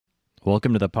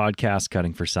Welcome to the podcast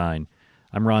Cutting for Sign.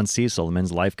 I'm Ron Cecil, a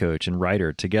men's life coach and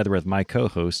writer, together with my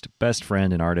co-host, best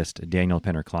friend and artist, Daniel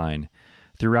Penner Klein.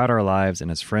 Throughout our lives and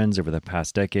as friends over the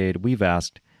past decade, we've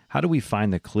asked, how do we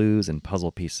find the clues and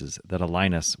puzzle pieces that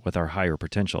align us with our higher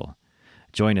potential?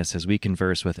 Join us as we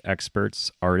converse with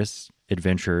experts, artists,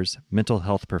 adventurers, mental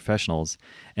health professionals,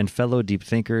 and fellow deep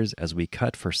thinkers as we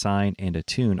cut for sign and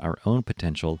attune our own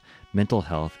potential, mental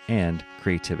health, and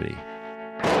creativity.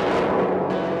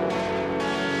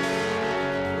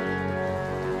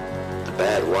 The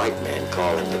bad white man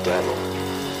call him the devil.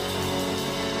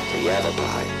 The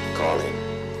Yavapai call him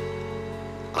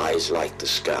eyes like the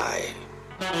sky.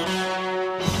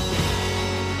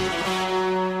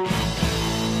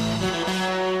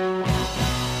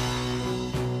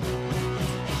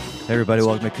 Hey everybody,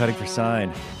 welcome to Cutting for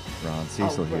Sign. Ron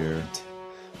Cecil here.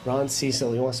 Ron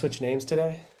Cecil, you want to switch names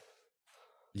today?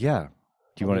 Yeah.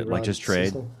 Do you want to like just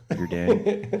trade? Cecil. You're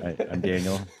Dan. I'm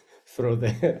Daniel.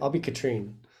 I'll be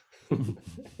Katrine.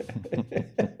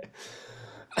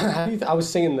 I was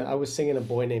singing a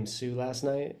Boy Named Sue last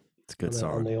night. It's a good on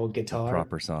song. the old guitar.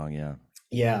 Proper song, yeah.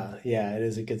 Yeah, it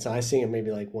is a good song. I sing it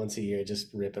maybe like once a year, just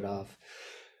rip it off.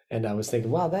 And I was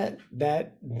thinking, wow, that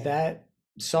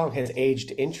song has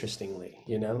aged interestingly,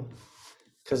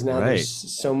 because now there's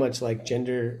so much like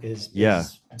gender is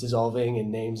dissolving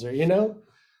and names are, I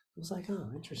was like, oh,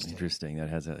 interesting. That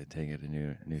has taken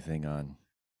a new thing on.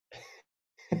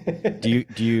 Do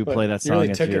you play that song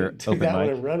really at took your took open that one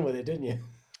mic? and run with it, didn't you?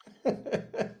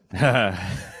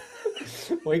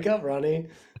 Wake up, Ronnie.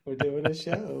 We're doing a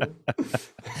show.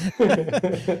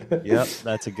 Yep,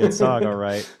 that's a good song, all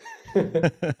right.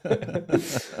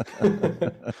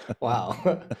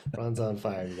 Wow, Ron's on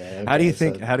fire today. Okay, How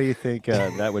do you think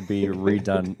that would be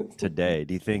redone today?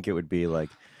 Do you think it would be like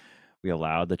we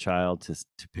allowed the child to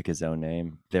pick his own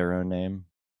name, their own name?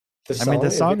 The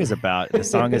song is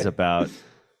about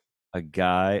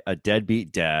a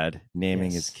deadbeat dad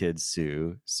naming his kid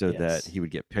Sue so that he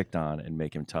would get picked on and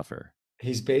make him tougher.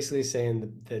 He's basically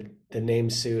saying that the name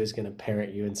Sue is going to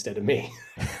parent you instead of me.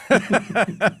 And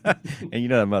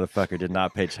that motherfucker did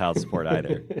not pay child support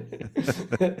either.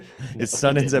 His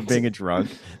son ends up being a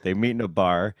drunk. They meet in a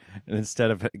bar, and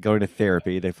instead of going to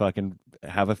therapy, they fucking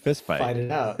have a fist fight. Fight it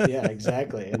out. Yeah,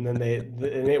 exactly. And then and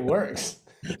it works.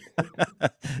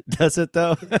 Does it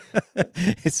though?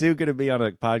 Is Sue going to be on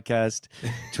a podcast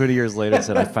 20 years later and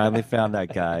said, I finally found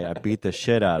that guy. I beat the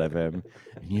shit out of him.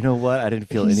 And you know what? I didn't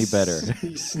feel any better.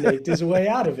 He snaked his way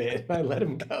out of it. I let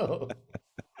him go.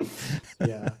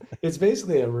 Yeah. It's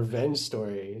basically a revenge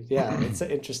story. Yeah, it's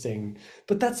interesting.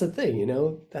 But that's the thing,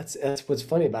 that's what's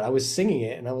funny about it. I was singing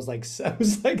it and I was like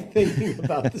thinking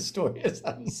about the story as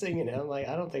I was singing it. I'm like,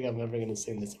 I don't think I'm ever going to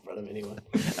sing this in front of anyone.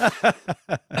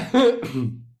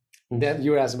 That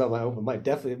you were asking about my open mic,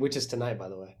 definitely, which is tonight, by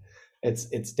the way.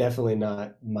 It's definitely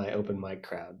not my open mic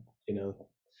crowd, You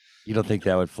don't think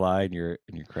that would fly in your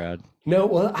crowd? No,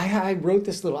 well, I wrote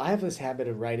this I have this habit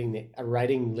of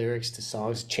writing lyrics to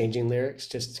songs, changing lyrics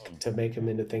just to make them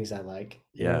into things I like.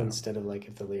 Instead of like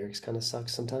if the lyrics kind of suck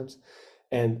sometimes.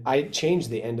 And I changed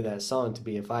the end of that song to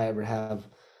be if I ever have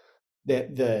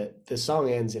the song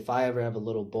ends, if I ever have a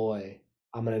little boy,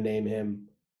 I'm gonna name him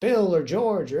Bill or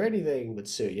George or anything but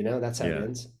Sue, that's how it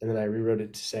ends. And then I rewrote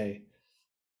it to say,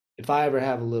 if I ever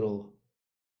have a little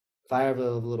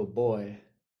boy.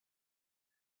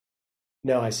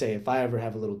 No, I say if I ever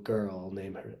have a little girl,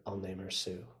 I'll name her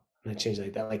Sue. And I changed it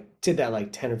like that. Did that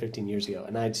like 10 or 15 years ago.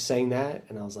 And I sang that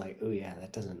and I was like, oh yeah,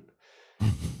 that doesn't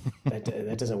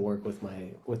that doesn't work with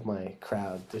my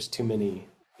crowd. There's too many.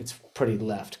 It's pretty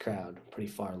left crowd, pretty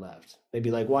far left. They'd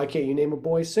be like, why can't you name a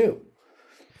boy Sue?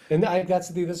 And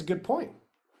that's a good point.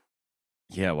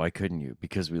 Yeah, why couldn't you?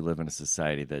 Because we live in a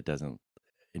society that doesn't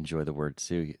enjoy the word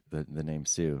Sue, the name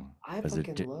Sue, as a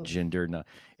gender.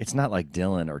 It's not like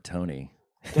Dylan or Tony.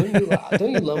 Don't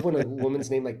you love when a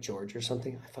woman's named like George or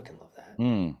something? I fucking love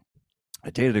that. I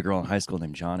dated a girl in high school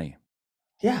named Johnny.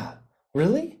 Yeah,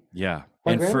 really? Yeah,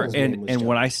 My and grandma's name was when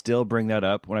Johnny. I still bring that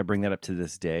up, when I bring that up to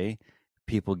this day,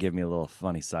 people give me a little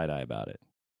funny side eye about it.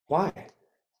 Why?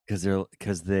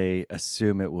 Because they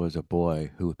assume it was a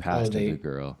boy who passed as a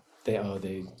girl.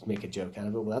 They make a joke out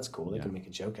of it. Well, that's cool. They can make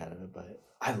a joke out of it, but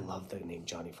I love the name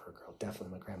Johnny for a girl.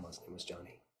 Definitely, my grandma's name was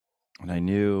Johnny. And I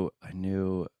knew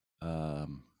a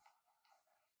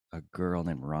girl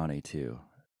named Ronnie too.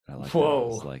 I like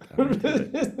Whoa! That. Like, I'm into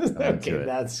it. Okay,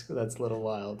 that's a little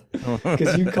wild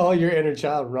because you call your inner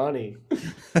child Ronnie.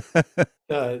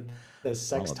 The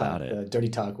sex talk, the dirty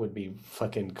talk would be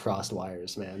fucking crossed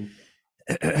wires, man.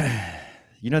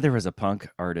 There was a punk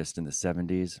artist in the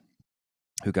 70s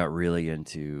who got really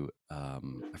into I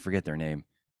forget their name,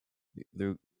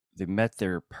 they they met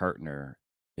their partner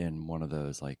in one of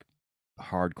those like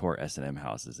hardcore S&M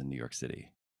houses in New York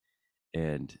City,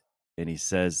 and he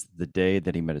says the day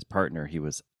that he met his partner, he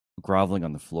was groveling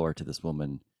on the floor to this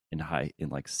woman in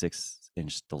like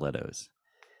 6-inch stilettos,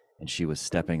 and she was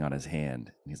stepping on his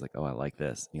hand. And he's like, "Oh, I like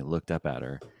this." And he looked up at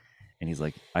her, and he's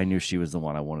like, "I knew she was the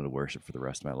one I wanted to worship for the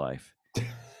rest of my life."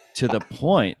 To the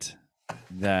point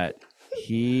that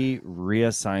he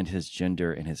reassigned his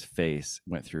gender and his face,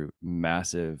 went through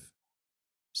massive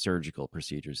surgical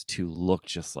procedures to look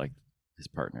just like his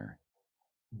partner.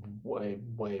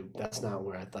 Wait, that's not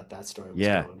where I thought that story was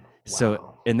Yeah. going. Wow.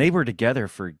 So, and they were together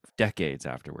for decades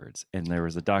afterwards. And there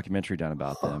was a documentary done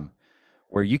about them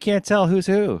where you can't tell who's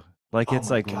who. Like, it's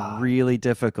like God. really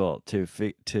difficult to,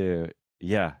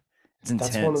 yeah, it's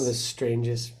intense. That's one of the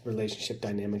strangest relationship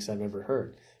dynamics I've ever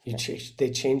heard.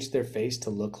 They changed their face to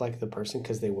look like the person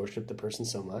because they worshiped the person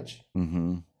so much.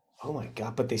 Mm-hmm. Oh my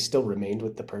God, but they still remained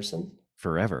with the person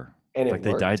forever. and like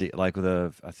they died, like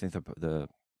I think the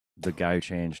guy who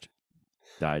changed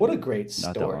died. What a great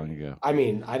story. Not that long ago. I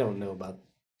mean, I don't know about,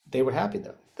 they were happy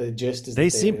though. The gist is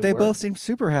they both seemed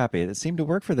super happy. It seemed to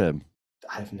work for them.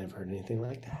 I've never heard anything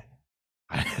like that.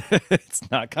 It's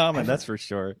not common, that's for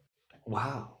sure.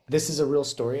 Wow. This is a real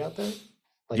story out there?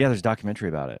 Like, yeah, there's a documentary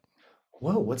about it.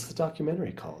 Whoa, what's the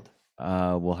documentary called?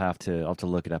 I'll have to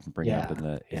look it up and bring it up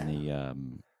in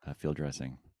the field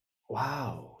dressing.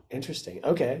 Wow, interesting.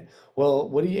 Okay. Well,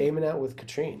 what are you aiming at with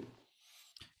Katrine?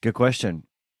 Good question.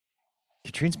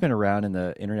 Katrine's been around in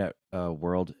the internet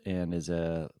world and is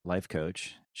a life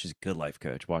coach. She's a good life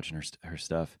coach, watching her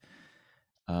stuff.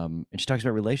 And she talks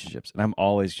about relationships. And I'm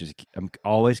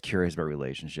always curious about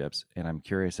relationships, and I'm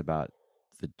curious about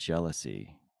the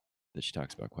jealousy that she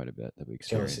talks about quite a bit that we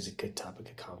experience. Jealousy is a good topic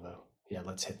of convo. Yeah,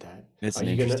 let's hit that. It's an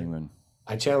interesting one.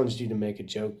 I challenged you to make a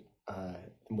joke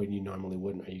when you normally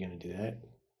wouldn't. Are you going to do that?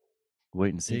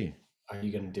 Wait and see. Are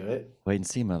you going to do it? Wait and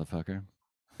see, motherfucker.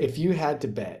 If you had to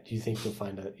bet, do you think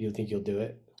you think you'll do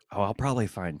it? Oh, I'll probably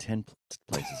find 10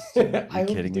 places. Are you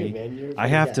kidding me? Man. I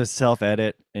have to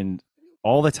self-edit and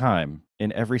all the time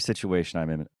in every situation I'm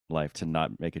in life to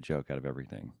not make a joke out of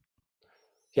everything.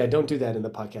 Yeah, don't do that in the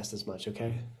podcast as much,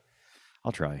 okay?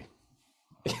 I'll try.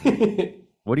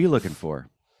 What are you looking for?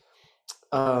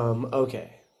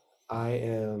 Okay.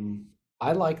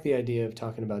 I like the idea of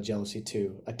talking about jealousy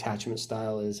too. Attachment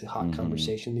style is a hot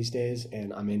conversation these days,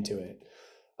 and I'm into it.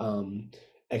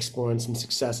 Exploring some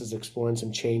successes, exploring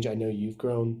some change. I know you've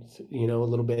grown, a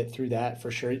little bit through that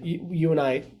for sure. You and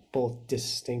I both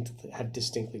have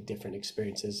distinctly different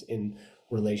experiences in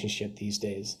relationship these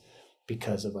days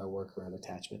because of our work around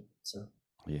attachment. So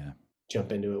yeah,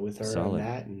 jump into it with her on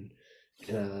that, and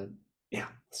yeah,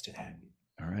 let's do that.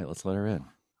 All right, let's let her in.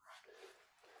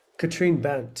 Katrine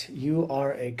Bent, you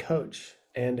are a coach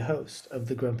and host of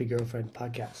the Grumpy Girlfriend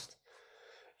podcast.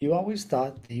 You always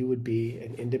thought that you would be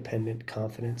an independent,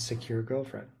 confident, secure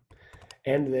girlfriend,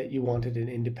 and that you wanted an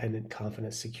independent,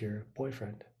 confident, secure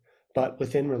boyfriend. But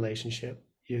within relationship,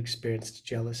 you experienced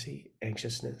jealousy,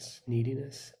 anxiousness,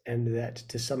 neediness, and that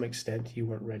to some extent you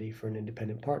weren't ready for an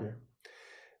independent partner.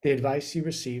 The advice you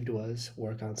received was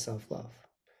work on self-love.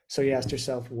 So you asked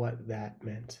yourself what that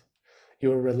meant. You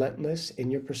were relentless in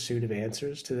your pursuit of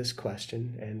answers to this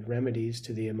question and remedies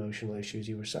to the emotional issues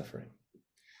you were suffering.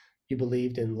 You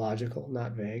believed in logical,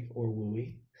 not vague or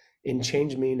wooey, in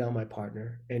change me, not my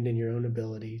partner, and in your own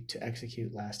ability to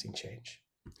execute lasting change.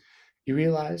 You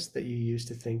realized that you used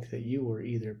to think that you were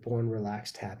either born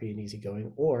relaxed, happy, and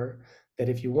easygoing, or that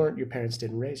if you weren't, your parents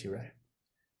didn't raise you right.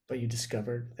 But you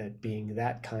discovered that being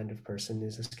that kind of person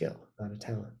is a skill, not a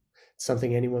talent. It's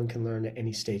something anyone can learn at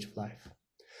any stage of life.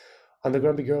 On the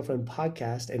Grumpy Girlfriend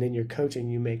podcast and in your coaching,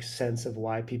 you make sense of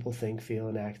why people think, feel,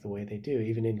 and act the way they do,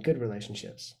 even in good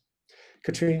relationships.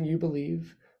 Katrine, you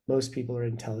believe most people are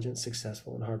intelligent,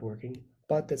 successful, and hardworking,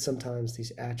 but that sometimes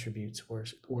these attributes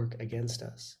work against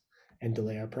us and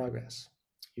delay our progress.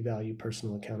 You value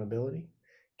personal accountability,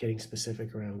 getting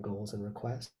specific around goals and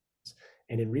requests,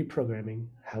 and in reprogramming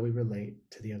how we relate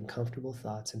to the uncomfortable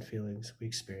thoughts and feelings we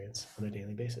experience on a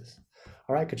daily basis.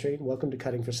 All right, Katrine, welcome to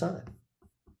Cutting for Sign.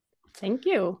 Thank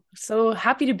you. So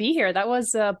happy to be here. That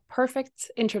was a perfect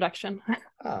introduction.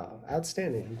 Oh,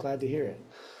 outstanding. I'm glad to hear it.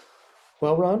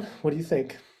 Well, Ron, what do you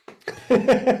think?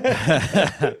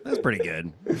 That's pretty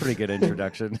good. Pretty good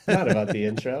introduction. Not about the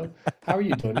intro. How are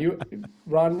you doing?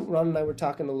 Ron and I were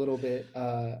talking a little bit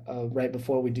right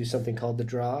before we do something called the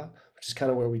draw, which is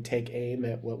kind of where we take aim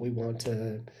at what we want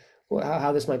to,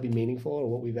 how this might be meaningful or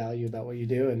what we value about what you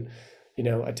do. And,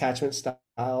 attachment style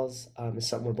is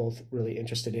something we're both really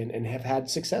interested in and have had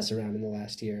success around in the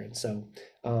last year. And so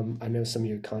I know some of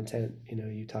your content,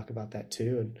 you talk about that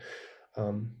too.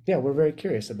 And yeah, we're very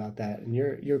curious about that and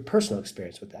your personal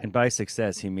experience with that. And by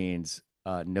success, he means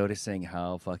noticing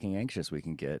how fucking anxious we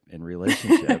can get in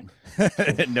relationship,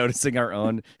 noticing our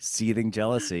own seething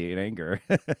jealousy and anger.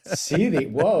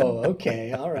 Seething. Whoa.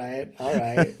 Okay. All right.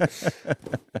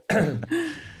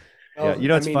 Yeah,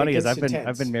 what's funny is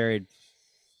I've been married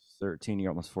 13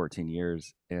 almost 14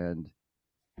 years, and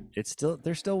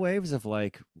there's still waves of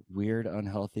like weird,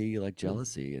 unhealthy like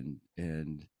jealousy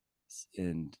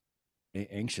and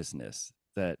anxiousness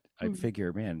that I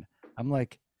figure, man, I'm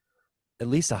like at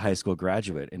least a high school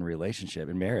graduate in relationship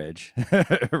and marriage,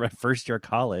 first year of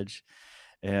college.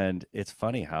 And it's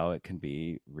funny how it can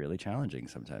be really challenging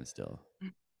sometimes still.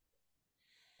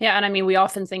 Yeah. And I mean, we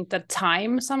often think that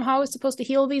time somehow is supposed to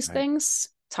heal these things.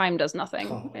 Time does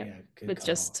nothing. It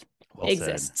just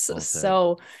exists. Well said.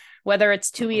 So whether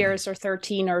it's 2 years or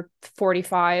 13 or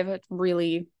 45, it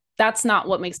really, that's not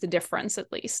what makes the difference,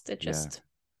 at least. It just,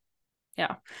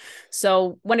 yeah.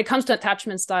 So when it comes to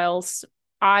attachment styles,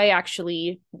 I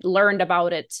actually learned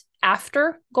about it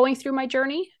after going through my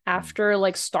journey, after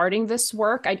like starting this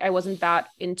work. I wasn't that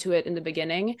into it in the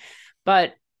beginning,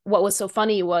 but what was so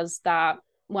funny was that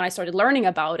when I started learning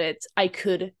about it, I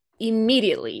could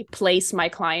immediately place my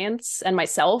clients and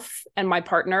myself and my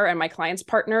partner and my clients'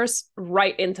 partners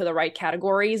right into the right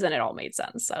categories. And it all made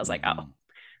sense. I was like, oh,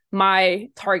 my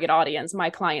target audience, my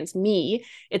clients, me,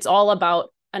 it's all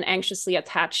about an anxiously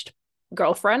attached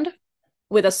girlfriend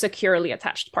with a securely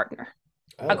attached partner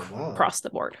across the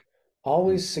board.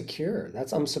 Always secure.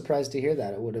 I'm surprised to hear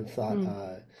that. I would have thought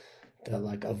the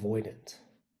like avoidant.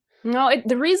 No,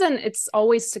 the reason it's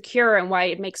always secure and why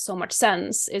it makes so much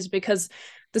sense is because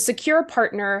the secure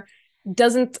partner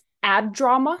doesn't add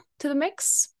drama to the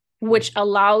mix, which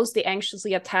allows the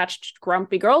anxiously attached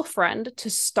grumpy girlfriend to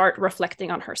start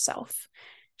reflecting on herself.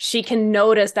 She can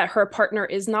notice that her partner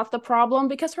is not the problem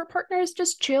because her partner is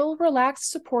just chill,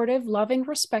 relaxed, supportive, loving,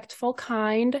 respectful,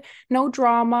 kind, no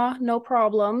drama, no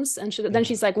problems. And then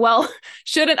she's like, well,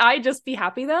 shouldn't I just be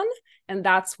happy then? And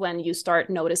that's when you start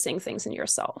noticing things in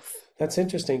yourself. That's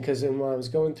interesting because when I was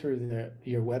going through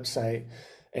your website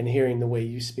and hearing the way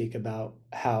you speak about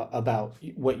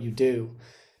what you do,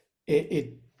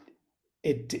 it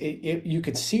you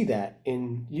could see that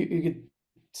you could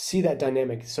see that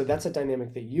dynamic. So that's a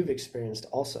dynamic that you've experienced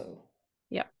also.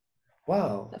 Yeah.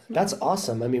 Wow. Definitely. That's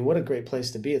awesome. I mean, what a great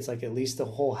place to be. It's like at least the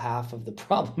whole half of the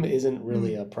problem isn't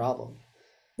really a problem.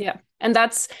 Yeah. And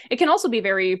it can also be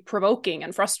very provoking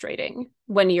and frustrating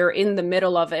when you're in the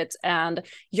middle of it and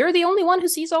you're the only one who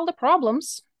sees all the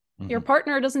problems. Your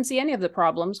partner doesn't see any of the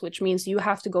problems, which means you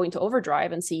have to go into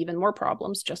overdrive and see even more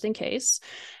problems just in case.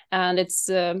 And it's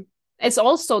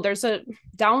also, there's a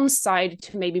downside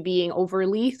to maybe being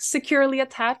overly securely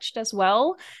attached as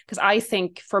well. Because I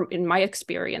think in my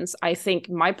experience, I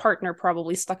think my partner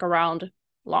probably stuck around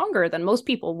longer than most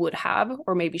people would have,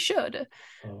 or maybe should.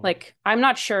 Like, I'm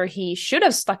not sure he should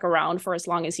have stuck around for as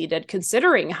long as he did,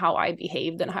 considering how I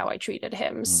behaved and how I treated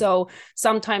him. So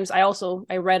sometimes I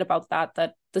read about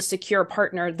that the secure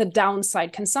partner, the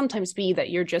downside can sometimes be that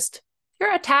you're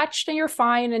attached and you're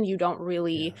fine and you don't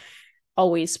really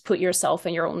always put yourself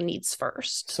and your own needs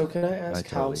first. So can I ask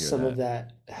how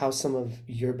some of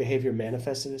your behavior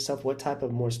manifested itself? What type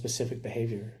of more specific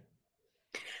behavior?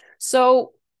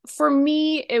 So for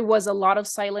me, it was a lot of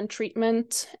silent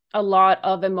treatment, a lot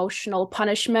of emotional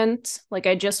punishment. Like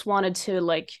I just wanted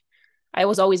to I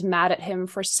was always mad at him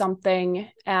for something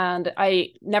and I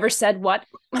never said what.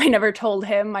 I never told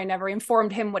him. I never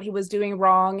informed him what he was doing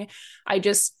wrong. I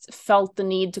just felt the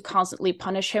need to constantly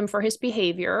punish him for his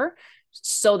behavior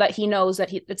so that he knows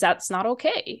that that's not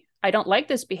okay. I don't like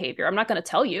this behavior. I'm not going to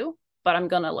tell you, but I'm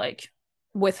going to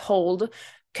withhold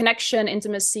connection,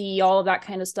 intimacy, all of that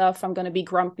kind of stuff. I'm going to be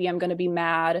grumpy. I'm going to be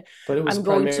mad. But it was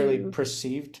primarily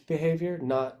perceived behavior,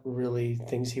 not really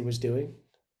things he was doing.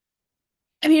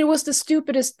 I mean, it was the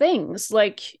stupidest things.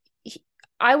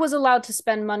 I was allowed to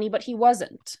spend money, but he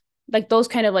wasn't. Those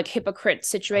kind of hypocrite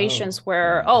situations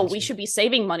where, we should be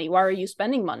saving money. Why are you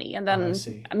spending money? And then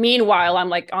meanwhile,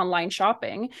 I'm online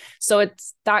shopping. So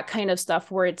it's that kind of stuff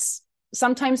where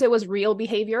sometimes it was real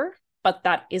behavior, but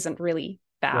that isn't really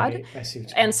bad. Right. I see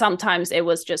and sometimes it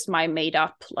was just my made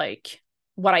up,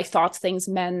 what I thought things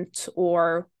meant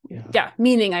or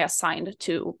meaning I assigned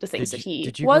to the things that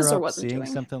he was or wasn't doing. Did you grow up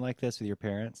seeing something like this with your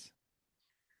parents?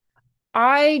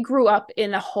 I grew up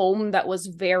in a home that was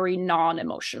very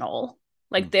non-emotional.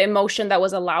 The emotion that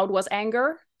was allowed was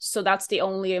anger. So that's the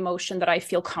only emotion that I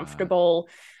feel comfortable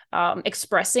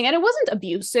expressing, and it wasn't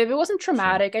abusive, it wasn't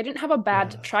traumatic. I didn't have a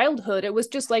bad childhood. It was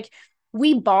just like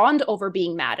we bond over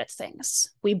being mad at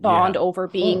things. We bond over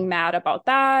being mad about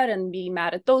that and being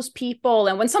mad at those people.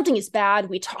 And when something is bad,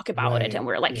 we talk about it and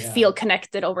we're like feel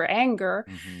connected over anger.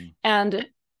 And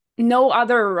no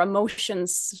other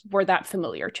emotions were that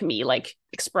familiar to me, like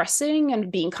expressing and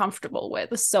being comfortable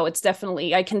with. So it's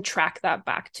definitely, I can track that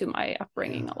back to my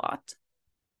upbringing a lot.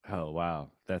 Oh,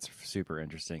 wow. That's super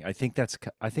interesting. I think that's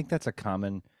a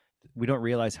common, we don't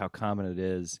realize how common it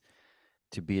is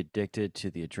to be addicted to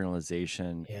the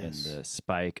adrenalization and the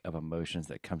spike of emotions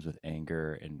that comes with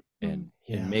anger and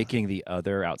making the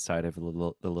other outside of the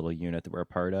little unit that we're a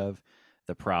part of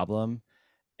the problem,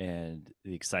 and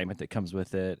the excitement that comes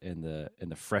with it, and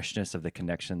the freshness of the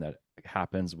connection that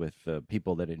happens with the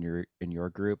people that in your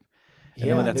group. And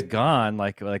then when that's gone,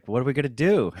 like what are we gonna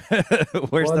do?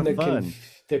 Where's the fun?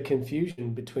 The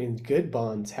confusion between good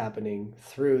bonds happening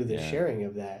through the sharing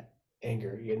of that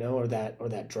anger, or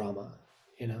that drama.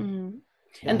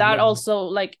 And that also,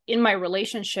 like in my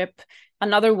relationship,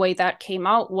 another way that came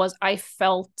out was I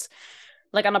felt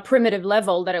like on a primitive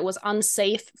level that it was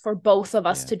unsafe for both of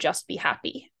us to just be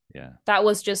happy. That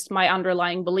was just my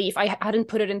underlying belief. I hadn't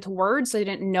put it into words. I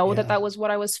didn't know that was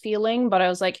what I was feeling, but I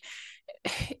was like,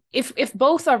 if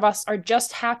both of us are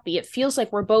just happy, it feels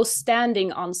like we're both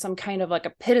standing on some kind of like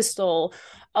a pedestal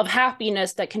of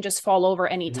happiness that can just fall over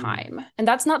any time. And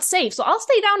that's not safe. So I'll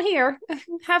stay down here,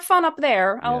 have fun up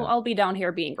there. I'll be down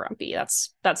here being grumpy.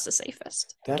 That's the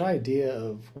safest. That idea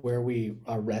of where we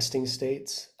are resting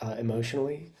states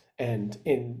emotionally and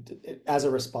as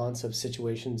a response of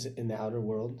situations in the outer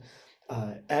world,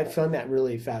 I found that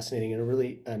really fascinating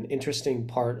and an interesting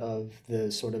part of the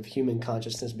sort of human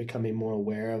consciousness becoming more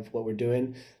aware of what we're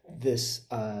doing. This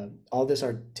all this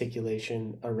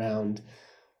articulation around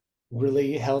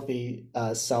really healthy,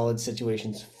 solid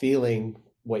situations, feeling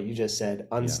what you just said,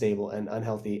 unstable and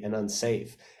unhealthy and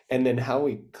unsafe. And then how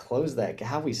we close that,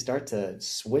 how we start to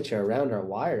switch around our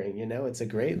wiring, it's a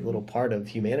great little part of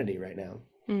humanity right now.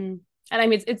 And I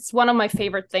mean, it's one of my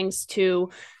favorite things to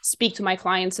speak to my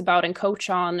clients about and coach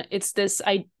on. It's this,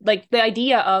 like the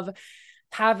idea of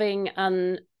having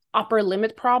an upper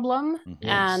limit problem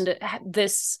and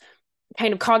this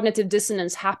kind of cognitive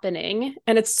dissonance happening.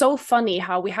 And it's so funny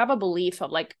how we have a belief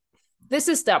of like, this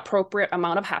is the appropriate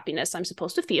amount of happiness I'm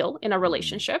supposed to feel in a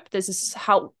relationship. This is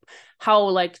how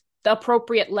like the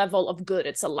appropriate level of good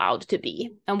it's allowed to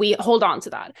be. And we hold on to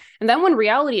that. And then when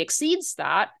reality exceeds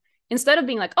that, instead of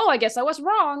being like, oh, I guess I was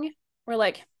wrong, we're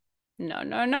like,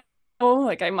 no,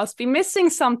 like I must be missing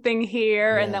something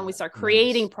here. And then we start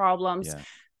creating problems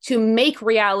to make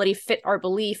reality fit our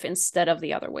belief instead of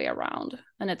the other way around.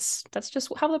 And that's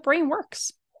just how the brain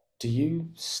works. Do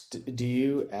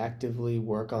you actively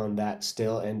work on that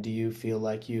still? And do you feel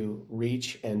like you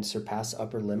reach and surpass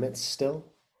upper limits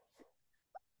still?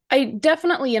 I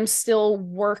definitely am still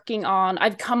working on,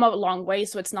 I've come a long way.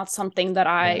 So it's not something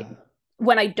that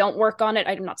when I don't work on it,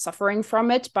 I'm not suffering from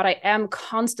it, but I am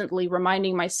constantly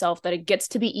reminding myself that it gets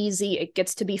to be easy. It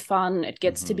gets to be fun. It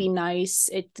gets to be nice.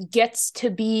 It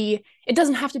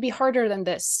doesn't have to be harder than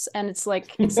this. And it's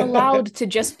like, it's allowed to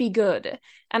just be good.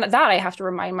 And that I have to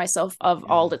remind myself of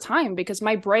all the time, because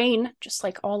my brain, just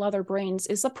like all other brains,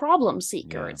 is a problem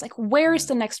seeker. It's like, where's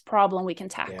the next problem we can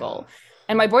tackle?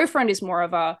 And my boyfriend is more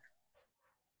of a,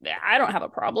 I don't have a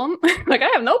problem. Like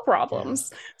I have no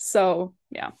problems. So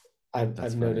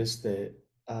I've noticed that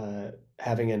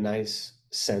having a nice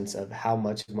sense of how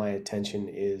much of my attention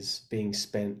is being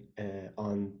spent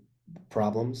on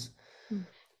problems,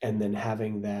 and then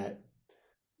having that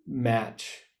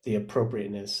match the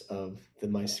appropriateness of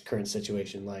my current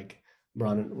situation. Like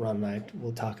Ron and I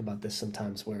will talk about this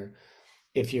sometimes, where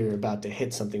if you're about to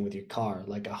hit something with your car,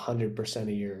 like 100% of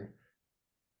your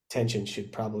attention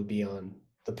should probably be on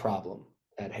the problem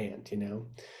at hand,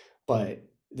 but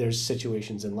there's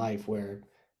situations in life where,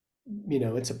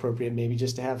 it's appropriate maybe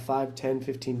just to have 5, 10,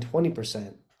 15,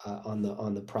 20% on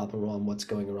the problem, on what's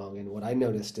going wrong. And what I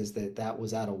noticed is that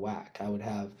was out of whack. I would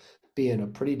be in a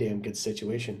pretty damn good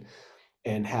situation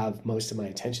and have most of my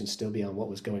attention still be on what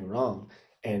was going wrong.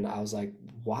 And I was like,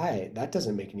 why? That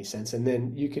doesn't make any sense. And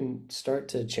then you can start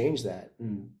to change that.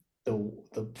 And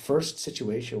the first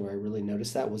situation where I really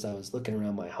noticed that was I was looking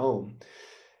around my home,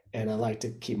 and I like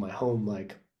to keep my home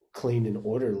like clean and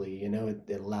orderly.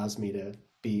 It allows me to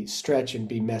be stretch and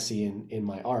be messy in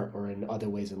my art or in other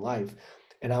ways in life.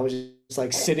 And I was just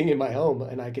like sitting in my home,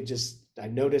 and I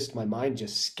noticed my mind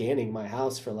just scanning my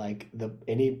house for like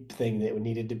anything that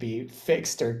needed to be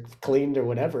fixed or cleaned or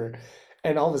whatever.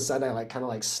 And all of a sudden I like kind of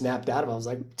like snapped out of it. I was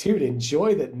like, dude,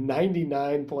 enjoy that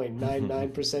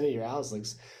 99.99% of your house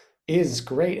looks is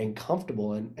great and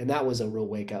comfortable. And that was a real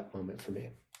wake up moment for me.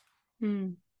 Yeah.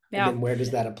 And then where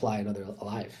does that apply in other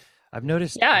life? I've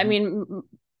noticed. Yeah. I mean,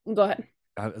 go ahead.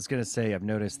 I was going to say, I've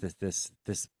noticed this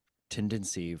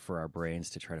tendency for our brains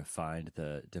to try to find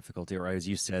the difficulty, or as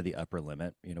you said, the upper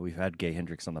limit. We've had Gay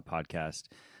Hendricks on the podcast,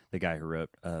 the guy who wrote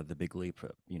The Big Leap.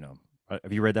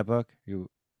 Have you read that book?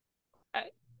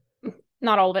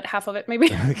 Not all of it, half of it,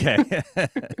 maybe. Okay.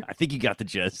 I think you got the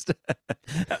gist.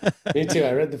 Me too.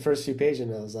 I read the first few pages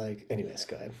and I was like, anyways,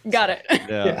 go ahead. Got it.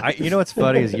 Yeah. You know what's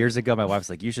funny is years ago, my wife's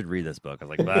like, you should read this book. I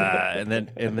was like, bah. And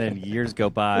then years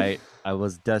go by. I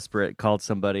was desperate, called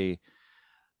somebody,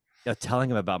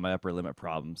 telling him about my upper limit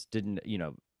problems. Didn't,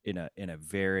 in a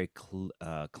very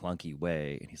clunky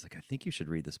way. And he's like, I think you should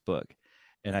read this book.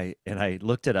 And I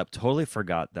looked it up, totally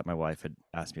forgot that my wife had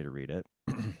asked me to read it.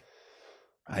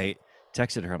 I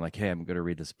texted her. I'm like, hey, I'm going to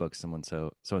read this book. Someone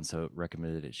so and so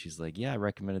recommended it. She's like, yeah, I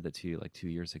recommended it to you like 2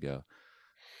 years ago.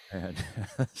 And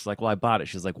it's like, well, I bought it.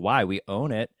 She's like, why? We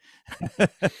own it.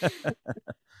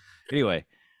 Anyway,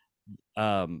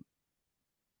 I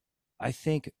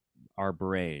think our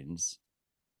brains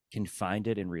can find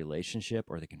it in relationship,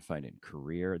 or they can find it in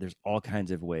career. There's all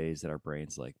kinds of ways that our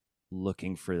brains like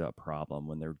looking for that problem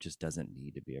when there just doesn't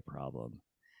need to be a problem.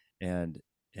 And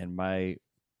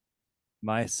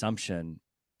my assumption,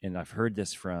 and I've heard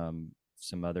this from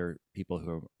some other people who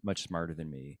are much smarter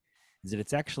than me, is that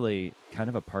it's actually kind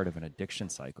of a part of an addiction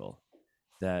cycle,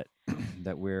 that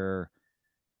that we're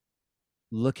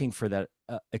looking for that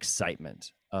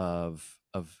excitement of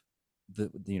the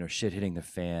shit hitting the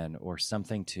fan, or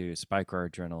something to spike our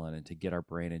adrenaline and to get our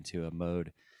brain into a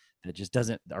mode that just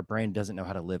our brain doesn't know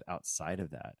how to live outside of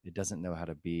that. It doesn't know how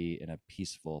to be in a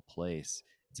peaceful place.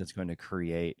 So it's going to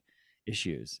create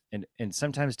issues, and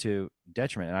sometimes to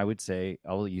detriment. And I would say,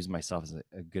 I will use myself as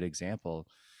a good example.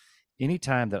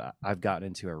 Anytime that I've gotten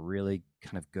into a really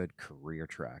kind of good career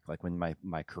track, like when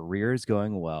my career is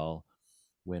going well,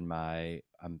 when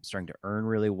I'm starting to earn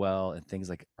really well and things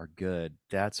like are good,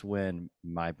 that's when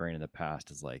my brain in the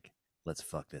past is like, let's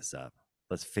fuck this up.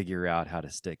 Let's figure out how to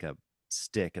stick a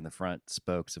stick in the front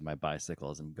spokes of my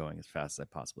bicycle as I'm going as fast as I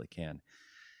possibly can.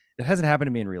 It hasn't happened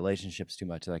to me in relationships too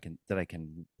much that I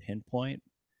can pinpoint,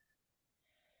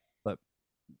 but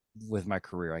with my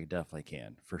career, I definitely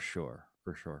can, for sure.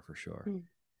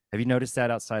 Have you noticed that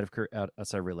outside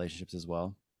of relationships as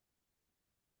well?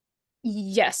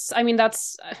 Yes. I mean,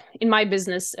 that's in my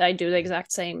business, I do the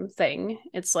exact same thing.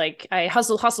 It's like I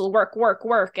hustle,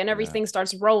 work, and everything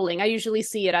starts rolling. I usually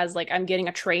see it as like I'm getting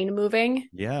a train moving.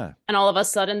 Yeah. And all of a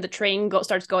sudden the train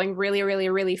starts going really, really,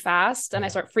 really fast. And I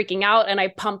start freaking out and I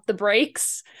pump the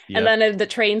brakes. Yep. And then the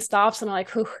train stops and I'm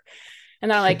like, whew. And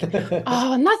then I'm like,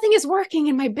 oh, nothing is working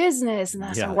in my business. And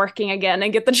then I start working again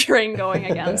and get the train going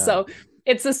again. So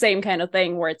it's the same kind of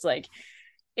thing where it's like,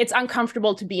 it's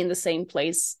uncomfortable to be in the same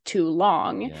place too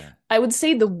long. Yeah. I would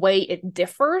say the way it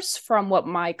differs from what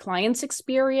my clients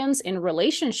experience in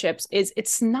relationships is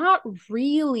it's not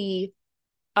really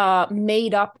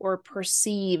made up or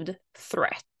perceived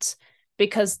threat,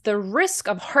 because the risk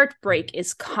of heartbreak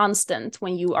is constant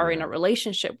when you are in a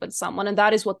relationship with someone. And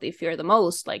that is what they fear the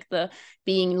most, like the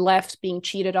being left, being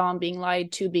cheated on, being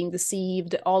lied to, being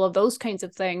deceived, all of those kinds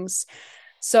of things.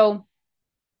 So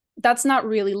that's not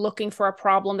really looking for a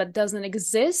problem that doesn't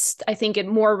exist. I think it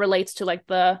more relates to like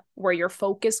where your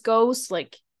focus goes.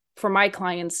 Like for my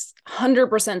clients,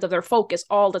 100% of their focus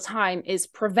all the time is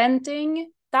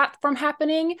preventing that from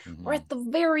happening, or at the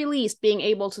very least being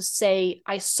able to say,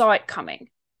 I saw it coming.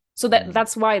 So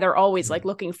that's why they're always like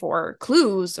looking for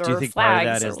clues or flags. Do you think part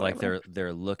of that is like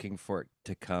they're looking for it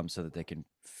to come so that they can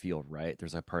feel right?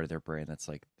 There's a part of their brain that's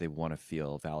like they want to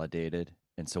feel validated,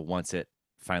 and so once it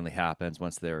finally happens,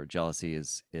 once their jealousy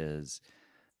is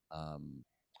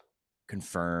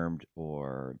confirmed,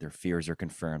 or their fears are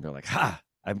confirmed, they're like, ha,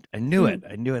 I knew it.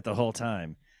 I knew it the whole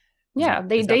time. Yeah,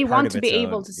 they want to be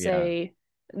able to say,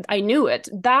 I knew it.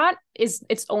 That is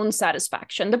its own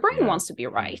satisfaction. The brain wants to be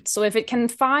right. So if it can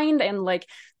find and like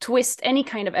twist any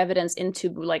kind of evidence into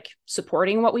like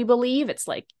supporting what we believe, it's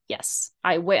like, yes,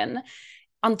 I win.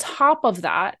 On top of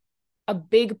that, a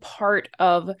big part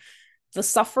of the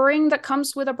suffering that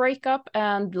comes with a breakup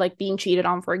and like being cheated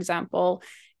on, for example,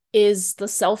 is the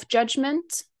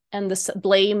self-judgment and the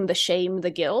blame, the shame, the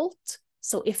guilt.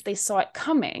 So if they saw it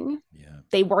coming,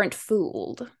 they weren't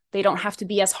fooled. They don't have to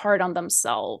be as hard on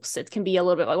themselves. It can be a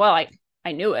little bit like, well,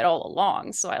 I knew it all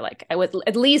along. So I would,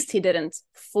 at least he didn't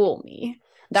fool me.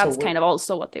 That's kind of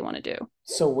also what they want to do.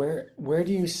 So where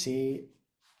do you see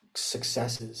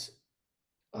successes?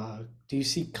 Do you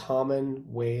see common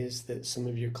ways that some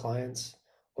of your clients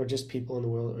or just people in the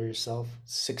world or yourself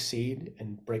succeed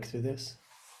and break through this?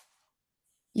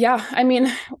 Yeah, I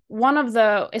mean,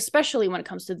 especially when it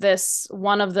comes to this,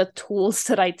 one of the tools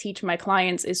that I teach my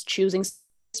clients is choosing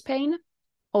pain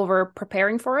over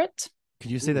preparing for it.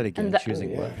 Could you say that again?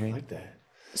 Choosing what pain? I like that.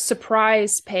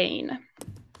 Surprise pain.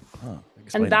 Huh.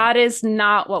 And that is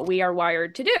not what we are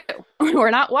wired to do.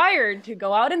 We're not wired to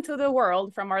go out into the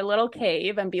world from our little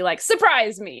cave and be like,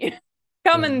 surprise me.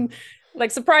 Come and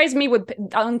like surprise me with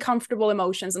uncomfortable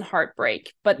emotions and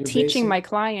heartbreak. But teaching my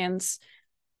clients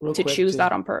to choose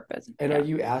that on purpose. And are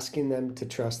you asking them to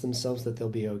trust themselves that they'll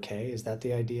be okay? Is that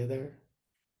the idea there?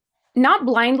 Not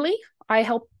blindly. I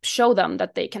help show them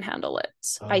that they can handle it.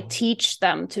 I teach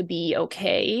them to be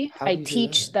okay. I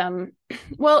teach them,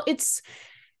 well, it's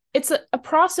a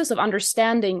process of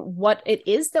understanding what it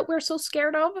is that we're so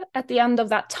scared of at the end of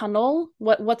that tunnel.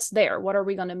 What's there? What are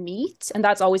we going to meet? And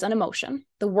that's always an emotion.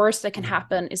 The worst that can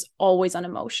happen is always an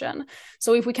emotion.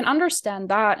 So if we can understand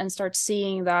that and start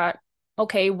seeing that,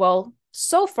 okay, well,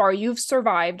 so far you've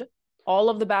survived all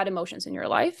of the bad emotions in your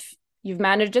life. You've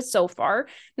managed it so far.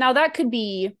 Now that could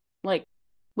be like,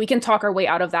 we can talk our way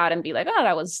out of that and be like, oh,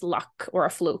 that was luck or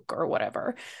a fluke or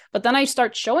whatever. But then I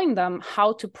start showing them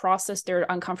how to process their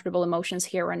uncomfortable emotions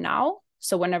here and now.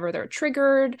 So whenever they're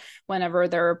triggered, whenever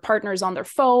their partner's on their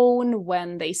phone,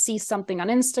 when they see something on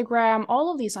Instagram,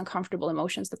 all of these uncomfortable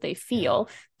emotions that they feel,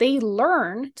 they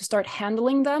learn to start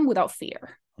handling them without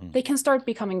fear. They can start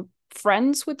becoming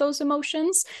friends with those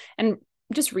emotions and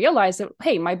just realize that,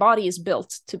 hey, my body is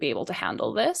built to be able to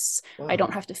handle this. I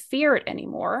don't have to fear it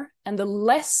anymore. And the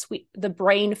less the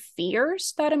brain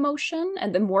fears that emotion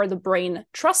and the more the brain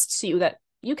trusts you that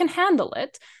you can handle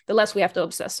it, the less we have to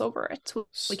obsess over it.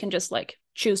 We can just like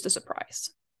choose to surprise.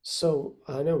 So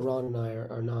I know Ron and I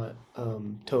are not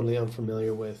totally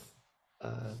unfamiliar with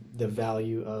the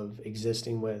value of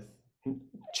existing with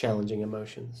challenging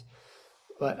emotions.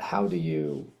 But how do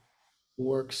you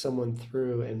work someone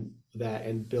through and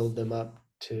build them up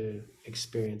to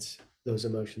experience those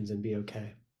emotions and be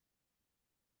okay?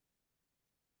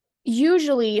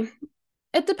 Usually,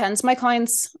 it depends. My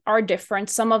clients are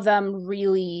different. Some of them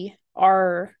really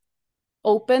are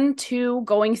open to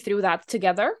going through that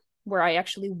together, where I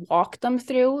actually walk them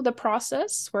through the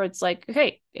process, where it's like,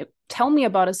 okay, tell me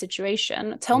about a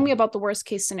situation. Tell me about the worst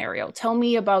case scenario. Tell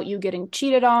me about you getting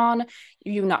cheated on,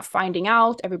 you not finding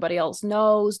out, everybody else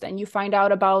knows, then you find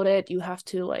out about it. You have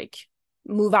to like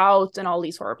move out and all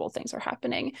these horrible things are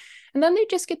happening. And then they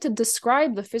just get to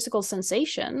describe the physical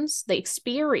sensations, the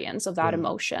experience of that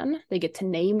emotion. They get to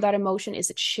name that emotion.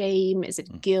 Is it shame? Is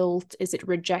it guilt? Is it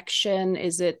rejection?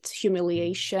 Is it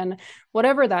humiliation?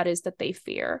 Whatever that is that they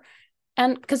fear.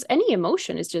 And because any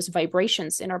emotion is just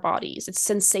vibrations in our bodies, it's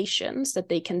sensations that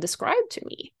they can describe to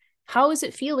me. How is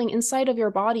it feeling inside of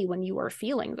your body when you are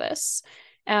feeling this?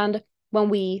 And when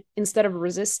we, instead of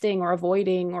resisting or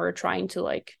avoiding or trying to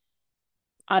like,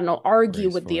 I don't know, argue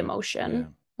with the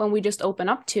emotion, when we just open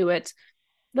up to it,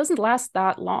 it doesn't last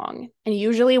that long. And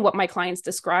usually what my clients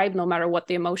describe, no matter what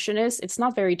the emotion is, it's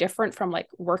not very different from like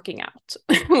working out.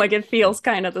 Like it feels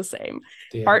kind of the same.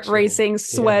 Heart racing,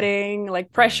 sweating,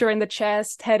 like pressure in the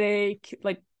chest, headache,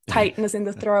 like tightness in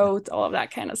the throat, all of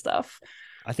that kind of stuff.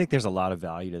 I think there's a lot of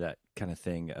value to that kind of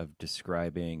thing of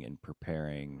describing and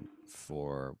preparing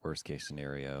for worst case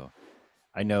scenario.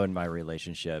 I know in my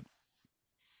relationship,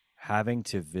 having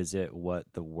to visit what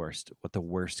the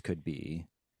worst could be,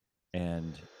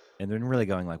 and then really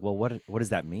going like, well, what does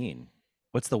that mean?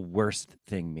 What's the worst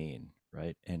thing mean,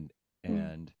 right? And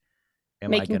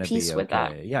am I going to be okay? With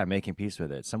that? Yeah, making peace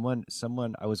with it.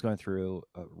 Someone. I was going through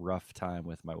a rough time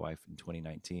with my wife in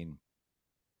 2019.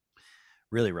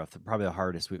 Really rough, probably the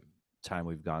hardest time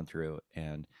we've gone through,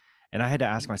 and I had to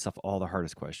ask myself all the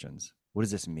hardest questions. What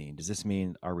does this mean? Does this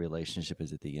mean our relationship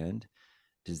is at the end?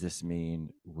 Does this mean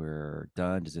we're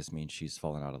done? Does this mean she's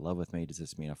fallen out of love with me? Does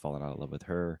this mean I've fallen out of love with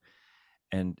her?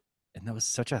 And that was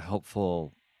such a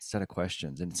helpful set of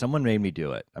questions. And someone made me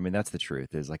do it. I mean, that's the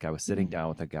truth, is like I was sitting down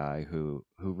with a guy who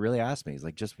really asked me, he's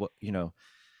like, just what,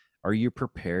 are you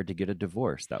prepared to get a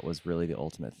divorce? That was really the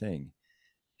ultimate thing.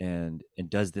 And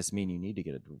does this mean you need to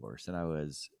get a divorce?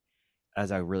 And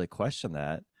as I really questioned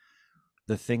that,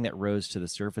 the thing that rose to the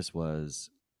surface was,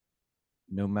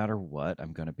 no matter what,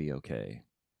 I'm going to be okay.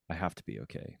 I have to be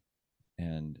okay.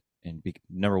 And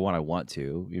number one, I want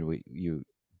to, you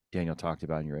Daniel talked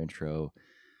about in your intro,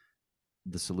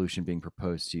 the solution being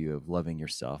proposed to you of loving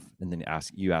yourself, and then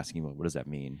asking, well, what does that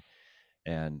mean?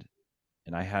 And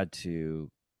I had to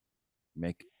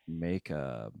make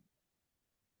a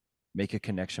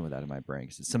connection with that in my brain,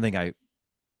 because it's something I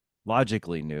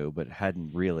logically knew, but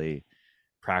hadn't really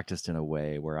practiced in a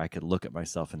way where I could look at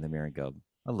myself in the mirror and go,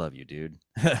 I love you, dude.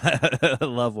 I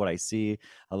love what I see.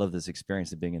 I love this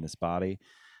experience of being in this body.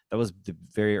 That was the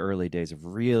very early days of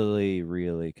really,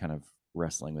 really kind of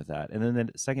wrestling with that. And then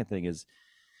the second thing is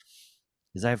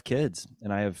I have kids,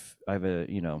 and I have a,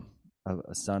 you know,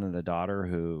 a son and a daughter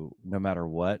who, no matter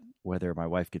what, whether my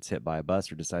wife gets hit by a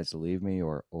bus or decides to leave me,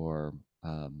 or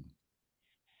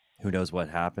who knows what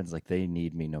happens, like, they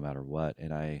need me no matter what.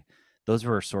 And those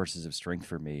were sources of strength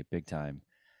for me, big time.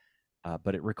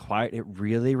 But it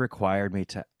really required me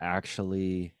to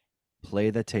actually play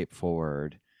the tape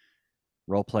forward,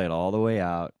 role play it all the way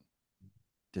out,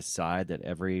 decide that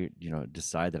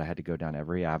I had to go down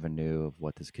every avenue of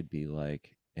what this could be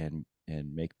like, and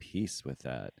make peace with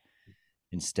that,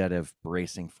 instead of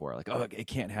bracing for it, like, oh, it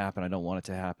can't happen, I don't want it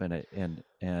to happen,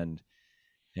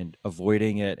 and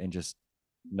avoiding it and just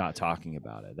not talking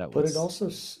about it. But it also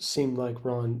seemed like,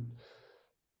 Ron,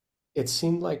 it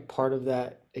seemed like part of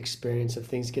that experience of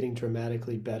things getting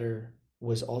dramatically better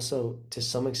was also, to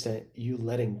some extent, you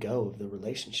letting go of the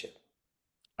relationship.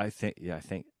 I think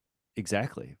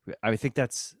exactly. I think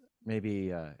that's maybe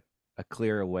a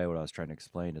clearer way. What I was trying to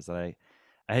explain is that I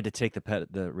had to take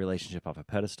the relationship off a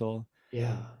pedestal.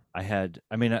 Yeah.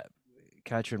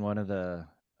 Katrin, one of the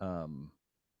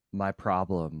my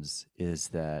problems is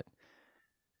that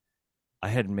I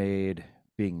had made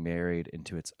being married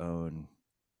into its own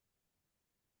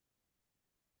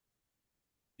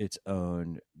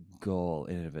goal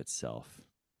in and of itself,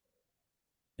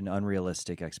 an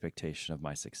unrealistic expectation of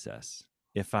my success.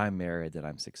 If I'm married, then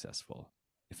I'm successful.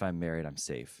 If I'm married, I'm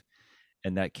safe.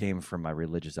 And that came from my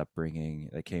religious upbringing.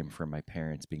 That came from my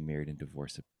parents being married and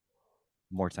divorced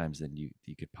more times than you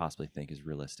could possibly think is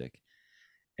realistic.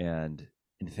 And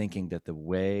in thinking that the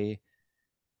way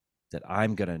that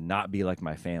I'm going to not be like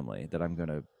my family, that I'm going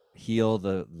to heal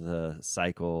the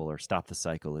cycle or stop the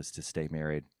cycle, is to stay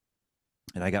married.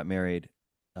 And I got married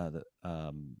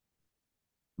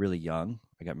really young.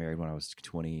 I got married when I was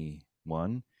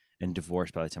 21 and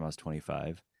divorced by the time I was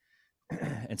 25.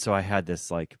 And so I had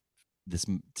this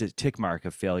tick mark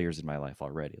of failures in my life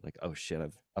already. Like, oh shit,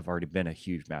 I've already been a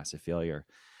huge, massive failure.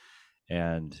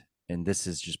 And this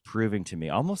is just proving to me,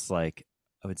 almost like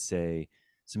I would say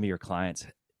some of your clients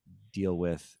deal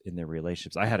with in their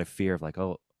relationships. I had a fear of like,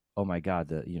 oh my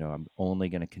God, I'm only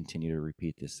going to continue to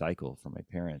repeat this cycle from my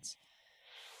parents.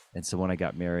 And so when I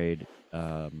got married,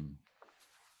 a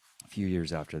few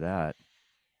years after that,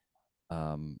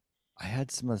 I had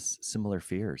some similar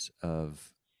fears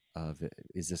of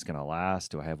is this going to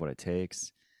last? Do I have what it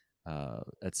takes?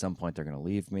 At some point, they're going to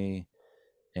leave me.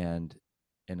 And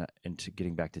to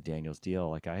getting back to Daniel's deal,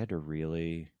 like, I had to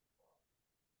really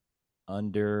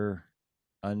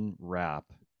unwrap,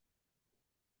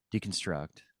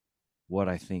 deconstruct what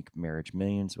I think marriage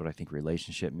means, what I think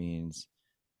relationship means,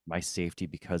 my safety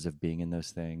because of being in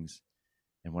those things.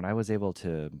 And when I was able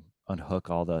to unhook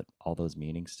all those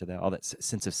meanings to that, all that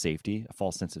sense of safety, a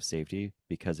false sense of safety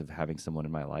because of having someone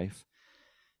in my life,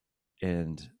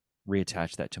 and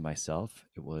reattach that to myself,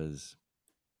 it was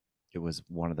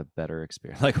one of the better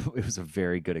experience. Like, it was a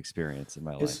very good experience in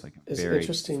my life, like a very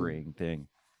freeing thing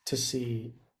to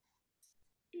see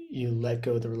you let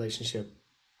go of the relationship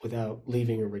without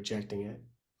leaving or rejecting it.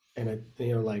 And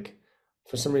like,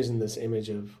 for some reason, this image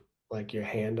of like your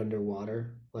hand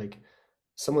underwater, like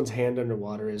someone's hand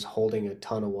underwater is holding a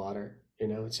ton of water,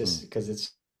 it's just because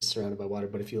it's surrounded by water.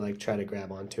 But if you like try to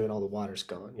grab onto it, all the water's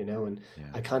gone, and yeah.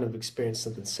 I kind of experienced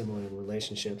something similar in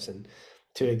relationships, and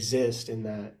to exist in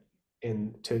that,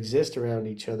 and to exist around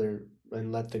each other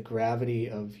and let the gravity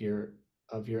of your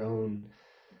own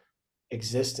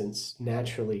existence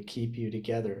naturally keep you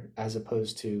together, as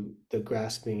opposed to the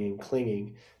grasping and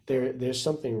clinging. There's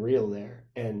something real there.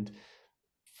 And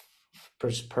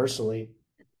personally,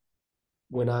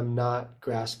 when I'm not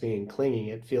grasping and clinging,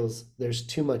 it feels there's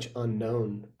too much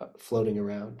unknown floating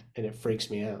around, and it freaks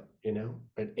me out,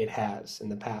 it has in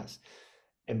the past.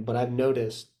 But I've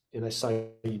noticed, and I saw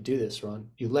you do this, Ron,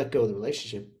 you let go of the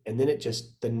relationship, and then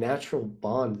the natural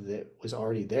bond that was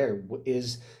already there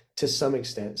is, to some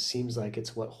extent, seems like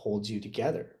it's what holds you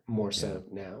together more so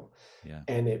now. Yeah.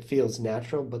 And it feels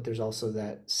natural, but there's also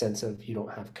that sense of you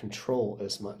don't have control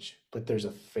as much, but there's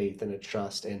a faith and a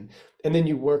trust. And then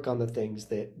you work on the things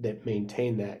that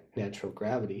maintain that natural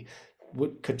gravity.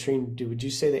 Katrin, would you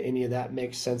say that any of that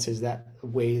makes sense? Is that a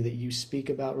way that you speak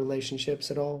about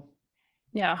relationships at all?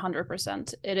 Yeah,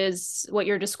 100%. It is, what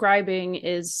you're describing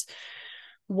is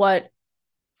what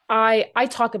I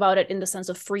talk about it in the sense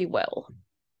of free will.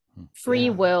 free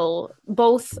will,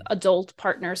 both adult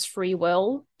partners' free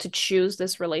will to choose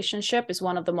this relationship is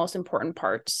one of the most important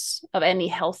parts of any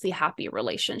healthy, happy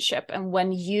relationship. And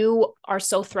when you are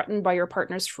so threatened by your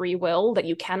partner's free will that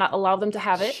you cannot allow them to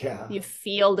have it, you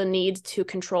feel the need to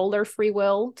control their free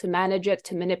will, to manage it,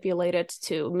 to manipulate it,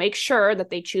 to make sure that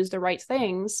they choose the right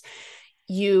things,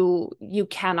 you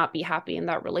cannot be happy in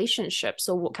that relationship.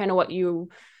 So what you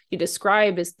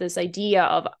describe is this idea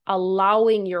of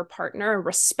allowing your partner and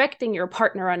respecting your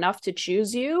partner enough to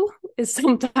choose you is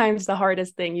sometimes the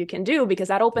hardest thing you can do, because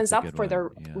that opens up for the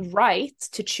right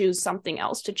to choose something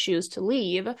else, to choose to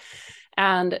leave.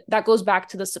 And that goes back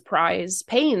to the surprise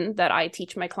pain that I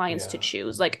teach my clients to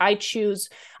choose. Like I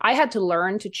had to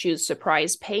learn to choose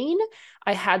surprise pain.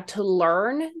 I had to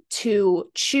learn to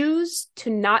choose to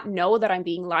not know that I'm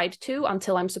being lied to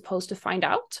until I'm supposed to find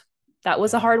out. That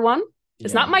was a hard one.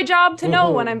 It's not my job to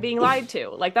know when I'm being lied to.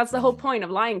 Like, that's the whole point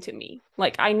of lying to me.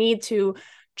 Like, I need to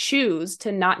choose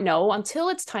to not know until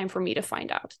it's time for me to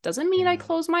find out. Doesn't mean I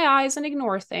close my eyes and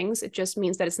ignore things. It just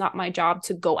means that it's not my job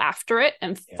to go after it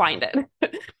and find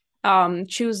it.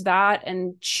 Choose that,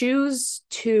 and choose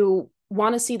to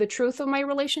want to see the truth of my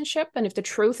relationship. And if the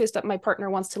truth is that my partner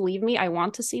wants to leave me, I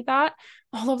want to see that.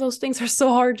 All of those things are so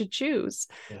hard to choose,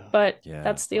 but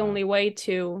that's the only way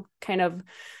to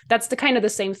that's the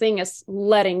same thing as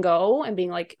letting go and being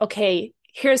like, okay,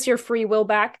 here's your free will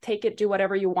back, take it, do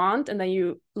whatever you want. And then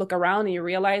you look around and you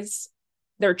realize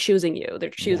they're choosing you. They're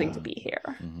choosing to be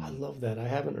here. I love that. I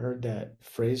haven't heard that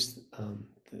phrased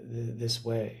this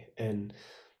way. And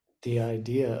the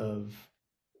idea of,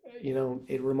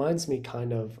 it reminds me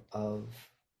kind of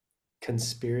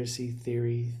conspiracy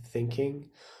theory thinking.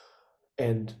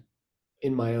 And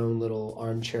in my own little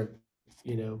armchair,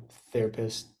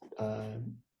 therapist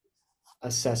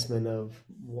assessment of,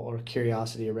 or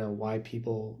curiosity around why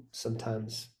people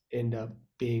sometimes end up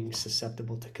being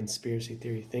susceptible to conspiracy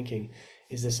theory thinking,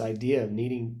 is this idea of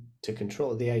needing to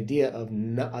control, the idea of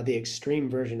the extreme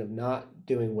version of not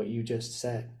doing what you just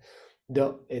said.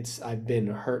 I've been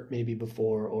hurt maybe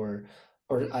before, or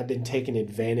I've been taken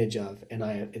advantage of, and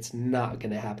it's not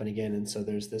going to happen again. And so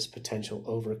there's this potential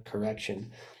overcorrection.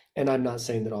 And I'm not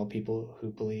saying that all people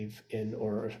who believe in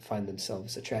or find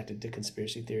themselves attracted to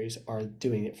conspiracy theories are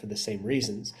doing it for the same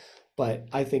reasons. But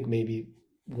I think maybe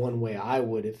one way I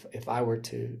would, if I were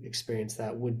to experience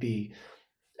that, would be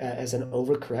as an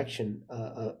overcorrection,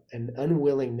 an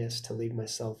unwillingness to leave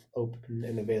myself open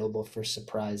and available for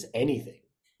surprise anything,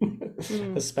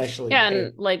 especially. Yeah,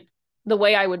 and like, the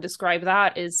way I would describe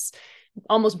that is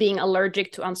almost being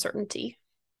allergic to uncertainty.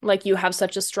 Like, you have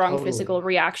such a strong physical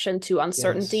reaction to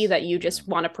uncertainty that you just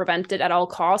want to prevent it at all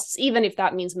costs, even if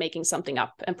that means making something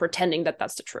up and pretending that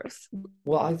that's the truth.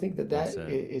 Well, I think that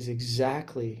is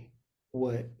exactly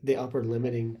what the upper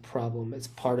limiting problem, it's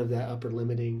part of that upper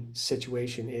limiting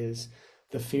situation, is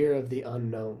the fear of the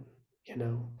unknown.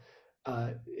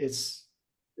 It's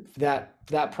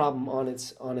that problem on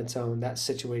its own, that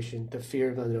situation, the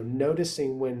fear of unknown,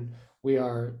 noticing when we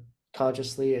are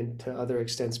consciously and to other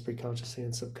extents preconsciously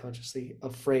and subconsciously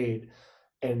afraid,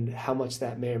 and how much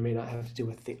that may or may not have to do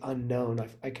with the unknown.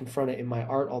 I confront it in my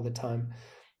art all the time.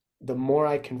 The more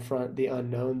I confront the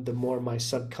unknown, the more my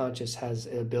subconscious has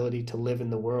an ability to live in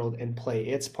the world and play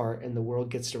its part, and the world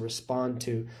gets to respond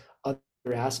to other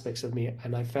aspects of me.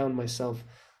 And I found myself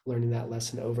learning that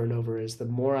lesson over and over, is the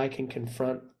more I can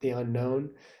confront the unknown,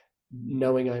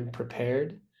 knowing I'm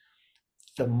prepared,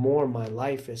 the more my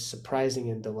life is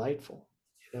surprising and delightful,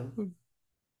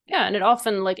 Yeah, and it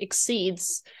often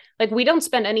exceeds, we don't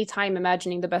spend any time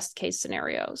imagining the best case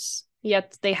scenarios,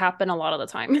 yet they happen a lot of the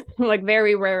time.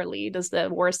 Very rarely does the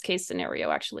worst case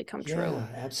scenario actually come true. Yeah,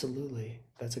 absolutely.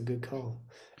 That's a good call.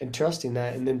 And trusting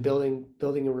that, and then building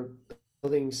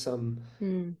some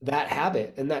that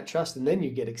habit and that trust, and then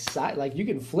you get excited. You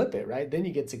can flip it, right? Then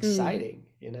it gets exciting.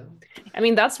 I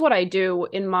mean, that's what I do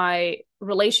in my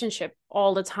relationship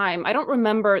all the time. I don't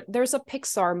remember, there's a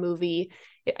Pixar movie,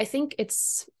 I think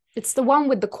it's the one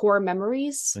with the core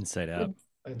memories. Inside Out.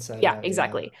 Yeah,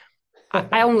 exactly.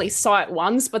 I only saw it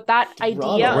once, but that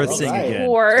idea of the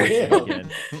core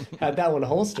had that one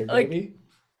holstered, baby.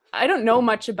 I don't know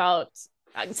much about,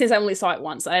 since I only saw it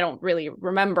once, I don't really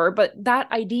remember, but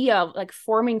that idea of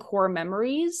forming core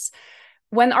memories,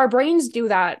 when our brains do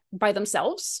that by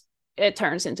themselves, it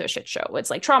turns into a shit show.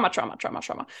 It's trauma.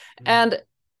 And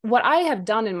what I have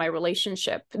done in my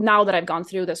relationship, now that I've gone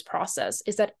through this process,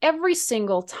 is that every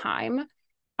single time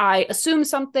I assume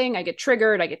something, I get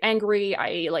triggered, I get angry,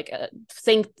 I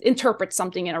interpret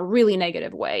something in a really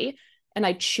negative way, and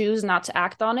I choose not to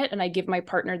act on it, and I give my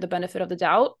partner the benefit of the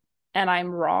doubt, and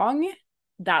I'm wrong,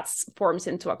 that forms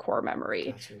into a core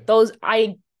memory. Gotcha. Those,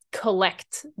 I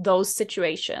collect those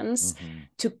situations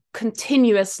to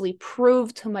continuously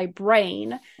prove to my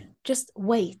brain, just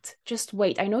wait.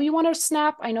 I know you want to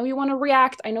snap. I know you want to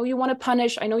react. I know you want to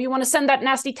punish. I know you want to send that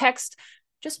nasty text.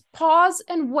 Just pause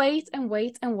and wait and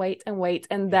wait and wait and wait.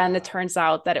 And then it turns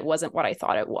out that it wasn't what I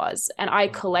thought it was. And I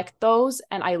collect those,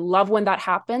 and I love when that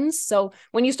happens. So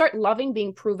when you start loving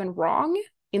being proven wrong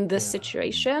in this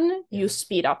situation, you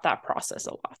speed up that process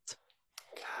a lot.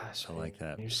 Gosh, I like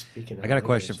that. You're speaking. I got a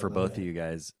question for both of you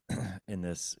guys in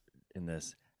this.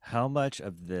 How much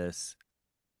of this,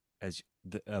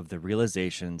 of the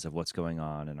realizations of what's going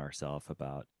on in ourself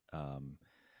about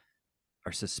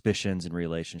our suspicions in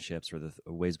relationships, or the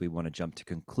ways we want to jump to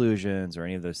conclusions, or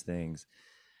any of those things,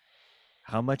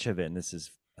 how much of it, and this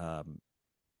is,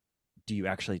 do you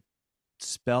actually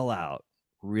spell out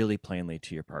really plainly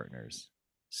to your partners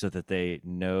so that they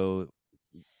know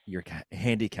your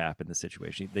handicap in the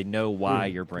situation? They know why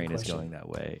your brain is going that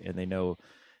way, and they know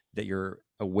that you're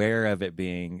aware of it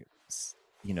being,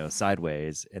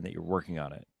 sideways, and that you're working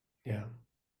on it. Yeah.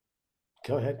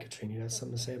 Go ahead, Katrina. You have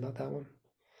something to say about that one?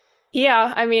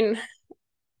 Yeah, I mean,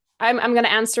 I'm going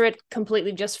to answer it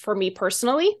completely just for me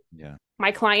personally. Yeah.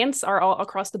 My clients are all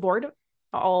across the board,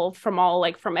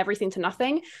 from everything to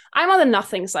nothing. I'm on the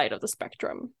nothing side of the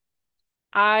spectrum.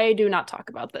 I do not talk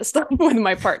about this stuff with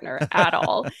my partner at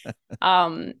all.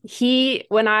 I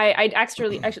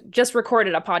actually just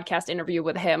recorded a podcast interview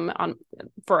with him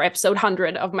for episode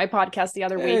 100 of my podcast the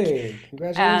other week.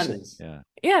 Congratulations. And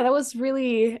yeah, that was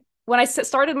really, when I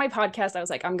started my podcast, I was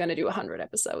like, I'm going to do 100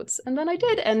 episodes. And then I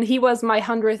did. And he was my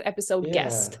 100th episode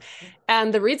guest.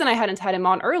 And the reason I hadn't had him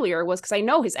on earlier was because I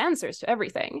know his answers to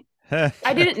everything.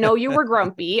 I didn't know you were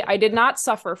grumpy. I did not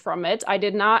suffer from it. I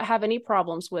did not have any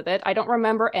problems with it. I don't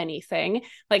remember anything.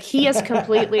 Like, he is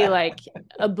completely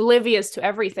oblivious to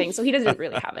everything. So he doesn't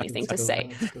really have anything to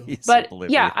say. But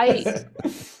yeah,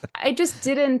 I just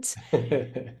didn't.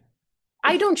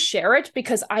 I don't share it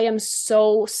because I am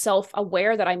so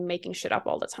self-aware that I'm making shit up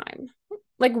all the time.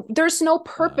 Like, there's no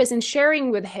purpose in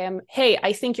sharing with him, hey,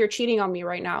 I think you're cheating on me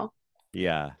right now.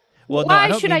 Yeah. Well,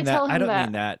 why should I tell him that? I don't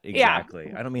mean that exactly.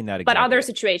 Yeah. I don't mean that exactly. But other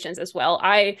situations as well.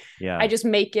 I just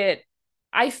make it,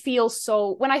 I feel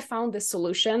so, when I found this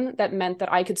solution that meant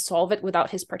that I could solve it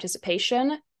without his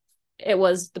participation, it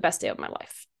was the best day of my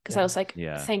life. Because I was like,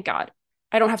 thank God.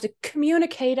 I don't have to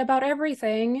communicate about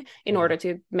everything in order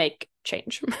to make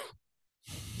change.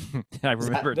 I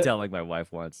remember telling my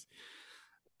wife once,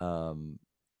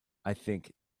 I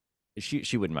think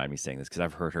she wouldn't mind me saying this because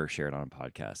I've heard her share it on a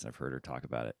podcast, and I've heard her talk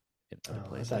about it in other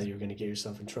places. I thought you were going to get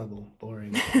yourself in trouble.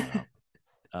 Boring.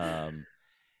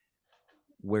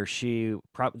 Where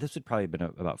this would probably have been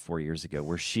about 4 years ago,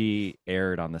 where she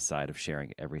erred on the side of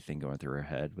sharing everything going through her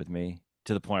head with me,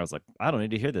 to the point I was like, I don't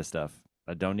need to hear this stuff.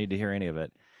 I don't need to hear any of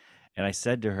it. And I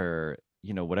said to her,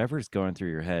 whatever's going through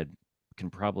your head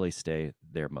can probably stay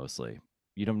there mostly.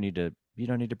 You don't need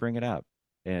to bring it up.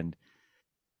 And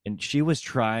she was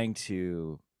trying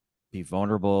to be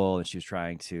vulnerable, and she was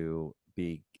trying to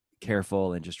be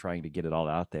careful, and just trying to get it all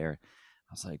out there.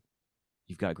 I was like,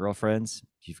 you've got girlfriends,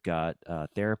 you've got a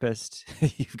therapist,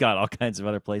 you've got all kinds of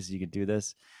other places you can do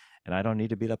this, and I don't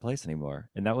need to be that place anymore.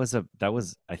 And that was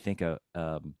I think a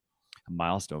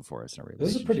milestone for us in our relationship.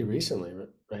 This is pretty recently,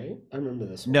 right? I remember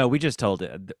this one. No, we just told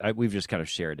it. We've just kind of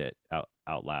shared it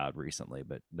out loud recently,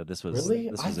 but no, this was really.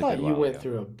 This I was thought you went ago.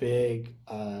 through a big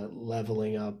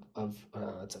leveling up of.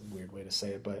 That's a weird way to say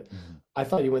it, but I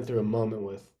thought you went through a moment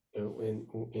with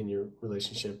in your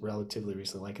relationship relatively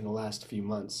recently, like in the last few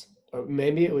months. Or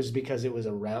maybe it was because it was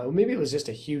around. Maybe it was just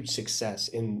a huge success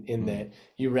in that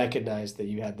you recognized that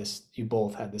you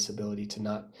both had this ability to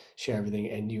not share everything,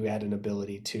 and you had an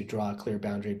ability to draw a clear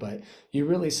boundary. But you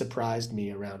really surprised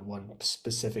me around one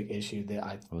specific issue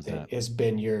that has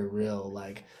been your real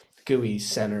gooey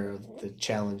center of the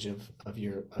challenge of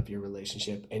your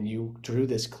relationship, and you drew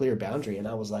this clear boundary, and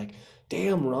I was like,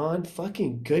 damn, Ron,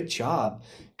 fucking good job,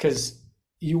 because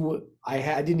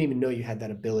I didn't even know you had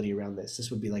that ability around this. This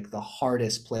would be like the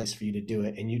hardest place for you to do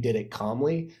it. And you did it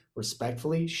calmly,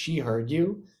 respectfully. She heard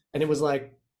you. And it was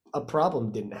like a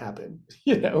problem didn't happen.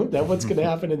 That what's going to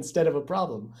happen instead of a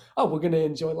problem? Oh, we're going to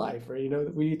enjoy life. Or,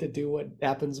 we need to do what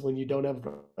happens when you don't have a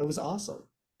problem. It was awesome.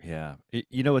 Yeah.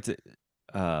 It's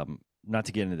not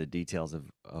to get into the details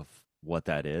of what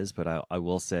that is, but I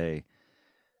will say,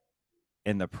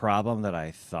 and the problem that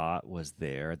I thought was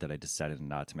there, that I decided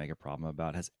not to make a problem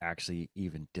about, has actually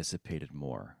even dissipated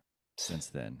more since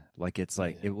then.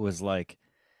 It was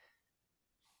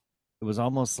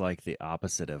almost like the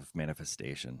opposite of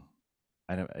manifestation.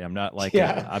 I'm not like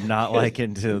I'm not like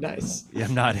into nice.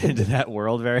 I'm not into that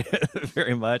world very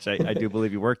very much. I do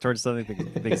believe you work towards something,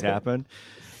 things happen,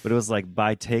 but it was like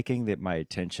by taking my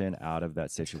attention out of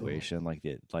that situation, like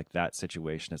that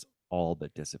situation is all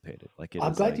but dissipated. Like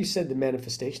I'm glad you said the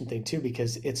manifestation thing too,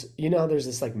 because it's, there's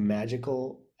this like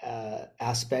magical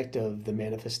aspect of the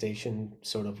manifestation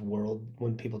sort of world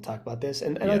when people talk about this,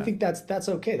 and I think that's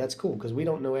okay, that's cool, because we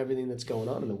don't know everything that's going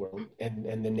on in the world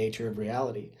and the nature of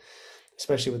reality,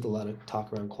 especially with a lot of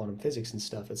talk around quantum physics and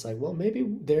stuff. It's like, well, maybe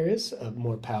there is a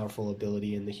more powerful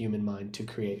ability in the human mind to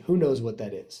create. Who knows what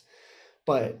that is?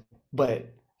 But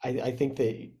I think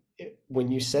that when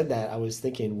you said that, I was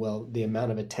thinking, well, the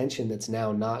amount of attention that's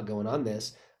now not going on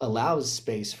this allows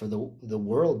space for the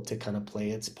world to kind of play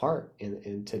its part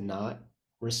and to not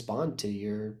respond to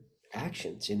your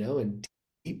actions, and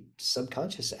deep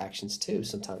subconscious actions too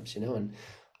sometimes, and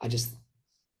I just,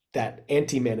 that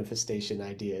anti-manifestation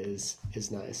idea is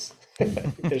nice.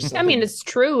 I mean, it's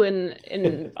true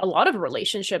in a lot of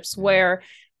relationships where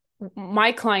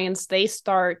my clients, they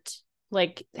start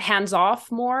like hands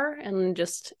off more and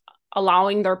just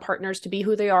allowing their partners to be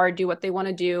who they are, do what they want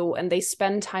to do, and they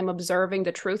spend time observing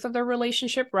the truth of their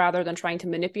relationship rather than trying to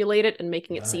manipulate it and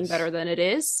making it seem better than it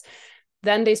is.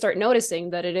 Then they start noticing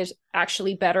that it is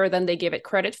actually better than they give it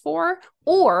credit for,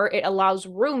 or it allows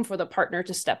room for the partner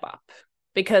to step up.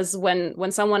 Because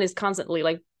when someone is constantly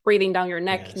like breathing down your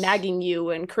neck, nagging you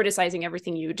and criticizing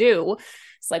everything you do,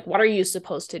 it's like, what are you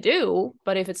supposed to do?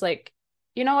 But if it's like,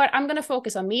 you know what, I'm going to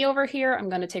focus on me over here. I'm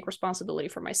going to take responsibility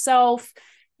for myself.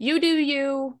 You do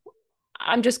you.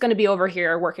 I'm just going to be over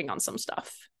here working on some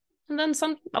stuff. And then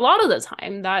a lot of the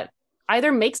time that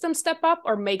either makes them step up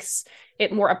or makes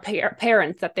it more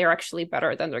apparent that they're actually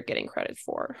better than they're getting credit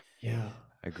for. Yeah.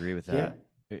 I agree with that.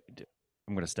 Yeah.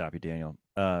 I'm going to stop you, Daniel.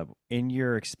 In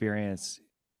your experience,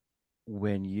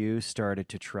 when you started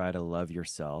to try to love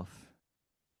yourself,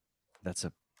 that's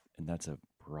a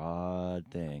broad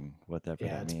thing, whatever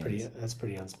that means. That's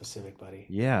pretty unspecific, buddy.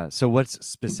 Yeah. So what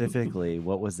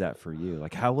was that for you?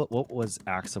 Like what was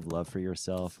acts of love for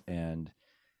yourself and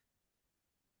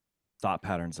thought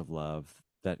patterns of love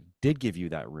that did give you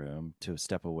that room to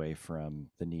step away from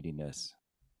the neediness?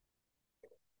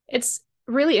 It's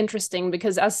really interesting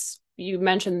because, as you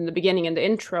mentioned in the beginning in the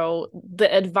intro,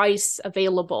 the advice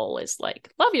available is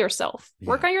like, love yourself,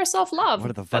 work on your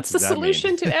self-love. That's the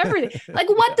solution to everything. Like,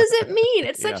 what does it mean?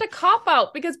 It's such a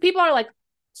cop-out because people are like,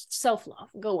 self-love,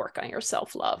 go work on your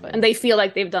self-love. And they feel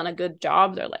like they've done a good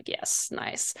job. They're like, yes,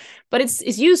 nice. But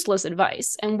it's useless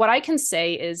advice. And what I can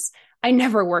say is I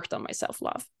never worked on my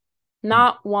self-love.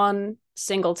 Not one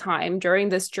single time during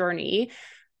this journey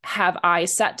have I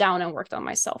sat down and worked on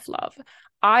my self-love.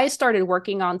 I started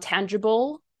working on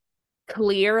tangible,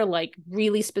 clear, like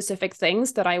really specific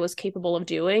things that I was capable of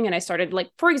doing. And I started, like,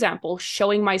 for example,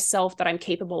 showing myself that I'm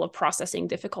capable of processing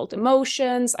difficult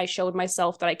emotions. I showed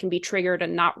myself that I can be triggered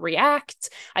and not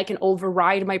react. I can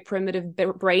override my primitive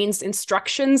brain's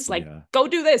instructions, like, go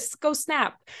do this, go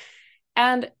snap.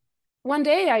 And one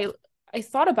day I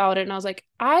thought about it and I was like,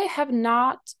 I have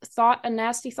not thought a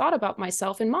nasty thought about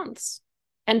myself in months.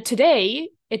 And today,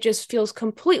 it just feels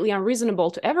completely unreasonable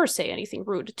to ever say anything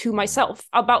rude to myself,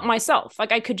 about myself.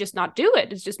 Like, I could just not do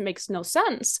it. It just makes no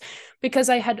sense because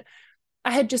I had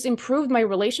just improved my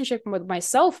relationship with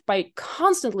myself by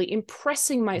constantly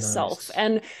impressing myself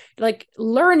and like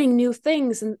learning new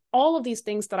things and all of these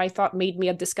things that I thought made me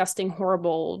a disgusting,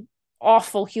 horrible,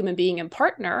 awful human being and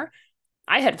partner.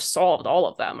 I had solved all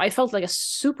of them. I felt like a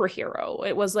superhero.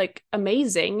 It was like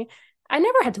amazing. I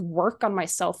never had to work on my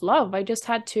self-love. I just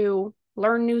had to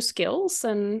learn new skills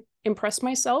and impress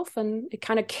myself, and it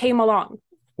kind of came along.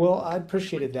 Well, I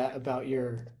appreciated that about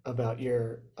your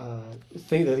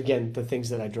thing, that again, the things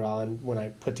that I draw on when I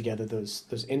put together those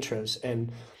intros.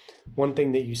 And one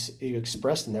thing that you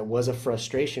expressed in that was a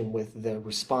frustration with the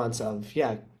response of,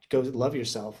 go love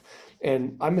yourself.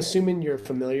 And I'm assuming you're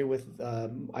familiar with,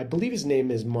 I believe his name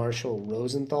is Marshall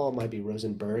Rosenthal, it might be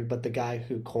Rosenberg, but the guy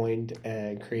who coined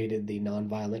and created the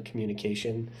nonviolent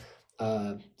communication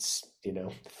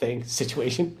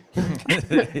situation.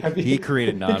 He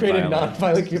created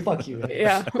nonviolent. Fuck you.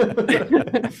 Yeah.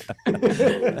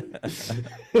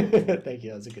 Thank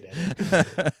you. That was a good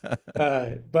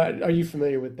edit. But are you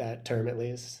familiar with that term at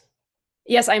least?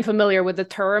 Yes, I'm familiar with the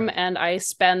term, and I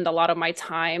spend a lot of my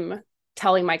time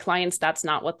telling my clients that's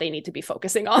not what they need to be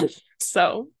focusing on.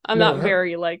 So I'm not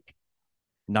very like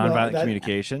nonviolent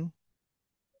communication.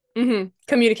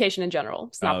 Communication in general.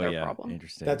 It's not their problem.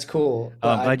 Interesting. That's cool.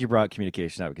 I'm glad you brought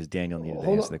communication up because Daniel needed to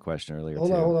answer the question earlier.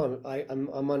 Hold on.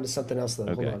 I'm onto something else though.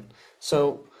 Okay. Hold on.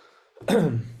 So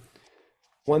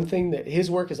one thing that his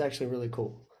work is actually really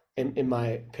cool in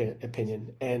my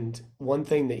opinion. And one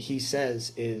thing that he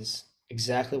says is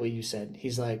exactly what you said.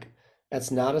 He's like, that's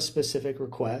not a specific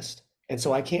request. And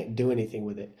so I can't do anything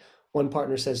with it. One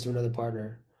partner says to another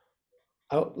partner,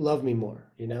 oh, love me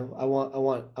more. You know, I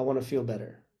want to feel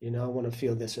better. You know, I want to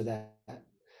feel this or that.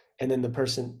 And then the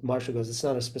person, Marshall goes, it's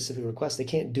not a specific request. They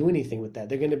can't do anything with that.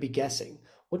 They're going to be guessing.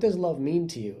 What does love mean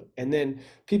to you? And then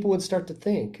people would start to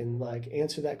think and like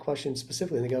answer that question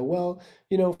specifically. And they go, well,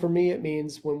 you know, for me, it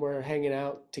means when we're hanging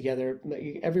out together,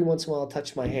 every once in a while, I'll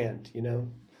touch my hand, you know,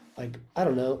 like, I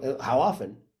don't know how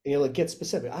often, you know, like get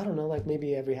specific. I don't know, like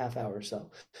maybe every half hour or so.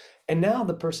 And now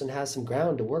the person has some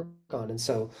ground to work on. And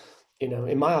so, you know,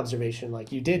 in my observation,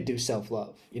 like you did do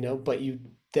self-love, you know, but you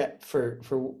did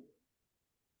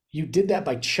that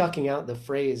by chucking out the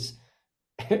phrase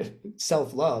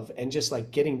self-love and just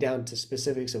like getting down to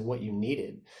specifics of what you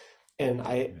needed. And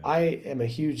I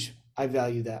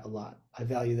value that a lot. I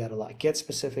value that a lot. Get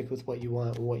specific with what you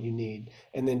want and what you need,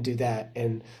 and then do that.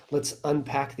 And let's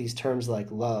unpack these terms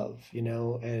like love, you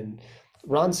know, and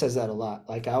Ron says that a lot.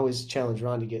 Like I always challenge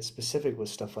Ron to get specific with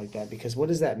stuff like that, because what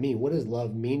does that mean? What does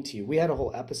love mean to you? We had a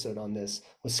whole episode on this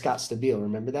with Scott Stabile.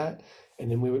 Remember that? And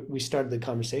then we started the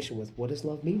conversation with, what does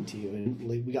love mean to you? And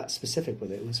we got specific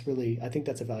with it. It was really, I think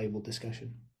that's a valuable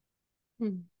discussion.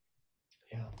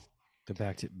 Yeah. So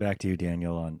back to you,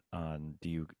 Daniel, on do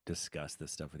you discuss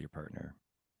this stuff with your partner?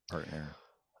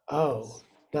 Oh,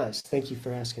 nice. Thank you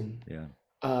for asking. Yeah.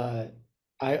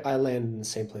 I landed in the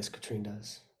same place Katrine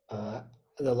does.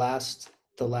 The last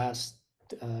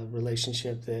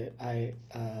relationship that I,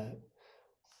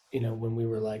 you know, when we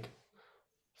were like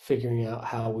figuring out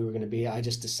how we were going to be, I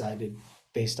just decided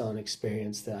based on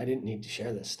experience that I didn't need to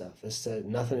share this stuff. This had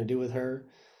nothing to do with her.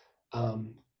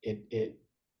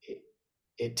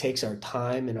 It takes our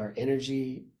time and our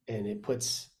energy, and it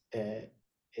puts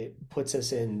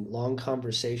us in long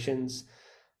conversations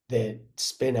that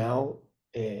spin out.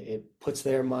 It puts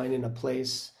their mind in a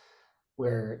place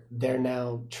where they're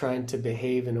now trying to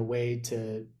behave in a way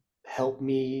to help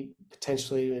me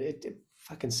potentially. It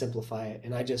fucking simplify it.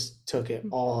 And I just took it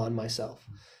all on myself.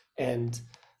 And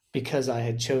because I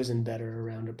had chosen better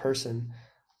around a person,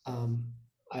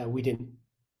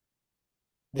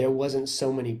 there wasn't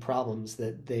so many problems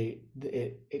that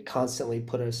it constantly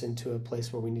put us into a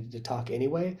place where we needed to talk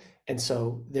anyway. And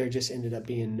so there just ended up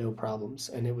being no problems.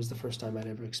 And it was the first time I'd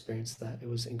ever experienced that. It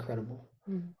was incredible.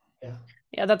 Yeah.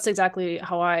 Yeah, that's exactly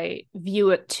how I view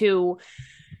it too.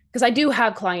 Because I do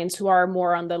have clients who are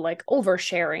more on the like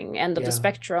oversharing end of the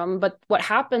spectrum. But what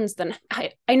happens then,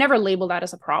 I never label that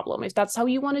as a problem. If that's how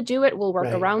you want to do it, we'll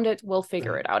work around it. We'll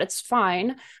figure it out. It's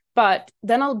fine. But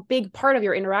then a big part of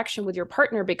your interaction with your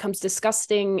partner becomes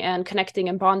discussing and connecting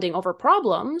and bonding over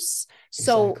problems.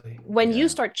 So when you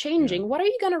start changing, what are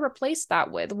you going to replace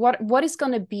that with? What is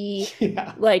going to be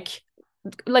like,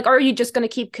 are you just going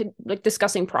to keep like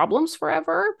discussing problems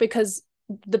forever? Because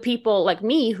the people like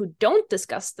me who don't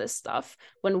discuss this stuff,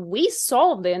 when we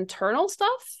solve the internal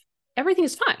stuff, everything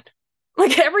is fine.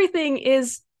 Like everything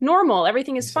is normal.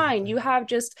 Everything is fine. You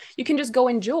can just go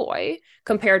enjoy,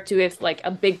 compared to if like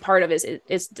a big part of it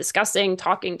is discussing,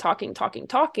 talking,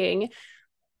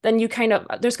 then you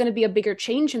there's going to be a bigger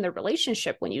change in the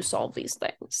relationship when you solve these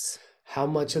things. How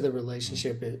much of the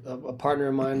relationship, a partner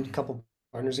of mine, a couple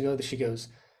partners ago, that she goes,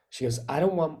 I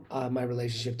don't want my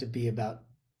relationship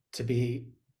to be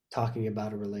talking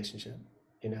about a relationship,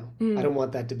 you know. I don't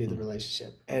want that to be the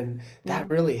relationship. And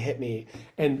that really hit me.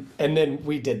 And then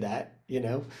we did that, you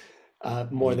know,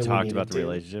 more than we talked about the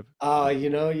relationship. You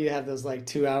know, you have those like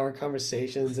 2-hour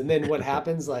conversations, and then what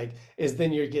happens like is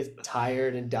then you get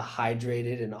tired and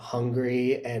dehydrated and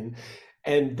hungry, and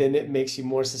then it makes you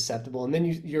more susceptible, and then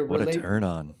you're what a turn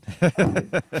on.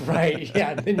 Right.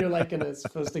 Yeah. And then you're like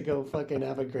supposed to go fucking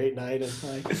have a great night, and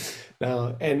like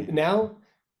no. And now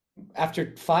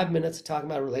after 5 minutes of talking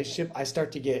about a relationship, I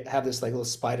start to have this like little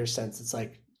spider sense. It's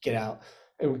like, get out.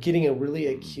 And we're getting a really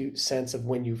acute sense of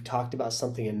when you've talked about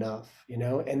something enough, you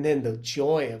know, and then the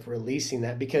joy of releasing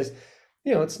that, because,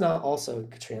 you know, it's not also,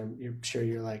 Katrina, you're sure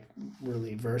you're like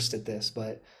really versed at this,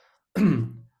 but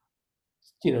you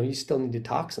know, you still need to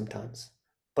talk sometimes,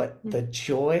 but the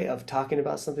joy of talking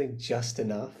about something just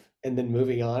enough and then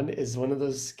moving on is one of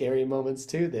those scary moments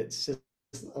too. That's just,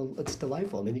 it's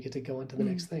delightful. And then you get to go on to the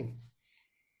next thing.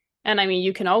 And I mean,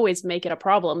 you can always make it a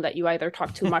problem that you either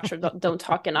talk too much or don't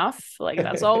talk enough. Like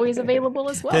that's always available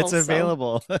as well. It's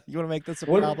available. You want to make this a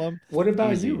problem? What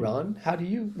about you, Ron?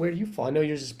 Where do you fall? I know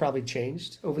yours has probably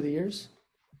changed over the years.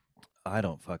 I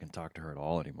don't fucking talk to her at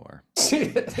all anymore.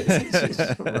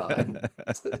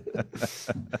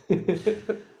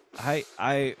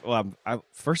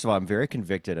 First of all, I'm very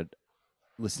convicted at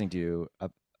listening to you,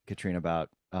 Katrina, about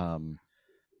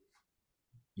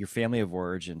your family of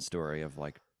origin story of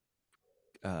like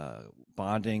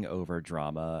bonding over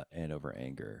drama and over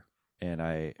anger. And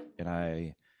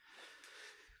I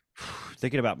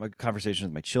thinking about my conversation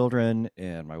with my children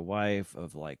and my wife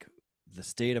of like the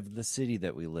state of the city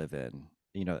that we live in.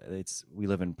 You know, we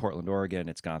live in Portland, Oregon.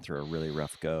 It's gone through a really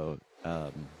rough go.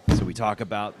 So we talk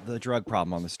about the drug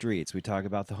problem on the streets. We talk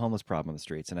about the homeless problem on the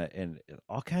streets, and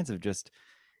all kinds of just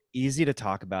easy to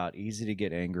talk about, easy to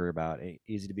get angry about,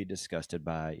 easy to be disgusted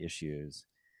by issues.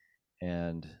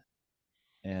 And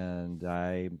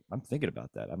I'm thinking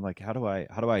about that. I'm like, how do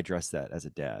I address that as a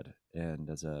dad and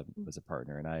as a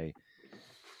partner? And I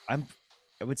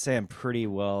would say I'm pretty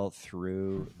well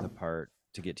through the part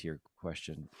to get to your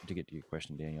question,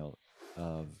 Daniel,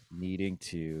 of needing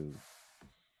to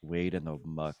wade in the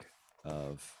muck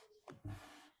of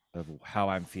how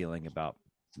I'm feeling about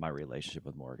my relationship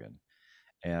with Morgan.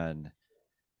 And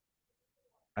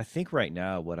I think right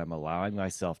now what I'm allowing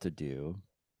myself to do,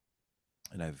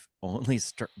 and I've only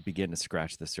begun to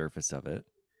scratch the surface of it,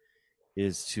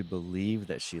 is to believe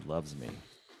that she loves me,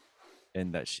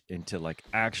 and and to like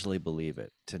actually believe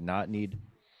it, to not need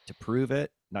to prove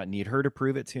it, not need her to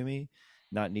prove it to me,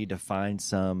 not need to find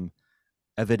some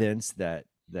evidence that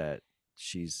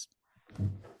she's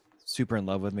super in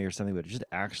love with me or something, but just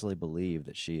actually believe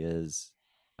that she is,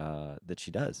 that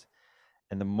she does.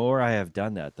 And the more I have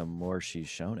done that, the more she's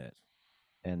shown it.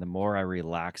 And the more I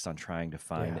relax on trying to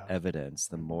find evidence,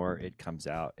 the more it comes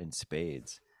out in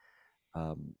spades.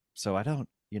 So I don't,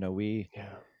 we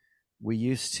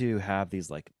used to have these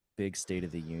like big State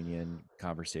of the Union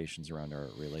conversations around our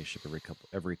relationship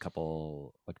every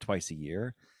couple, like twice a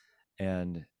year.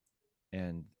 And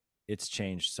it's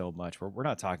changed so much. We're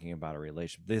not talking about a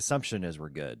relationship. The assumption is we're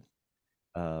good.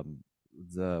 Where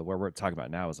we're talking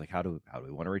about now is like, how do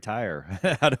we want to retire?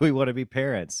 How do we want to be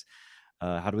parents?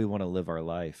 How do we want to live our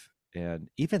life? And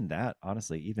even that,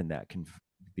 honestly, can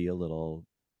be a little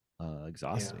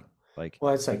exhausting. Like,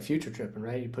 well, it's like future tripping,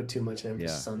 right? You put too much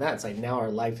emphasis on that. It's like now our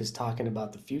life is talking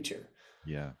about the future.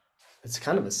 Yeah, it's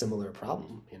kind of a similar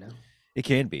problem, It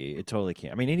can be. It totally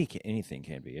can. I mean, anything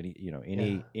can be.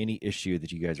 Any issue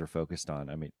that you guys are focused on.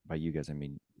 I mean, by you guys, I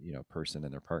mean person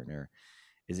and their partner,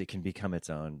 is it can become its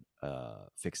own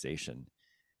fixation.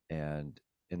 And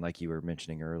like you were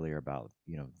mentioning earlier about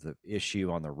the issue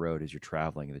on the road as you're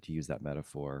traveling, that you use that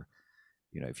metaphor.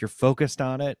 If you're focused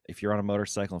on it, if you're on a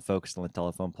motorcycle and focused on the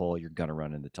telephone pole, you're gonna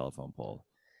run into the telephone pole,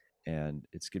 and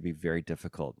it's gonna be very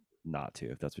difficult not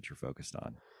to if that's what you're focused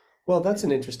on. Well, that's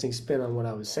an interesting spin on what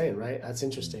I was saying, right? That's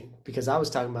interesting because I was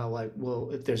talking about like, well,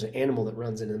 if there's an animal that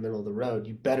runs in the middle of the road,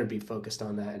 you better be focused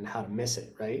on that and how to miss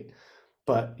it, right?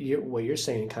 But what you're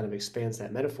saying kind of expands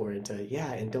that metaphor into,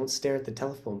 and don't stare at the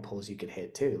telephone poles you could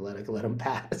hit too. Let them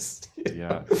pass.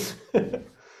 Yeah.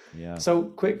 Yeah. So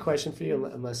quick question for you,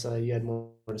 unless you had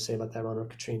more to say about that, Ron or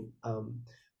Katrine.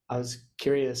 I was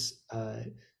curious,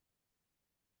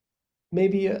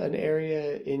 maybe an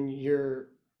area in your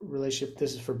relationship,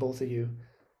 this is for both of you,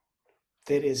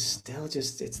 that is still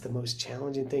just, it's the most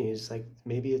challenging thing. It's like,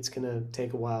 maybe it's going to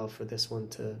take a while for this one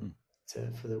to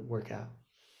work out.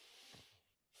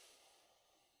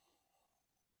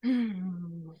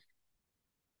 Good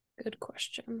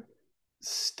question.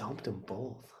 Stumped them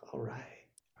both. All right.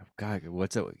 God,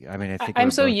 what's it? I mean, I think I'm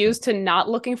so used to not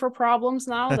looking for problems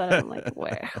now that I'm like,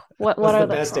 what are the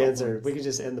best problems? answer? We could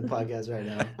just end the podcast right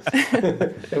now.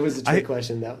 It was a trick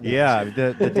question.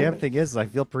 The damn thing is, I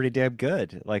feel pretty damn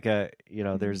good. Like,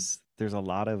 there's a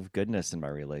lot of goodness in my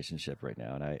relationship right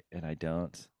now, and I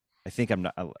think I'm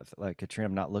not like Katrina.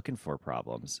 I'm not looking for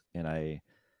problems, and it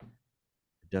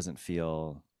doesn't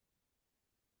feel.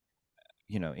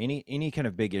 Any kind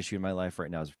of big issue in my life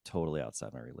right now is totally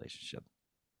outside my relationship.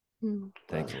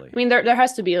 Thankfully. I mean, there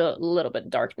has to be a little bit of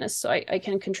darkness, so I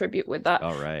can contribute with that.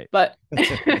 All right. But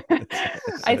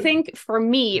I think for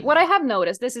me, what I have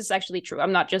noticed, this is actually true.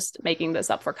 I'm not just making this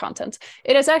up for content.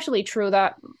 It is actually true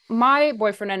that my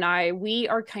boyfriend and I, we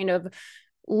are kind of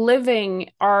living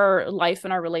our life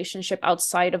and our relationship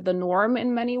outside of the norm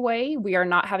in many ways. We are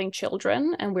not having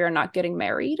children and we are not getting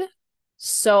married.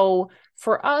 So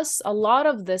for us, a lot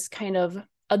of this kind of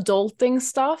adulting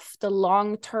stuff, the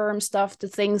long-term stuff, the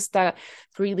things that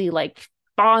really like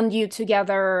bond you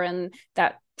together and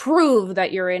that prove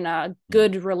that you're in a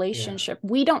good relationship,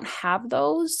 we don't have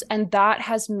those. And that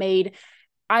has made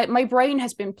my brain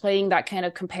has been playing that kind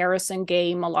of comparison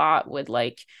game a lot with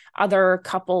like other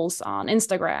couples on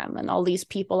Instagram and all these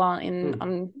people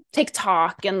on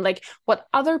TikTok and like what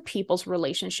other people's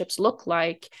relationships look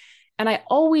like. And I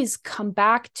always come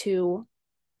back to,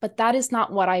 but that is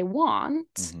not what I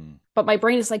want. Mm-hmm. But my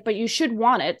brain is like, but you should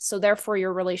want it. So therefore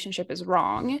your relationship is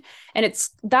wrong. And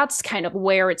that's kind of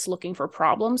where it's looking for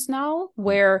problems now,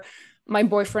 where my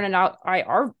boyfriend and I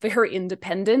are very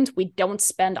independent. We don't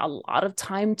spend a lot of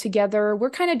time together. We're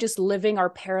kind of just living our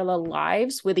parallel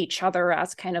lives with each other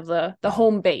as kind of the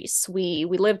home base. We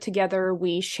live together.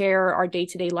 We share our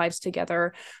day-to-day lives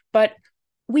together. But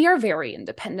we are very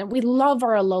independent. We love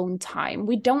our alone time.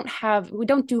 We don't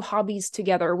do hobbies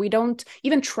together. We don't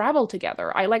even travel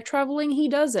together. I like traveling. He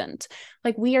doesn't.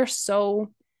 Like, we are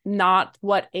so not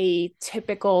what a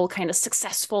typical kind of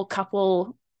successful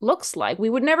couple looks like. We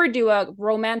would never do a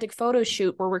romantic photo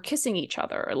shoot where we're kissing each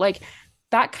other. Like,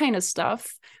 that kind of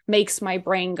stuff makes my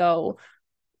brain go,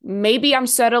 maybe I'm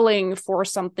settling for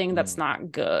something that's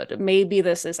not good. Maybe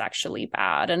this is actually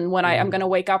bad. And when I'm going to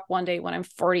wake up one day when I'm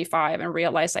 45 and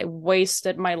realize I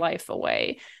wasted my life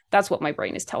away, that's what my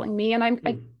brain is telling me. And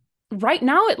I right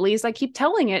now, at least, I keep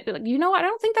telling it, I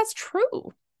don't think that's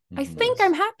true. I think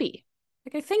I'm happy.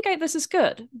 Like, I think this is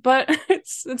good, but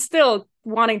it's still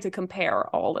wanting to compare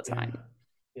all the time.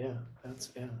 Yeah, that's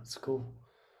cool.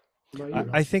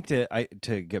 I think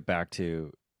to get back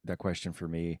to that question for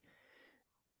me,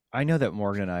 I know that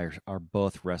Morgan and I are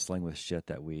both wrestling with shit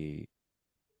that we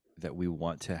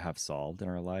want to have solved in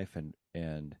our life,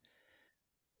 and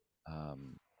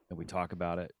we talk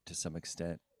about it to some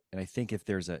extent. And I think if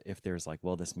there's like,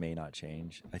 well, this may not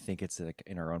change, I think it's like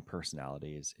in our own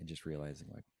personalities and just realizing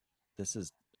like, this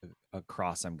is a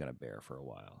cross I'm going to bear for a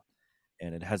while.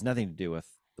 And it has nothing to do with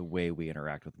the way we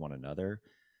interact with one another,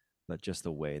 but just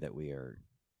the way that we are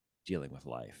dealing with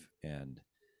life. And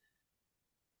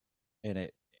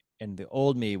the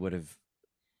old me would have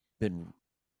been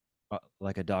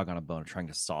like a dog on a bone trying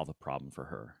to solve a problem for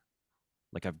her.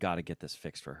 Like, I've got to get this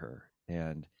fixed for her.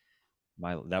 And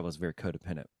that was a very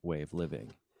codependent way of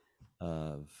living,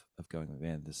 of going,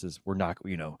 man, we're not,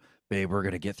 babe, we're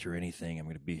going to get through anything. I'm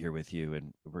going to be here with you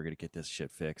and we're going to get this shit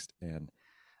fixed. And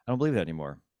I don't believe that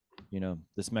anymore.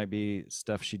 This might be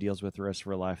stuff she deals with the rest of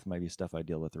her life. It might be stuff I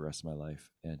deal with the rest of my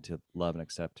life, and to love and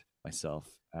accept myself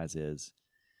as is.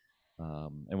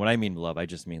 And when I mean love, I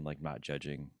just mean like not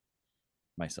judging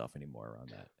myself anymore around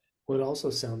that. Well, it also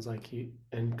sounds like you,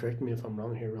 and correct me if I'm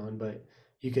wrong here, Ron, but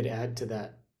you could add to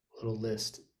that little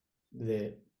list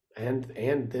that, and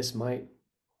this might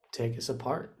take us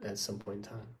apart at some point in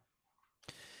time.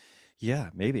 Yeah,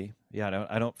 maybe. Yeah,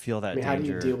 I don't feel that danger. How do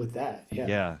you deal with that?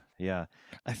 Yeah.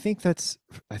 I think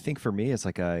for me, it's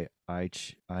like I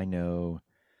know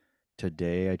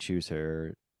today I choose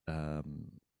her.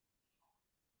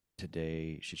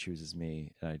 Today she chooses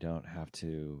me, and I don't have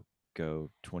to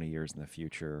go 20 years in the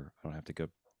future. I don't have to go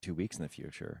 2 weeks in the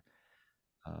future.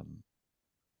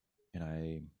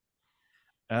 And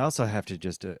I also have to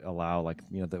just allow, like,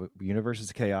 the universe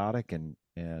is chaotic, and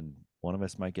one of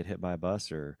us might get hit by a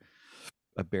bus, or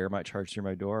a bear might charge through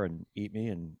my door and eat me,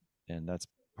 and that's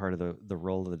part of the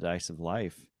roll of the dice of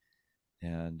life.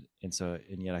 And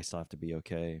yet I still have to be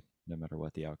okay no matter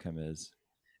what the outcome is.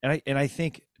 And I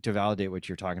think, to validate what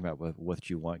you're talking about with what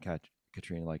you want,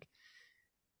 Katrina, like,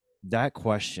 that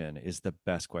question is the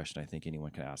best question I think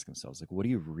anyone can ask themselves. Like, what do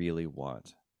you really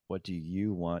want? What do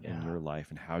you want in your life,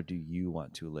 and how do you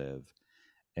want to live?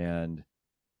 And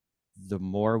the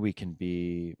more we can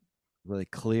be really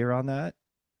clear on that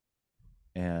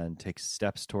and take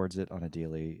steps towards it on a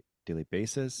daily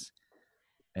basis,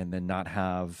 and then not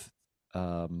have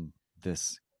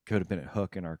this codependent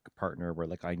hook in our partner where,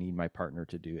 like, I need my partner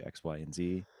to do X, Y, and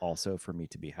Z also for me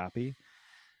to be happy.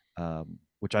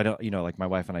 Which I don't, like, my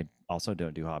wife and I also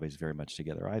don't do hobbies very much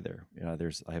together either.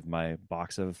 I have my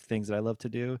box of things that I love to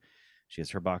do. She has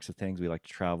her box of things. We like to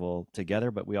travel together,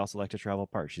 but we also like to travel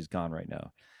apart. She's gone right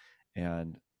now.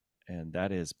 And that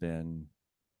has been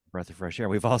a breath of fresh air.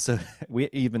 We've also,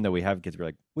 even though we have kids, we're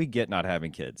like, we get not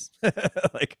having kids.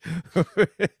 Like,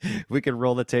 we could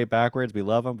roll the tape backwards. We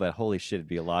love them, but holy shit, it'd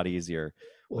be a lot easier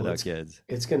without kids.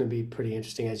 It's going to be pretty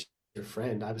interesting as your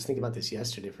friend. I was thinking about this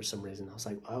yesterday for some reason. I was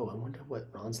like, oh, I wonder what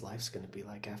Ron's life's going to be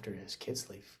like after his kids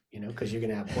leave, because you're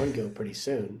going to have one go pretty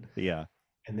soon. Yeah.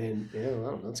 And then, I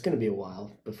don't know, it's going to be a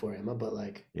while before Emma, but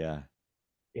like, yeah,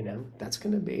 that's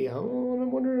going to be, I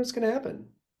wonder what's going to happen.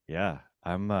 Yeah.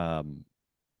 I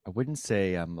wouldn't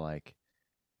say I'm like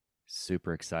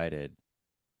super excited,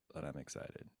 but I'm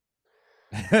excited.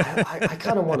 I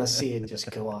kind of want to see it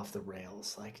just go off the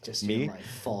rails, like just your life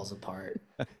falls apart.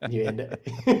 You end up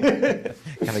kind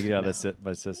of get out of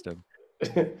my system.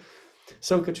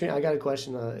 So, Katrina, I got a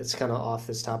question. It's kind of off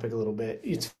this topic a little bit.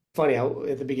 It's funny.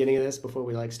 At the beginning of this, before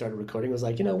we like started recording, it was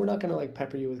like, we're not gonna like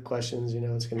pepper you with questions.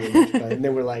 It's gonna be much fun. And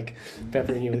then we're like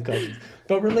peppering you with questions.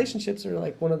 But relationships are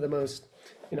like one of the most.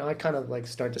 I kind of like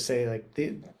start to say like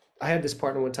I had this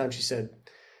partner one time. She said,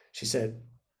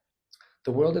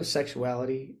 the world of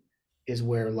sexuality is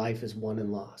where life is won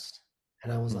and lost.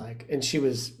 And I was like, and she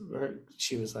was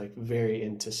like very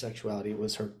into sexuality. It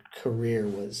was her career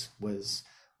was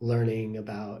learning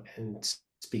about and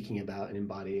speaking about and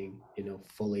embodying,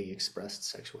 fully expressed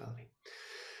sexuality.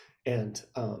 And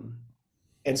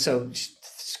so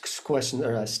questions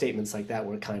or statements like that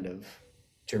were kind of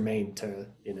germane to,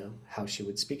 how she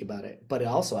would speak about it. But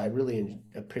also, I really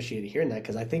appreciated hearing that,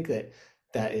 because I think that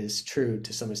is true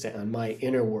to some extent on my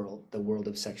inner world. The world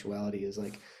of sexuality is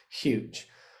like huge.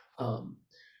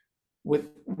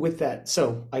 With that,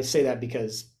 so I say that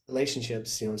because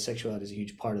relationships, sexuality is a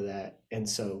huge part of that. And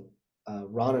so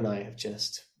Ron and I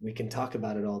we can talk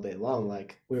about it all day long.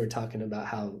 Like we were talking about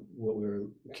what we were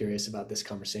curious about this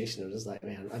conversation. It was like,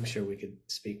 man, I'm sure we could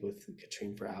speak with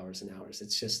Katrine for hours and hours.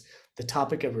 It's just the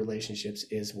topic of relationships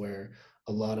is where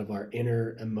a lot of our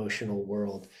inner emotional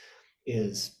world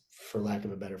is, for lack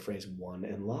of a better phrase, won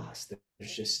and lost.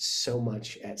 There's just so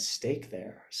much at stake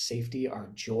there. Safety,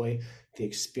 our joy, the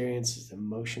experiences, the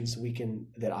emotions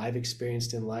that I've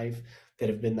experienced in life that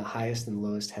have been the highest and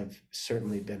lowest have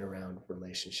certainly been around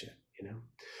relationship,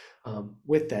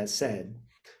 With that said,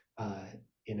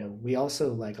 we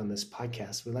also, like on this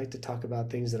podcast, we like to talk about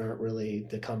things that aren't really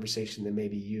the conversation that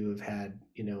maybe you have had,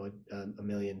 a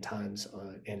million times,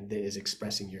 and that is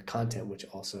expressing your content, which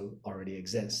also already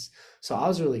exists. So I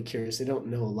was really curious. I don't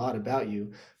know a lot about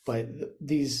you, but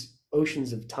these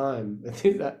oceans of time,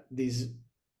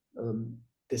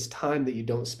 this time that you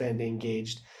don't spend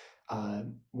engaged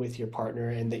with your partner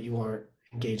and that you aren't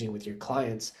engaging with your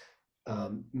clients,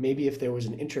 maybe if there was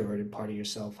an introverted part of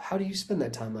yourself, how do you spend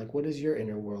that time? Like, what does your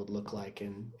inner world look like?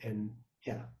 And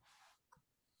yeah.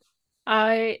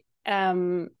 I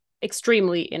am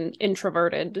extremely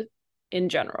introverted in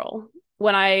general.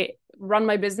 When I run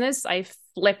my business, I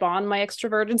flip on my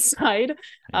extroverted side.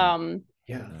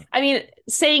 Yeah. I mean,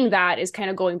 saying that is kind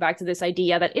of going back to this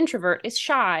idea that introvert is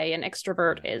shy and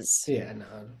extrovert is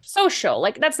social.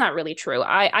 Like, that's not really true.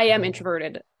 I am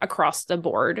introverted across the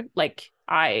board. Like,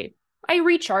 I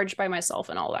recharge by myself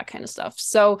and all that kind of stuff.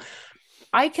 So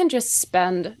I can just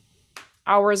spend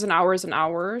hours and hours and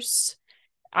hours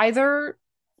either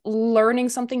learning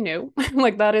something new,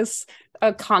 like that is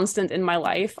a constant in my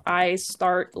life. I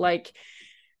start like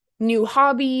new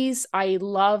hobbies. I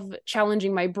love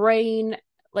challenging my brain,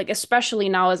 like especially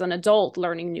now as an adult.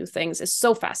 Learning new things is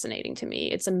so fascinating to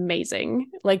me. It's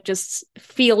amazing. Like just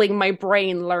feeling my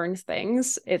brain learn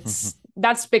things.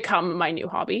 That's become my new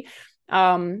hobby.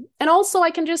 And also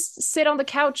I can just sit on the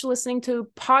couch listening to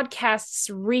podcasts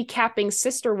recapping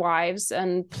Sister Wives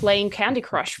and playing Candy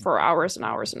Crush for hours and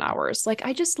hours and hours. Like,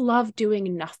 I just love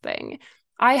doing nothing.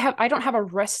 I don't have a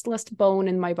restless bone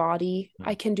in my body.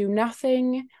 I can do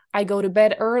nothing. I go to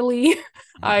bed early.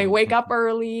 I wake up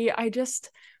early. I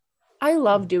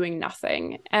love doing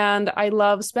nothing. And I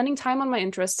love spending time on my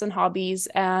interests and hobbies.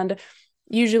 And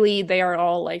usually they are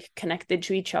all like connected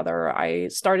to each other. I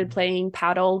started playing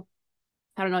paddle.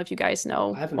 I don't know if you guys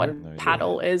know what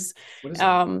paddle is. What is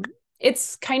it?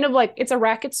 It's kind of like, it's a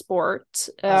racket sport.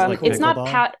 Like it's not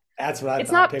That's what I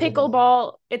it's thought. not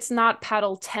pickleball. It's not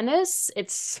paddle tennis.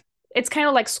 It's kind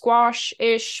of like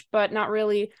squash-ish, but not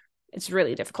really. It's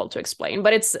really difficult to explain,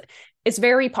 but it's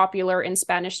very popular in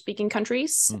Spanish-speaking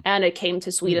countries, and it came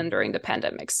to Sweden during the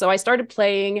pandemic. So I started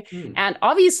playing, and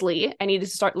obviously I needed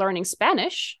to start learning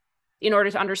Spanish in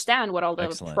order to understand what all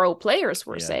the pro players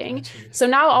were saying. So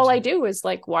now all I do is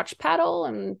like watch paddle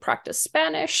and practice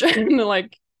Spanish and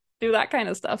like do that kind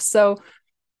of stuff. So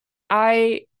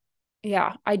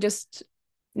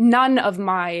none of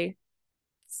my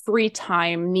free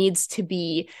time needs to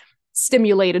be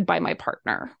stimulated by my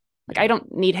partner. Like, I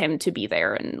don't need him to be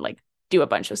there and like do a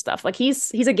bunch of stuff. Like,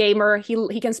 he's a gamer.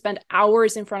 He can spend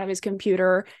hours in front of his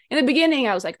computer. In the beginning,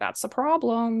 I was like, that's a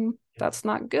problem. That's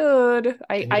not good.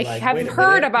 I have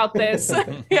heard about this.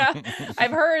 Yeah,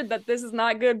 I've heard that this is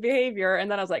not good behavior.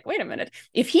 And then I was like, wait a minute.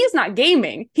 If he's not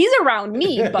gaming, he's around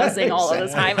me buzzing all of the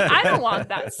time. I don't want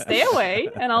that. Stay away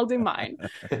and I'll do mine.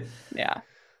 Yeah.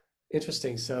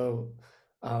 Interesting. So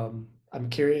I'm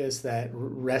curious that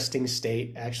resting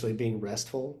state, actually being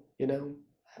restful, another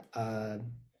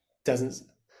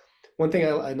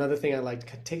thing I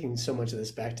liked, taking so much of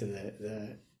this back to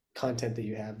the content that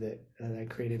you have that I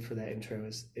created for that intro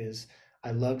is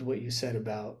I loved what you said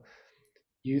about,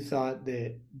 you thought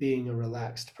that being a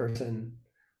relaxed person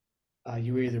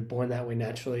you were either born that way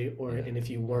naturally, or and if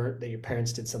you weren't, that your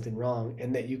parents did something wrong,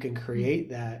 and that you can create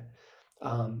that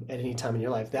at any time in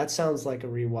your life. That sounds like a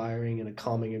rewiring and a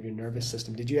calming of your nervous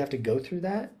system. Did you have to go through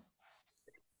that?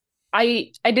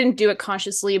 I didn't do it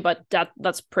consciously, but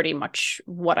that's pretty much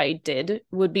what I did,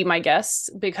 would be my guess.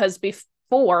 Because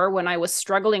before, when I was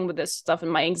struggling with this stuff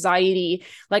and my anxiety,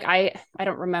 like I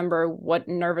don't remember what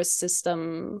nervous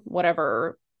system,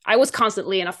 whatever, I was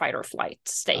constantly in a fight or flight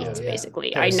state,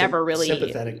 basically. I never really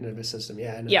sympathetic nervous system.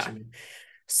 Yeah, I know what you mean.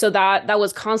 So that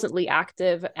was constantly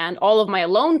active, and all of my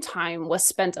alone time was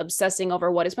spent obsessing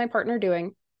over, what is my partner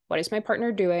doing? What is my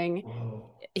partner doing?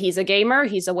 Whoa. He's a gamer.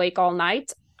 He's awake all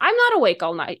night. I'm not awake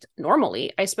all night.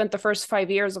 Normally, I spent the first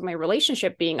 5 years of my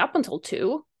relationship being up until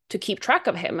 2 to keep track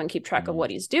of him and keep track of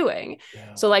what he's doing.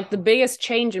 Yeah. So like the biggest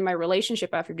change in my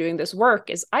relationship after doing this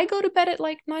work is I go to bed at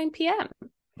like 9 p.m.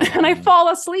 and I fall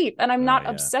asleep, and I'm not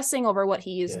obsessing over what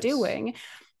he is doing.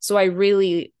 So I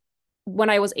really,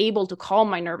 when I was able to calm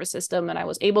my nervous system and I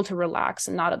was able to relax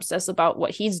and not obsess about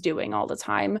what he's doing all the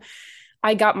time,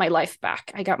 I got my life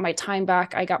back. I got my time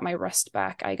back. I got my rest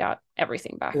back. I got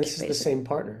everything back. And this is the same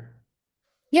partner.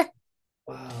 Yeah.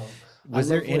 Wow. Was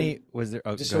there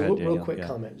just a real quick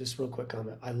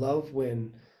comment. I love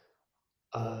when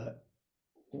the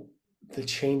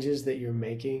changes that you're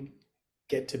making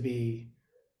get to be,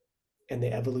 and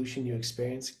the evolution you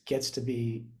experience gets to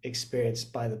be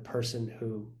experienced by the person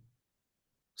who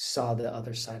saw the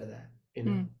other side of that.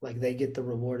 Like they get the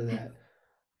reward of that.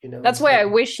 That's why I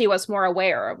wish he was more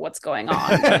aware of what's going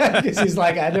on. Because he's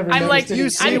like, I'm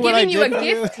giving you a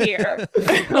gift here.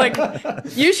 Like,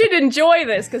 you should enjoy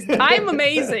this because I'm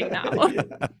amazing now.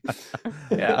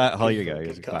 Oh, you go.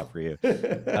 Here's a clap for you.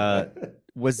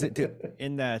 Was it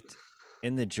in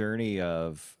the journey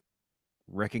of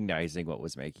recognizing what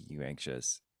was making you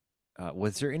anxious?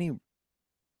 Was there any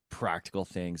practical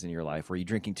things in your life? Were you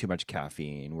drinking too much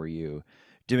caffeine? Were you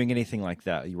doing anything like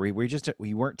that? You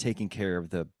weren't taking care of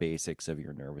the basics of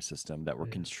your nervous system that were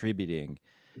contributing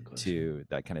to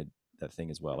that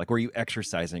thing as well? Like, were you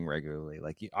exercising regularly?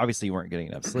 Like, obviously you weren't getting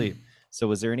enough sleep. So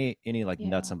was there any like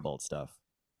nuts and bolts stuff?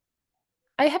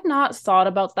 I had not thought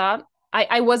about that.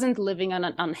 I wasn't living an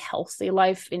unhealthy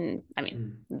life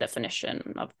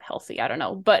definition of healthy, I don't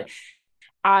know, but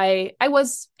I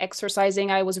was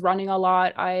exercising. I was running a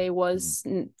lot. I was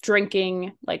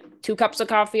drinking like 2 cups of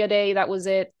coffee a day. That was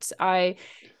it.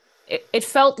 It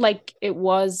felt like it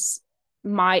was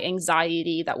my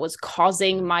anxiety that was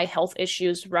causing my health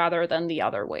issues rather than the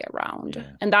other way around.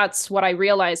 Yeah. And that's what I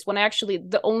realized when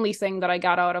the only thing that I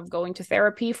got out of going to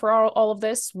therapy for all of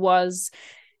this was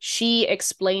the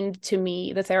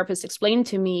therapist explained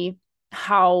to me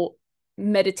how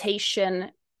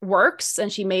meditation works,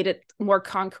 and she made it more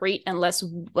concrete and less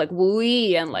like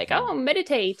wooey and like, oh,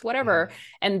 meditate, whatever.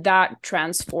 And that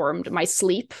transformed my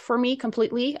sleep for me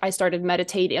completely. I started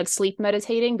sleep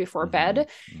meditating before bed.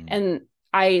 And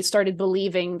I started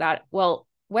believing that, well,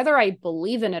 whether I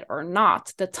believe in it or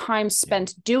not, the time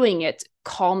spent doing it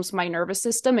calms my nervous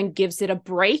system and gives it a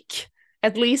break,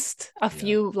 at least a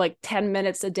few, like 10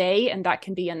 minutes a day. And that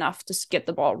can be enough to get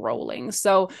the ball rolling.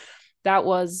 So that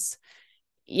was,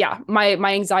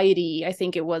 my anxiety, I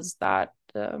think it was that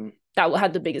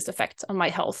had the biggest effect on my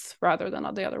health rather than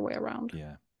the other way around.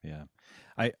 Yeah.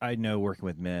 I know working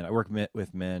with men, I work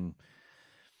with men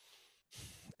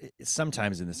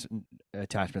sometimes in this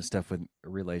attachment stuff with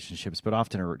relationships, but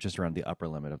often just around the upper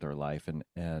limit of their life.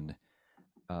 And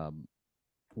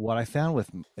what I found with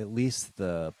at least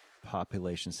the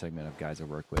population segment of guys I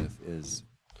work with is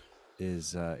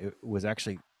it was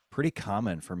actually pretty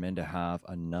common for men to have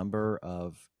a number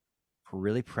of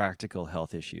really practical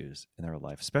health issues in their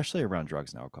life, especially around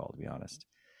drugs and alcohol, to be honest,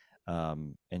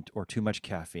 or too much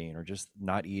caffeine, or just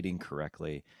not eating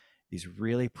correctly. These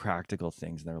really practical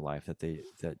things in their life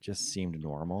that just seemed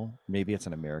normal. Maybe it's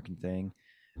an American thing.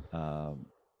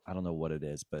 I don't know what it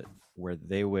is, but where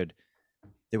they would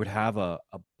have a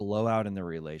blowout in their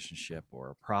relationship,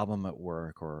 or a problem at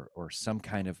work, or some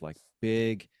kind of like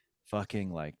big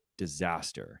fucking like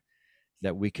disaster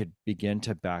that we could begin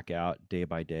to back out day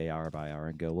by day, hour by hour,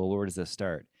 and go, well, where does this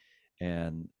start?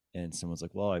 And someone's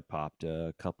like, well, I popped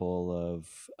a couple of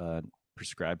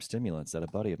prescribed stimulants that a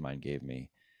buddy of mine gave me.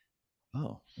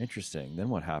 Oh, interesting. Then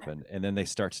what happened? And then they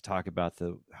start to talk about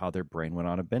how their brain went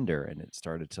on a bender, and it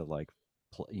started to like,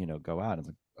 go out. And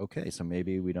like, okay, so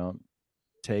maybe we don't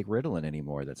take Ritalin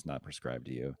anymore. That's not prescribed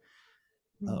to you.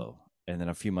 Oh, and then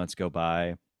a few months go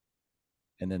by,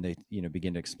 and then they,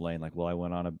 begin to explain like, well, I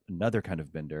went on another kind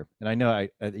of bender. And I know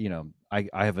I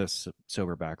have a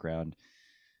sober background.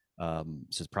 So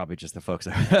it's probably just the folks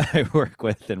I work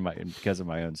with because of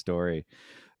my own story.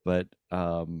 But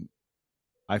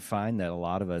I find that a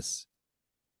lot of us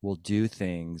will do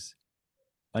things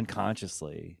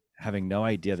unconsciously, having no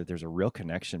idea that there's a real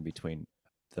connection between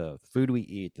the food we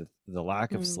eat, the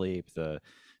lack of sleep, the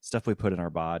stuff we put in our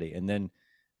body, and then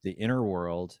the inner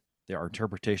world, our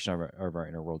interpretation of our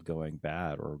inner world going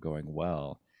bad or going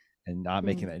well, and not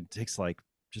making that. It takes like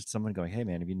just someone going, "Hey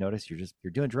man, have you noticed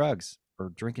you're doing drugs or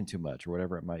drinking too much or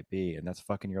whatever it might be, and that's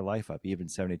fucking your life up even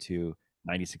 72,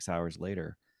 96 hours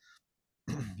later."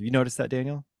 You noticed that,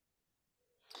 Daniel?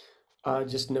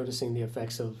 Just noticing the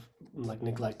effects of like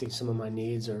neglecting some of my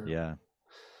needs, or yeah.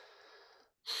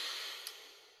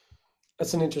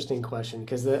 That's an interesting question,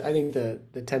 because I think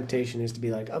the temptation is to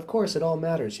be like, of course it all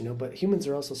matters, but humans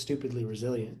are also stupidly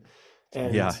resilient.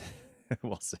 And yeah,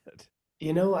 well said.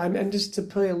 And just to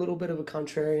play a little bit of a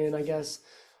contrarian, I guess,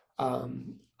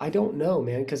 I don't know,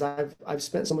 man, because I've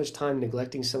spent so much time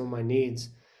neglecting some of my needs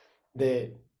that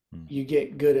you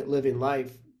get good at living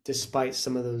life despite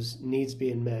some of those needs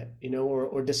being met,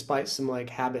 or despite some like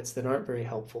habits that aren't very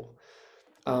helpful.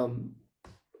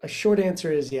 A short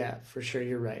answer is yeah, for sure,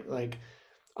 you're right. Like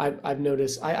I've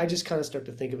noticed, I just kind of start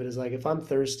to think of it as like, if I'm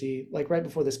thirsty, like right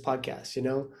before this podcast,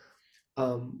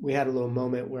 we had a little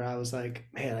moment where I was like,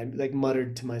 man, I like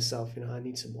muttered to myself, I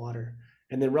need some water.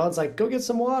 And then Ron's like, go get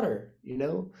some water,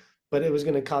 but it was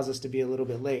going to cause us to be a little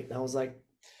bit late. And I was like,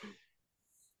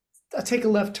 I take a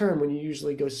left turn when you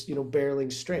usually go,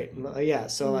 barreling straight. And, yeah.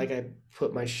 So like I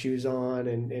put my shoes on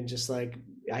and just like,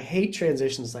 I hate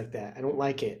transitions like that. I don't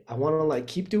like it. I want to like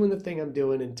keep doing the thing I'm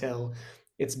doing until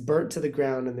it's burnt to the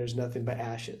ground and there's nothing but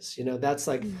ashes. That's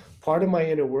like part of my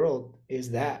inner world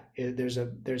is that there's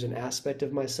an aspect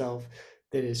of myself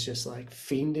that is just like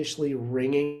fiendishly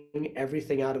wringing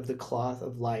everything out of the cloth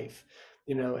of life,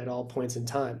 at all points in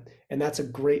time. And that's a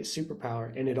great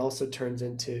superpower. And it also turns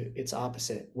into its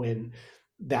opposite when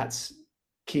that's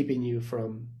keeping you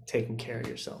from taking care of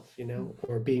yourself,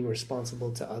 or being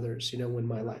responsible to others, when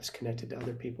my life's connected to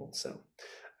other people. So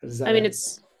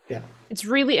it's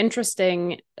really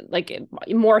interesting. Like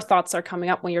more thoughts are coming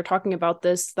up when you're talking about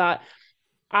this, that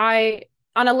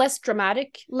on a less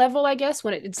dramatic level, I guess,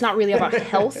 when it's not really about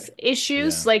health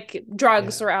issues like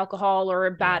drugs or alcohol or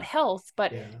bad health,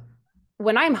 but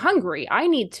when I'm hungry, I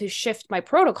need to shift my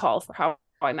protocol for how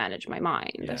I manage my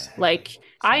mind.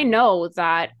 I know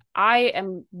that I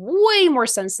am way more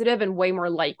sensitive and way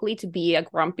more likely to be a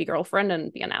grumpy girlfriend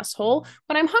and be an asshole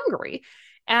when I'm hungry.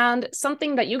 And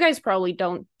something that you guys probably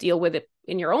don't deal with it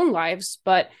in your own lives,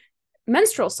 but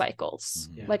menstrual cycles.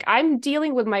 Like I'm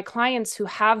dealing with my clients who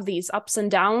have these ups and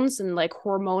downs and like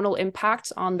hormonal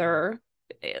impacts on their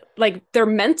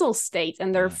mental state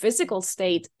and their physical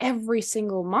state every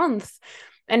single month.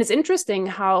 And it's interesting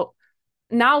how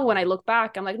now when I look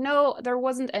back, I'm like, no, there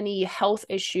wasn't any health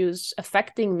issues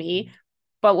affecting me.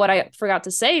 But what I forgot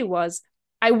to say was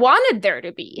I wanted there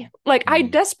to be. Like I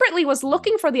desperately was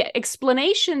looking for the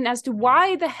explanation as to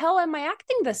why the hell am I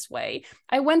acting this way?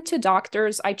 I went to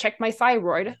doctors. I checked my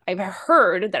thyroid. I've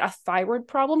heard that a thyroid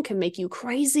problem can make you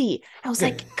crazy. I was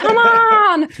like, come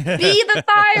on, be the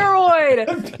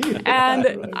thyroid.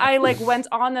 And I like went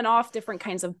on and off different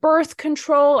kinds of birth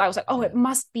control. I was like, oh, it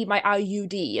must be my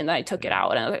IUD. And then I took it out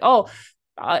and I was like, oh,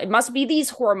 it must be these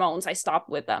hormones. I stopped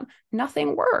with them.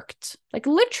 Nothing worked. Like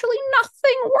literally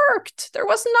nothing worked. There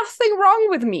was nothing wrong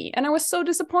with me. And I was so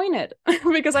disappointed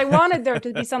because I wanted there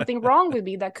to be something wrong with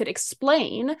me that could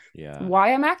explain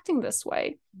why I'm acting this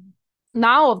way.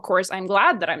 Now, of course, I'm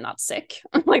glad that I'm not sick,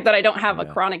 like that I don't have a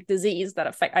chronic disease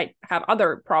that I have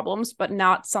other problems, but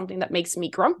not something that makes me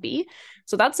grumpy.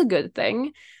 So that's a good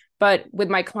thing. But with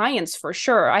my clients, for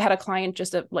sure, I had a client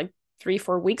just like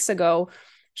 3-4 weeks ago.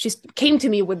 She came to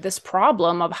me with this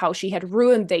problem of how she had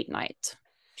ruined date night.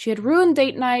 She had ruined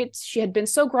date night. She had been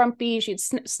so grumpy. She had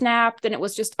snapped. And it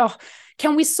was just, oh,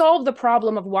 can we solve the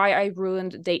problem of why I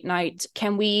ruined date night?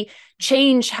 Can we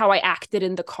change how I acted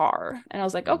in the car? And I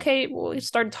was like, okay, well, we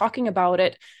started talking about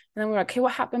it. And then we're like, okay,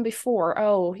 what happened before?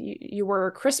 Oh, you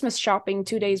were Christmas shopping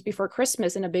 2 days before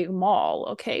Christmas in a big mall.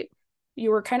 Okay.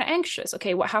 You were kind of anxious.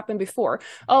 Okay, what happened before?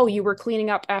 Oh, you were cleaning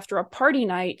up after a party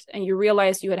night and you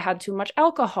realized you had had too much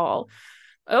alcohol.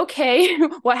 Okay,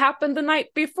 what happened the night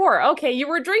before? Okay, you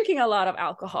were drinking a lot of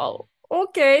alcohol.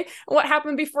 Okay, what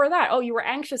happened before that? Oh, you were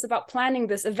anxious about planning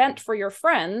this event for your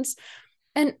friends.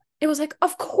 And it was like,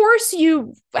 of course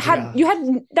you had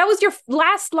that was your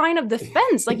last line of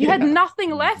defense. Like you had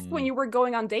nothing left when you were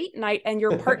going on date night and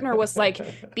your partner was like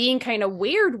being kind of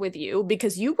weird with you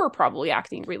because you were probably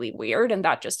acting really weird and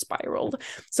that just spiraled.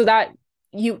 So that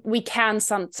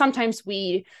sometimes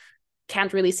we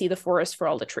can't really see the forest for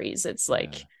all the trees. It's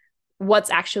like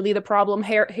what's actually the problem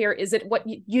here? Is it what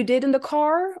you did in the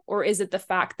car, or is it the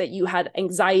fact that you had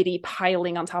anxiety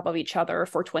piling on top of each other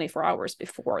for 24 hours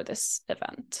before this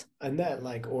event? And that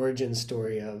like origin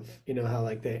story of, you know, how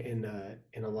like in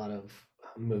a lot of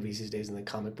movies these days, in the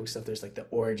comic book stuff, there's like the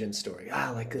origin story.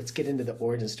 Like let's get into the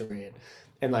origin story,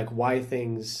 and like why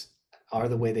things are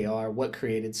the way they are, what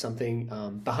created something,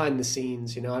 behind the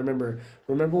scenes. You know, I remember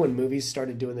when movies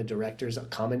started doing the director's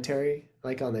commentary,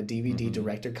 like on the DVD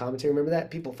director commentary. Remember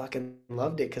that? People fucking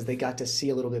loved it because they got to see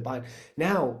a little bit behind.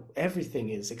 Now everything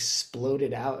is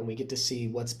exploded out and we get to see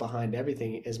what's behind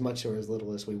everything, as much or as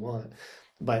little as we want.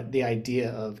 But the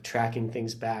idea of tracking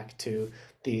things back to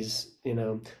these, you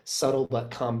know, subtle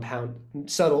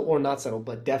or not subtle,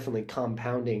 but definitely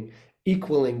compounding,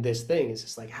 equaling this thing is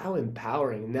just like how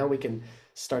empowering. And now we can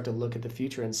start to look at the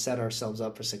future and set ourselves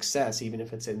up for success, even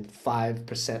if it's in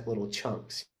 5% little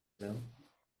chunks, you know?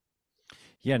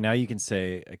 Yeah, now you can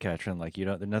say, Katrin, like, you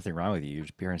know, there's nothing wrong with you. Your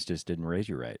parents just didn't raise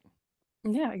you right.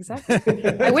 Yeah, exactly.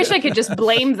 I wish I could just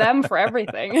blame them for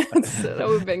everything. That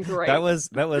would have been great. That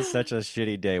was such a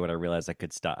shitty day when I realized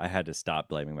I had to stop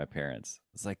blaming my parents.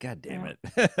 It's like, God damn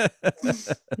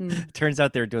it. Turns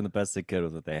out they were doing the best they could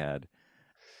with what they had.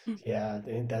 Yeah,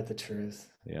 ain't that the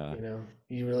truth? Yeah. You know,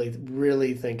 you really,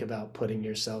 really think about putting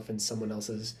yourself in someone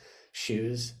else's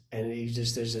shoes, and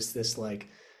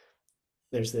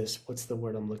there's this, what's the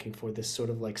word I'm looking for? This sort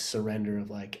of like surrender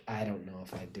of like, I don't know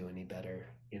if I'd do any better,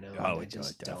 you know? Oh, I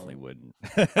just definitely wouldn't.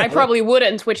 I probably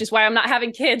wouldn't, which is why I'm not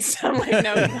having kids. I'm like,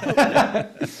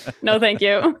 no, thank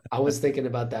you. I was thinking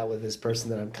about that with this person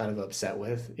that I'm kind of upset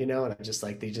with, you know, and I'm just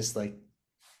like, they just like,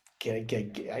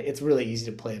 it's really easy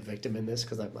to play a victim in this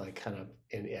because I'm like kind of,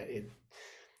 and it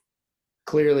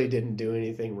clearly didn't do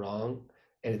anything wrong,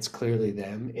 and it's clearly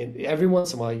them. And every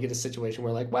once in a while you get a situation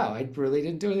where like, wow, I really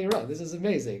didn't do anything wrong. This is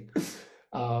amazing.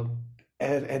 And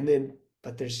then,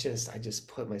 but I just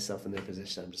put myself in their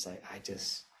position. I'm just like,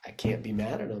 I can't be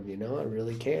mad at them, you know, I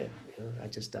really can't, you know,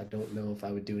 I don't know if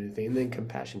I would do anything. And then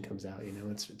compassion comes out, you know,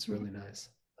 it's really nice.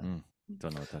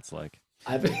 Don't know what that's like.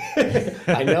 I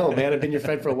know, man. I've been your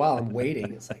friend for a while. I'm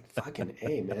waiting. It's like, fucking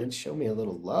A, man. Show me a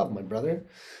little love, my brother.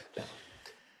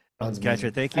 No.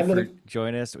 Katrin, thank you for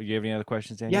joining us. Do you have any other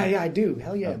questions, Daniel? Yeah, I do.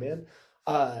 Hell yeah, man.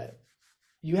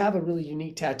 You have a really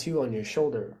unique tattoo on your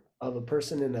shoulder of a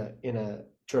person in a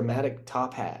dramatic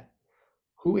top hat.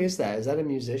 Who is that? Is that a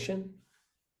musician?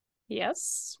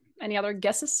 Yes. Any other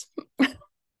guesses?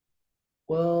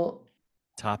 Well,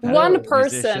 one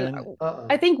person.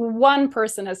 I think one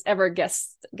person has ever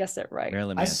guessed it right.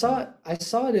 I saw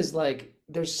it as like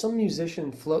there's some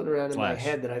musician floating around in my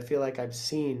head that I feel like I've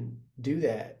seen do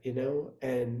that, you know,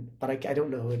 but I don't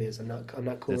know who it is. I'm not cool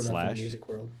enough in the music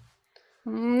world.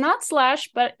 Not Slash,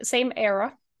 but same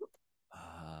era.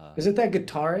 Is it that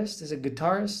guitarist? Is it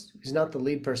guitarist? He's not the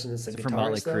lead person. It's the guitarist. From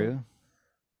Motley Crue.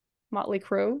 Motley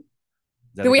Crue.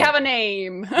 Do we have a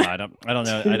name? No, I don't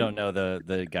know. I don't know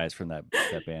the guys from that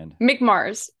band. Mick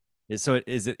Mars.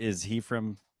 Is he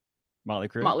from Motley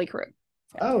Crue? Motley Crue.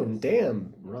 Oh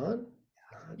damn, Ron.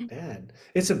 Not bad.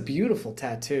 It's a beautiful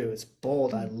tattoo. It's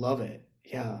bold. I love it.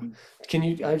 Yeah.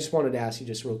 I just wanted to ask you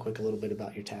just real quick a little bit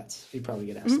about your tats. You probably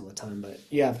get asked all the time, but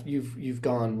yeah, you've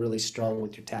gone really strong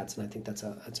with your tats, and I think that's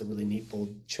a really neat,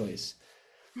 bold choice.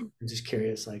 I'm just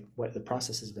curious, like what the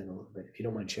process has been a little bit, if you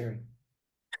don't mind sharing.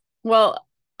 Well,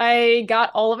 I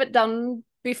got all of it done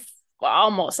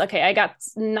almost. Okay, I got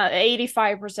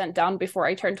 85% done before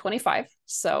I turned 25.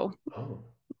 So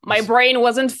my brain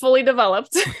wasn't fully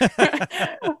developed.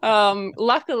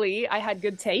 Luckily, I had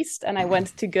good taste and I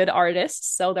went to good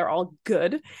artists, so they're all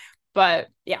good. But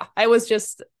yeah, I was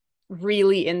just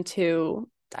really into,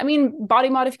 body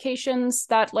modifications,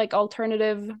 that like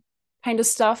alternative kind of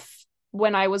stuff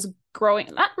when I was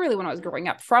not really when I was growing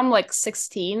up, from like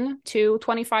 16 to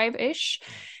 25-ish.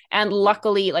 And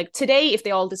luckily, like today, if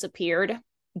they all disappeared,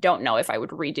 don't know if I would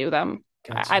redo them.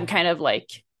 Gotcha. I'm kind of like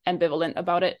ambivalent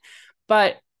about it.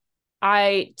 But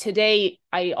today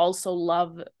I also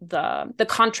love the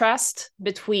contrast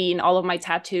between all of my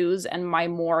tattoos and my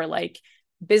more like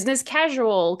business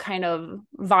casual kind of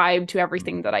vibe to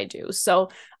everything that I do. So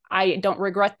I don't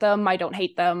regret them. I don't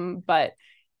hate them, but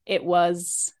it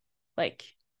was like,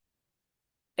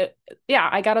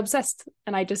 I got obsessed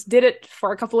and I just did it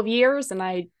for a couple of years and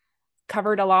I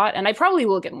covered a lot, and I probably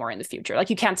will get more in the future. Like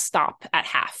you can't stop at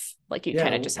half. Like you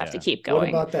kind of just have to keep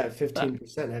going. What about that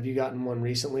 15%? Have you gotten one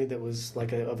recently that was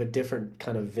like of a different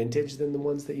kind of vintage than the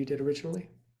ones that you did originally?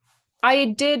 I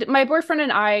did. My boyfriend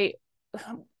and I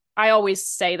I always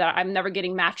say that I'm never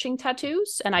getting matching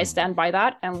tattoos, and I stand by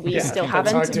that, and we still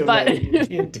haven't. Hard to but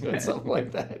doing something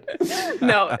like that.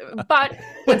 No, but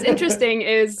what's interesting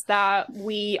is that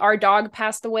our dog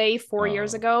passed away 4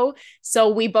 years ago. So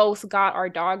we both got our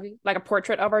dog, like a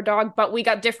portrait of our dog, but we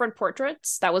got different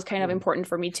portraits. That was kind of important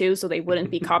for me too, so they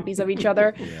wouldn't be copies of each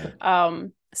other. Yeah.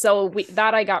 So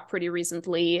that I got pretty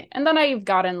recently. And then I've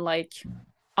gotten like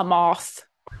a moth.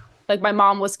 Like my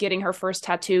mom was getting her first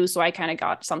tattoo, so I kind of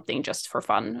got something just for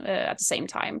fun at the same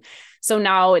time. So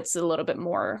now it's a little bit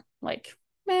more like,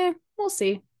 we'll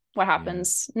see what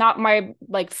happens. Yeah. Not my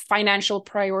like financial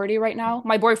priority right now.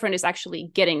 My boyfriend is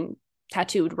actually getting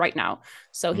tattooed right now,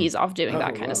 so he's off doing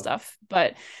that kind of stuff.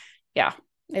 But yeah,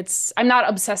 I'm not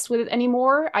obsessed with it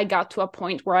anymore. I got to a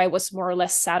point where I was more or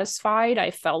less satisfied.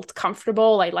 I felt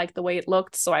comfortable. I liked the way it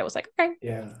looked, so I was like,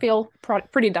 okay, feel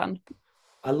pretty done.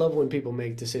 I love when people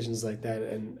make decisions like that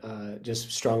and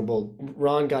just strong, bold.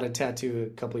 Ron got a tattoo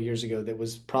a couple of years ago that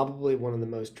was probably one of the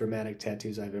most dramatic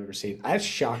tattoos I've ever seen. That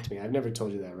shocked me. I've never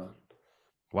told you that, Ron.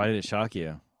 Why did it shock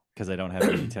you? Because I don't have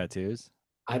any tattoos?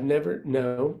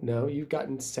 No, you've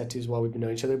gotten tattoos while we've been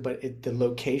knowing each other, but the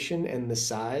location and the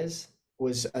size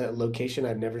was a location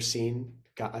I've never seen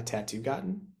got a tattoo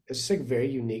gotten. It's just like a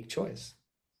very unique choice.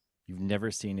 You've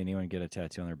never seen anyone get a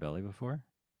tattoo on their belly before?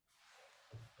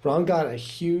 Ron got a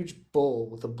huge bull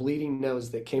with a bleeding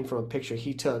nose that came from a picture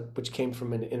he took, which came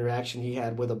from an interaction he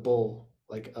had with a bull,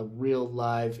 like a real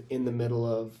live in the middle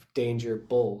of danger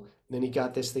bull. And then he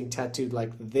got this thing tattooed like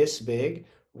this big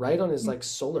right on his like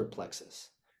solar plexus.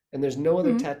 And there's no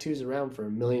other tattoos around for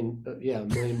a million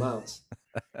miles.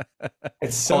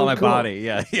 It's so on my cool. body.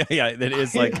 Yeah. It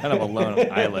is like kind of a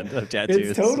lone island of tattoos.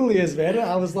 It totally is, man.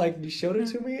 I was like, you showed it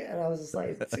to me and I was just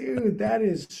like, dude, that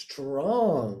is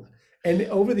strong. And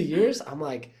over the years, I'm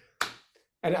like,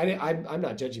 and I'm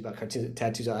not judgy about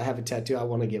tattoos. I have a tattoo. I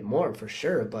want to get more for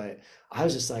sure. But I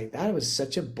was just like, that was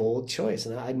such a bold choice.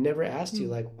 And I never asked you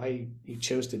like why you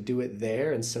chose to do it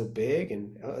there and so big.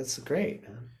 And it's great,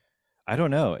 man. I don't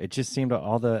know. It just seemed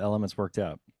all the elements worked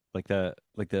out. Like the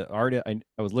art. I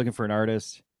was looking for an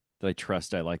artist that I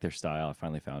trust. I like their style. I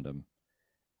finally found him.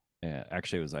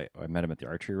 Actually, I met him at the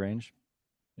archery range.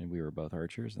 And we were both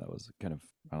archers, and that was kind of,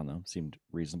 I don't know, seemed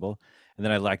reasonable. And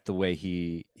then I liked the way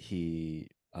he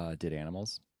did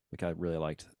animals. Like I really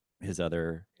liked his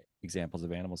other examples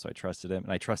of animals, so I trusted him,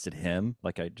 and I trusted him.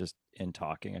 Like I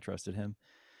trusted him.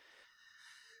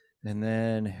 And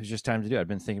then it was just time to do it. I'd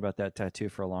been thinking about that tattoo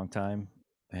for a long time,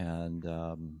 and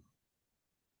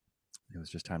it was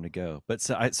just time to go. But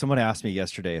someone asked me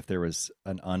yesterday if there was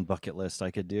an unbucket list I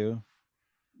could do.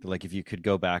 Like if you could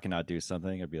go back and not do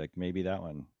something, I'd be like, maybe that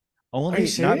one. Only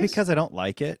not because I don't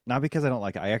like it. Not because I don't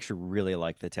like it. I actually really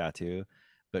like the tattoo,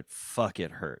 but fuck,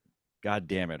 it hurt. God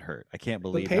damn, it hurt. I can't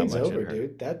believe how much over, it hurt.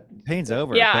 Dude. That pain's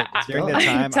over. Yeah, but during that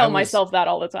time, I tell myself that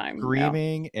all the time.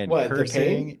 Screaming and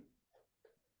cursing.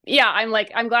 Yeah, I'm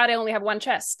like, I'm glad I only have one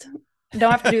chest.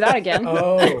 Don't have to do that again.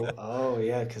 oh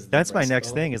yeah, because that's my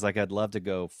next thing. Is like I'd love to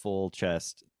go full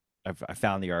chest. I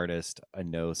found the artist. I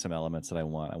know some elements that I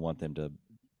want. I want them to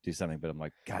do something, but I'm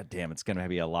like, God damn, it's gonna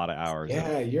be a lot of hours.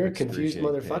 Yeah, you're a confused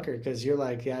motherfucker because you're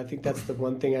like, yeah, I think that's the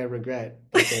one thing I regret.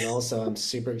 But then also, I'm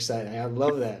super excited. I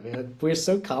love that, man. We're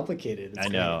so complicated. I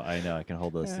know. I can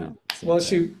hold those. Well,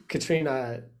 shoot,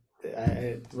 Katrina,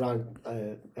 Ron,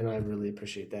 and I really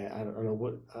appreciate that. I don't know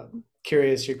what.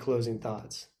 Curious, your closing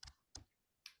thoughts.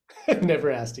 I've never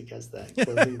asked a guest that.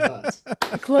 Closing thoughts.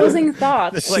 Closing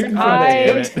thoughts. Like,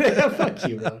 fuck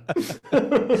you, Ron.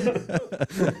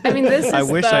 I mean, I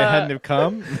wish I hadn't have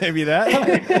come. Maybe that.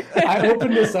 I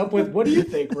opened this up with, what do you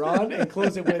think, Ron? And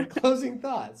close it with closing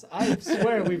thoughts. I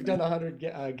swear we've done 100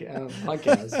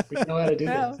 podcasts. We know how to do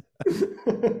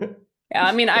this. Yeah,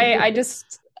 I mean,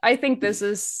 I think this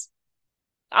is,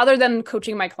 other than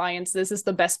coaching my clients, this is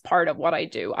the best part of what I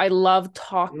do. I love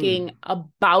talking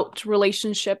about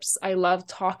relationships. I love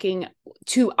talking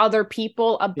to other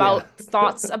people about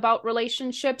thoughts about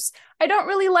relationships. I don't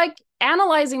really like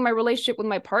analyzing my relationship with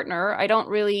my partner.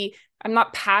 I'm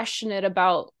not passionate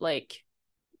about like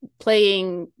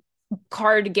playing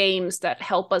card games that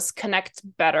help us connect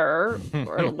better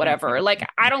or whatever. Like,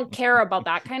 I don't care about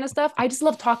that kind of stuff. I just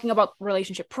love talking about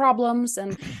relationship problems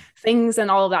and things and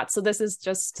all of that. So this is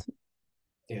just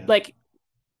like,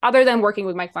 other than working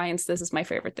with my clients, this is my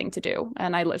favorite thing to do.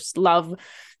 And I just love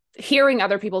hearing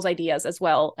other people's ideas as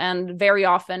well. And very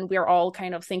often we're all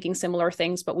kind of thinking similar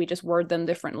things, but we just word them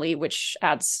differently, which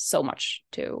adds so much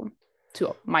to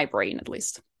my brain, at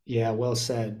least. Yeah, well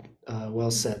said.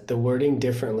 Well said. The wording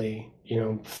differently,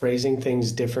 phrasing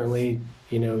things differently.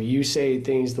 You say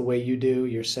things the way you do,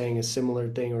 you're saying a similar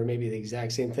thing or maybe the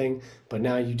exact same thing, but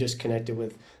now you just connected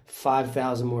with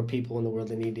 5,000 more people in the world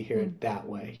that need to hear it that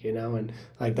way, and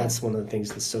like that's one of the things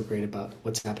that's so great about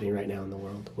what's happening right now in the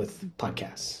world with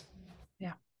podcasts.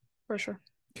 Yeah, for sure.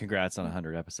 Congrats on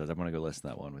 100 episodes. I want to go listen to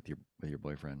that one with your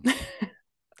boyfriend.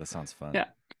 That sounds fun. Yeah.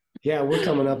 Yeah, we're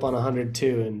coming up on 100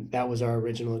 too, and that was our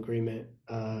original agreement.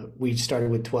 We started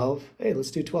with 12. Hey,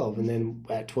 let's do 12, and then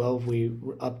at 12 we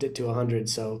upped it to 100.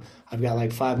 So I've got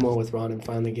like 5 more with Ron, and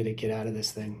finally get out of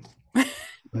this thing.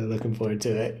 Really looking forward to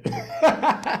it.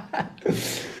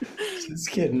 Just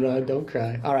kidding, Ron. Don't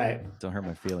cry. All right. Don't hurt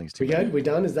my feelings too much. We good? We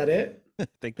done? Is that it? I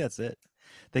think that's it.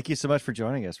 Thank you so much for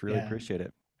joining us. Really appreciate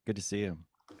it. Good to see you.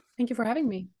 Thank you for having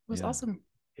me. It was awesome.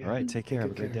 All right. Take care.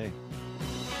 Have a great day.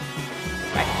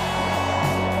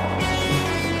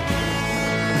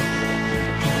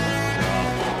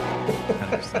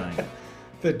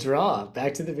 The draw.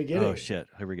 Back to the beginning. Oh shit!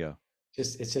 Here we go.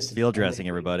 It's just field dressing,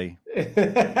 everybody.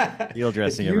 Field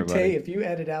dressing, everybody. If you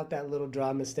edit out that little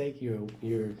draw mistake, you're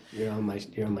on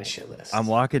my shit list. I'm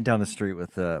walking down the street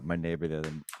with my neighbor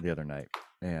the other night,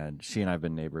 and she and I've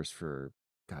been neighbors for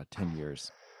 10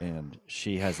 years. And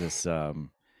she has this a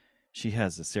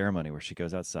ceremony where she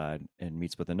goes outside and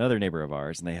meets with another neighbor of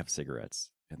ours, and they have cigarettes,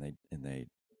 and they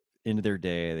into their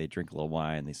day, they drink a little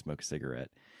wine, they smoke a cigarette.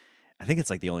 I think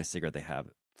it's like the only cigarette they have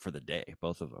for the day,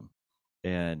 both of them.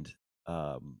 And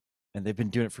they've been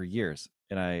doing it for years.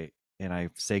 And I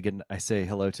say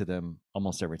hello to them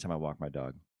almost every time I walk my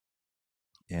dog.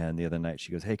 And the other night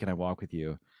she goes, "Hey, can I walk with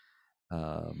you?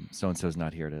 So-and-so's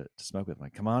not here to smoke with." I'm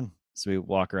like, "Come on." So we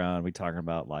walk around, we talking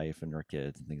about life and our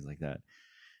kids and things like that.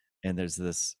 And there's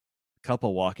this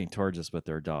couple walking towards us with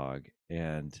their dog.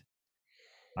 And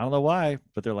I don't know why,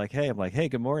 but they're like, "Hey," I'm like, "Hey,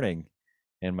 good morning."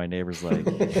 And my neighbor's like,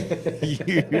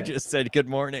 "You just said good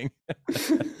morning."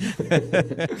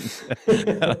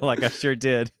 I'm like, "I sure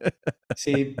did."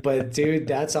 See, but dude,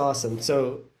 that's awesome.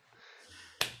 So,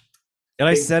 and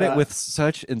I said it with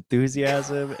such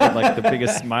enthusiasm and like the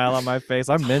biggest smile on my face.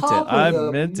 I meant it. I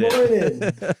meant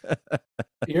it.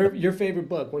 Your favorite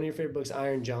book, one of your favorite books,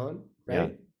 Iron John,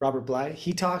 right? Yeah. Robert Bly.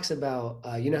 He talks about,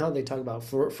 you know how they talk about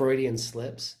Freudian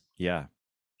slips? Yeah.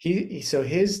 So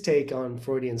his take on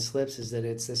Freudian slips is that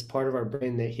it's this part of our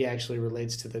brain that he actually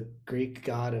relates to the Greek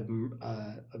god of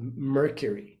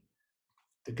Mercury,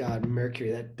 the god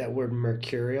Mercury. That word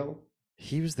mercurial.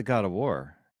 He was the god of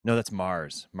war. No, that's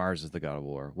Mars. Mars is the god of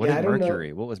war. What is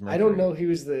Mercury? What was Mercury? I don't know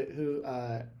who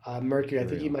Mercury. I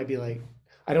think he might be like,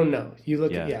 I don't know. You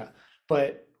look at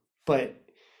but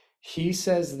he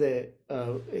says that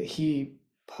he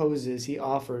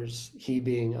offers, he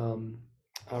being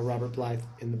Robert Blythe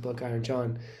in the book Iron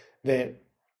John, that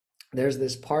there's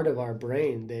this part of our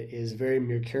brain that is very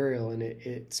mercurial, and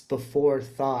it's before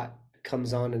thought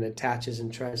comes on and attaches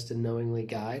and tries to knowingly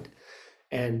guide.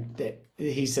 And that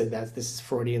he said that this is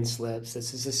Freudian slips.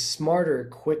 This is a smarter,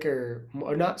 quicker,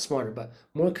 or not smarter, but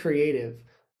more creative,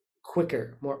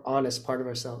 quicker, more honest part of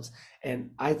ourselves.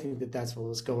 And I think that that's what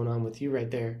was going on with you right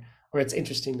there. Or it's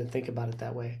interesting to think about it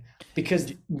that way,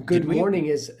 because good morning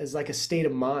is like a state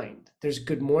of mind. There's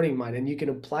good morning mind, and you can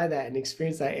apply that and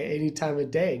experience that at any time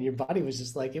of day. And your body was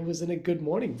just like, it was in a good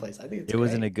morning place. I think it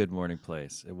was in a good morning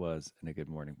place. It was in a good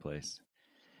morning place.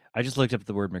 I just looked up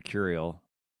the word mercurial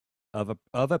of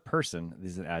a person.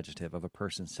 This is an adjective of a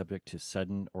person subject to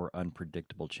sudden or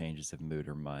unpredictable changes of mood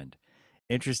or mind.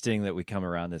 Interesting that we come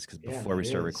around this, because before we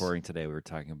started recording today, we were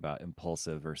talking about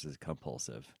impulsive versus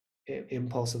compulsive.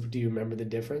 Impulsive. Do you remember the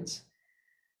difference?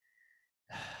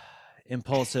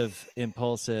 Impulsive.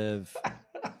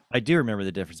 I do remember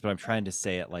the difference, but I'm trying to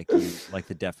say it like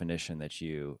the definition that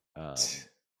you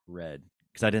read,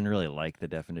 because I didn't really like the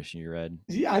definition you read.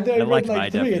 Yeah, I read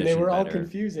like 3, and they were all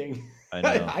confusing.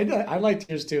 I know. I liked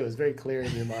yours too. It was very clear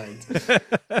in your mind.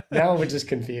 Now we're just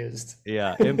confused.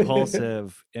 Yeah,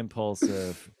 impulsive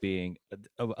being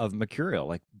of mercurial,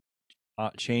 like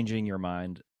changing your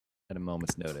mind at a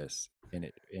moment's notice, and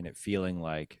it feeling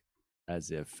like as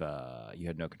if you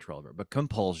had no control over it. But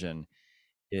compulsion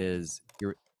is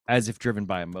you're as if driven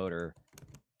by a motor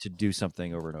to do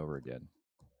something over and over again.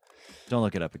 Don't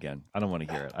look it up again. I don't want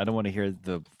to hear it. I don't want to hear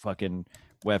the fucking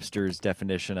Webster's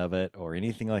definition of it or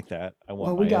anything like that. I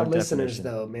want. Well, we got listeners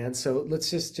though, man. So let's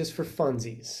just for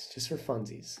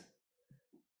funsies.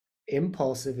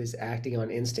 Impulsive is acting on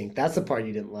instinct. That's the part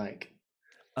you didn't like.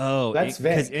 Oh, that's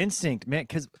because instinct, man.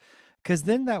 Because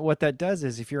then what that does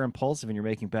is, if you're impulsive and you're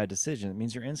making bad decisions, it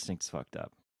means your instinct's fucked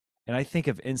up. And I think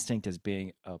of instinct as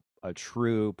being a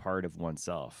true part of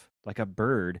oneself. Like a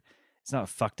bird it's not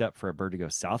fucked up for a bird to go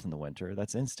south in the winter.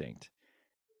 That's instinct.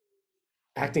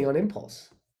 Acting on impulse.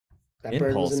 That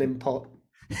bird was an impulse.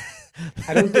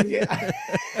 I don't think.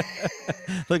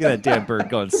 Look at that damn bird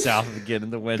going south again in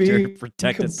the winter to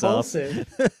protect itself.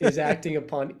 Is acting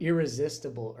upon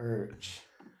irresistible urge.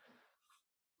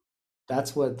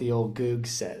 That's what the old Goog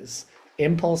says.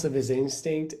 Impulsive is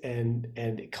instinct, and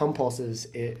compulsive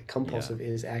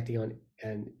is acting on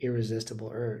an irresistible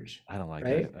urge. I don't like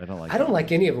right? that. I don't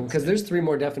like any of them because there's 3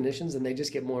 more definitions and they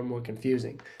just get more and more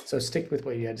confusing. So stick with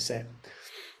what you had to say.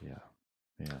 Yeah.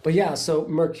 Yeah. But yeah, so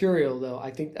mercurial though,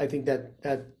 I think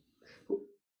that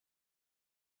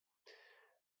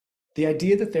the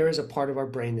idea that there is a part of our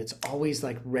brain that's always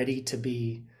like ready to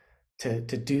do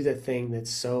the thing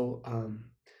that's so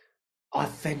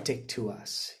authentic to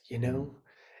us, you know,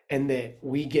 and that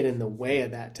we get in the way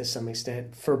of that to some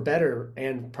extent, for better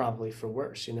and probably for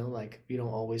worse, you know, like you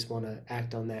don't always want to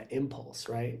act on that impulse,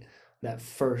 right? That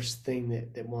first thing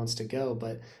that wants to go.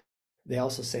 But they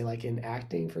also say, like in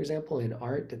acting, for example, in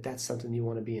art, that's something you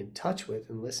want to be in touch with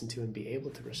and listen to and be able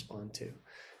to respond to,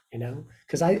 you know?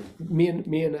 Because me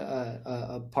and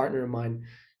a partner of mine,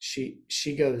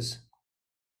 she goes,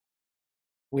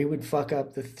 we would fuck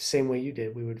up the same way you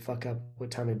did. We would fuck up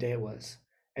what time of day it was.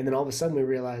 And then all of a sudden we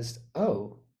realized,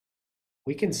 oh,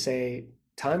 we can say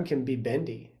time can be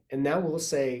bendy. And now we'll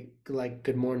say like,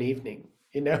 good morning, evening.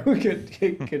 You know, could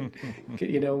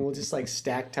you know, we'll just like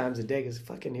stack times a day because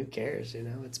fucking who cares? You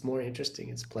know, it's more interesting.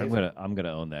 It's playful. I'm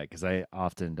gonna own that because I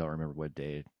often don't remember what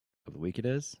day of the week it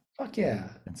is. Fuck yeah!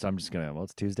 And so I'm just gonna. Well,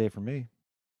 it's Tuesday for me.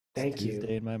 Thank you.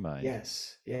 Tuesday in my mind.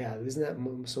 Yes, yeah. Isn't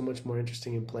that so much more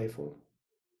interesting and playful?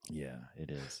 Yeah,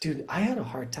 it is. Dude, I had a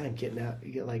hard time getting out.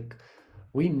 Like,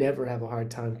 we never have a hard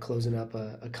time closing up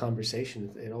a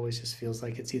conversation. It always just feels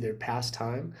like it's either past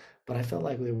time. But I felt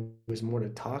like there was more to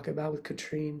talk about with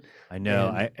Katrine. I know.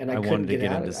 I wanted to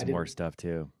get into some more stuff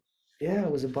too. Yeah,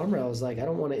 it was a bummer. I was like, I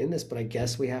don't want to end this, but I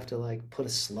guess we have to like put a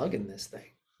slug in this thing.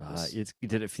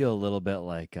 Did it feel a little bit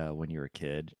like when you were a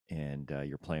kid and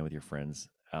you're playing with your friends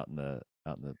out in the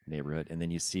neighborhood, and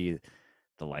then you see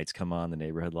the lights come on, the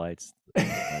neighborhood lights?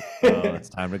 Like, oh, it's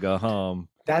time to go home.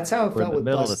 That's how it felt with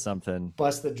middle of something.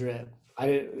 Bust the Drip.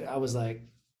 I was like,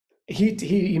 he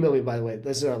emailed me, by the way.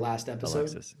 This is our last episode.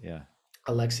 Alexis, yeah.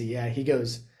 Alexi, yeah. He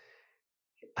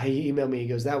emailed me. He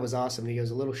goes, that was awesome. And he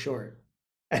goes, a little short.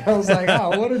 And I was like,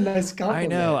 oh, what a nice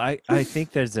compliment. I know. I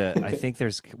think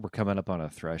we're coming up on a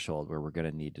threshold where we're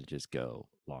going to need to just go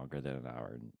longer than an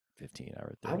hour and 15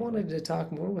 hours. I wanted to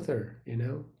talk more with her, you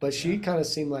know, but she kind of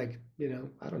seemed like, you know,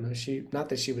 I don't know. Not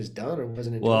that she was done or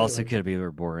wasn't. Well, also could be we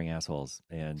were boring assholes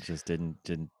and just didn't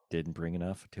bring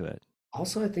enough to it.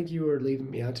 Also, I think you were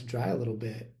leaving me out to dry a little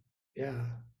bit. Yeah.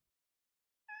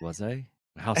 Was I?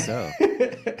 How so?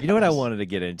 You know what I wanted to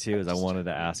get into is I wanted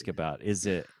to ask about,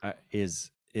 and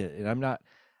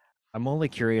I'm only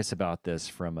curious about this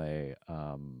from a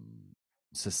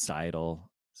societal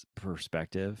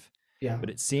perspective. Yeah. But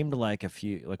it seemed like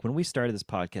when we started this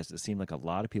podcast, it seemed like a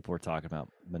lot of people were talking about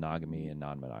monogamy and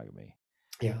non-monogamy.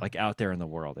 Yeah. Like out there in the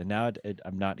world. And now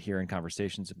I'm not hearing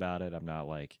conversations about it. I'm not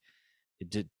like,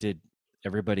 did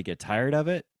everybody get tired of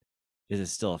it? Is it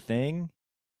still a thing?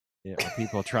 Are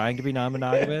people trying to be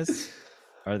non-monogamous?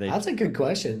 Are they? That's a good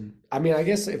question. I mean, I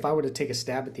guess if I were to take a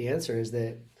stab at the answer, is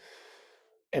that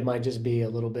it might just be a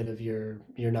little bit of you're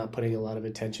not putting a lot of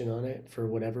attention on it for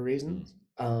whatever reasons.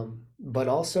 But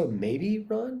also maybe,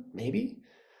 Ron, maybe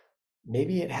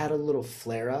it had a little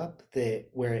flare up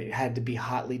where it had to be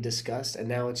hotly discussed, and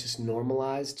now it's just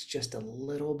normalized just a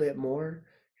little bit more,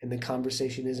 and the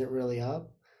conversation isn't really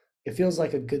up. It feels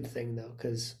like a good thing though,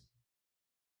 because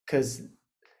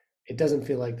it doesn't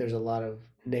feel like there's a lot of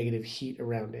negative heat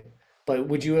around it. But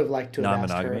would you have liked to have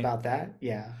asked her about that?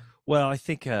 Yeah. Well, I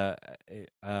think I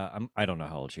don't know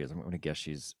how old she is. I'm going to guess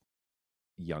she's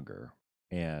younger,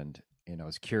 and I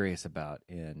was curious about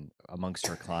amongst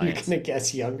her clients. You're going to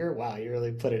guess younger? Wow, you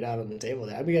really put it out on the table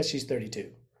there. I guess she's 32.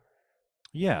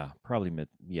 Yeah, probably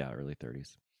early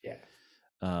 30s. Yeah.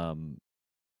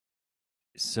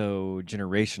 So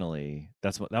generationally,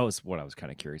 that was what I was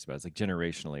kind of curious about. It's like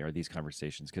generationally, are these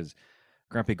conversations? Because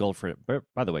Grumpy Girlfriend,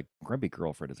 by the way, Grumpy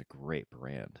Girlfriend is a great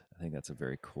brand. I think that's a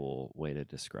very cool way to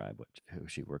describe who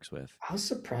she works with. I was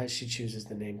surprised she chooses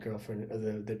the name girlfriend, or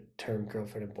the term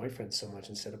girlfriend and boyfriend so much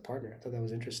instead of partner. I thought that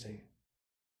was interesting.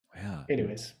 Yeah.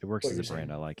 Anyways, it works as a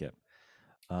brand. I like it.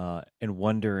 And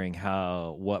wondering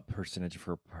what percentage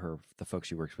of the folks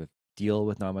she works with deal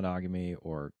with non-monogamy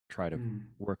or try to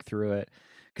work through it,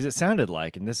 because it sounded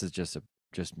like, and this is just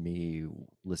me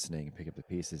listening and pick up the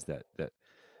pieces, that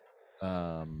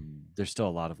there's still a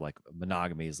lot of like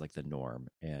monogamy is like the norm,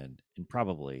 and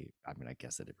probably, I mean, I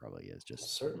guess that it probably is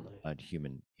just certainly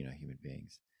human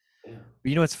beings. Yeah. But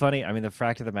you know what's funny? I mean, the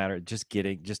fact of the matter, just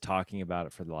talking about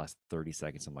it for the last 30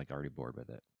 seconds, I'm like already bored with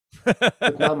it.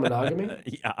 With non-monogamy?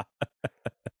 Yeah.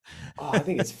 Oh, I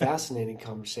think it's fascinating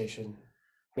conversation.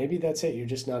 Maybe that's it. You're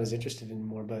just not as interested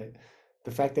anymore. But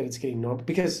the fact that it's getting normal,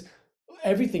 because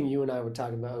everything you and I were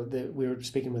talking about that we were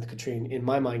speaking with Katrine, in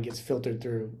my mind, gets filtered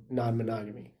through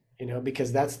non-monogamy.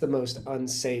 Because that's the most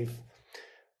unsafe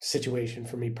situation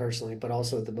for me personally, but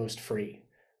also the most free.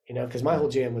 Because my whole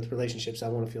jam with relationships, I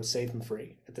want to feel safe and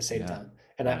free at the same time,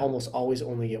 and I almost always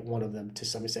only get one of them to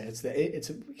some extent.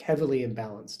 It's heavily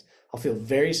imbalanced. I'll feel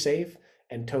very safe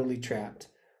and totally trapped,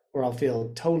 or I'll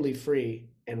feel totally free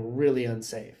and really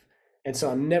unsafe. And so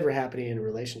I'm never happy in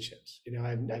relationships.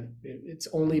 It's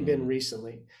only been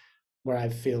recently where I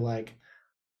feel like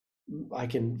I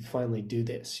can finally do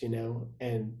this,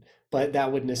 but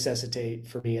that would necessitate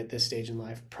for me at this stage in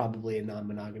life probably a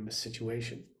non-monogamous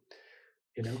situation,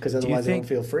 because otherwise I don't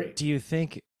feel free. Do you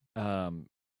think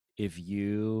if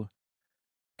you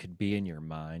could be in your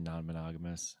mind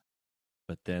non-monogamous,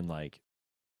 but then like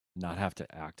not have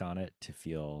to act on it to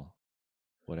feel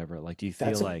whatever, like do you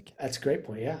feel that's a great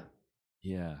point?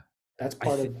 Yeah, that's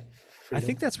part of freedom. I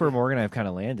think that's where Morgan and I've kind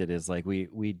of landed, is like we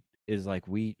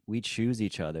choose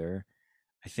each other.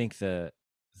 I think the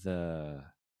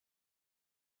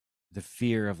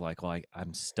fear of like, well,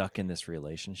 I'm stuck in this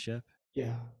relationship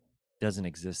doesn't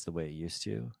exist the way it used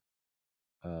to,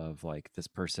 of like this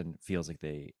person feels like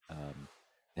they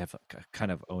have a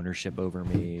kind of ownership over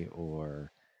me,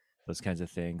 or those kinds of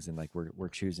things, and like we're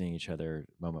choosing each other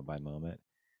moment by moment,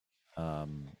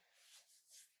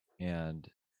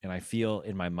 and I feel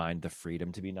in my mind the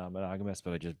freedom to be non-monogamous,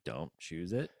 but I just don't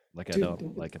choose it. Like I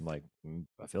don't like, I'm like,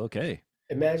 I feel okay.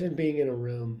 Imagine being in a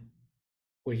room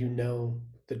where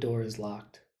the door is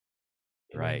locked.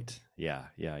 Right. Yeah.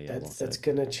 That's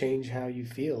gonna change how you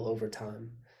feel over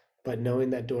time. But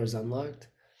knowing that door is unlocked,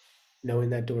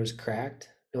 knowing that door is cracked,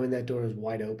 knowing that door is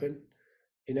wide open,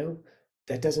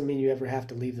 that doesn't mean you ever have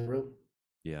to leave the room.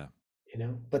 Yeah.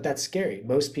 But that's scary.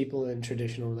 Most people in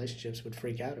traditional relationships would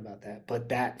freak out about that. But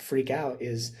that freak out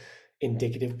is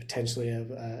indicative potentially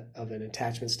of an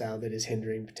attachment style that is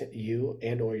hindering you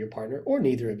and or your partner, or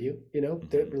neither of you.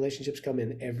 The relationships come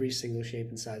in every single shape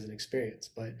and size and experience.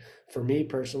 But for me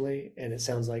personally, and it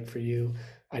sounds like for you,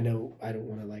 I know I don't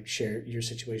want to like share your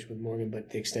situation with Morgan, but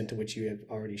the extent to which you have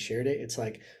already shared it, it's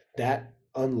like that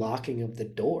unlocking of the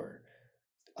door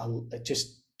it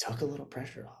just took a little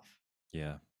pressure off.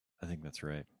 Yeah, I think that's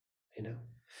right.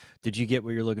 Did you get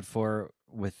what you're looking for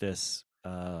with this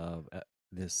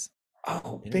this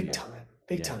interview?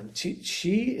 Big time.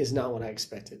 She is not what I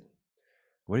expected.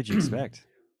 What did you expect?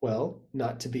 Well,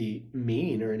 not to be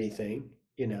mean or anything,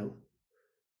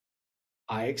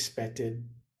 I expected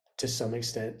to some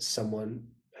extent someone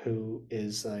who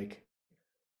is like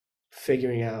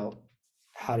figuring out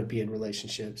how to be in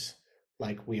relationships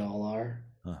like we all are,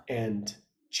 and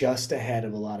just ahead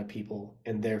of a lot of people,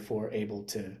 and therefore able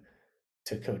to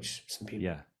coach some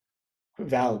people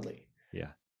validly.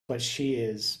 Yeah. But she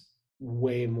is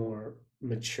way more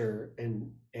mature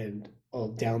and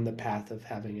down the path of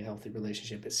having a healthy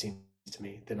relationship, it seems to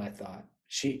me, than I thought.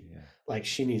 She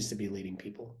needs to be leading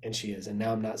people, and she is. And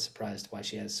now I'm not surprised why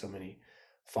she has so many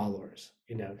followers.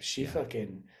 She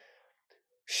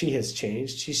has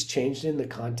changed. She's changed in the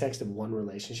context of one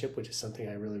relationship, which is something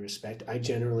I really respect. I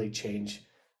generally change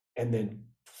and then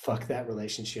fuck that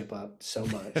relationship up so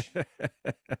much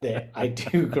that I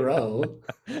do grow.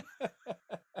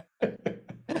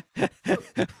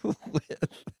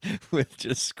 with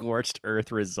just scorched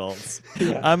earth results.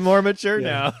 I'm more mature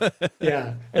now.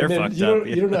 Yeah. They're fucked up.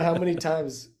 You don't know how many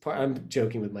times, I'm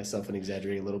joking with myself and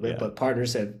exaggerating a little bit, but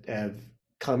partners have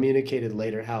communicated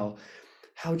later how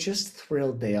just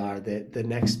thrilled they are that the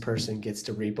next person gets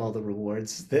to reap all the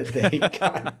rewards that they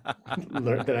got,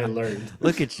 that I learned.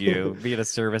 Look at you being a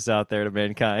service out there to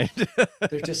mankind.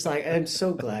 They're just like, I'm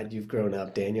so glad you've grown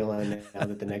up, Daniel, and now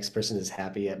that the next person is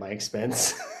happy at my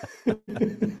expense.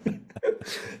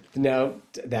 No,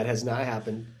 that has not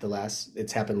happened.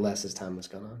 It's happened less as time has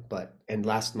gone on. But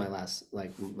my last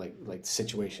like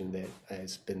situation that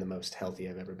has been the most healthy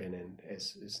I've ever been in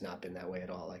has not been that way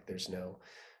at all. Like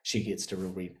she gets to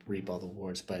reap all the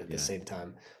rewards, but at the same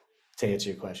time, to answer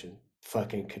your question,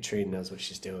 fucking Katrine knows what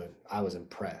she's doing. I was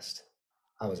impressed.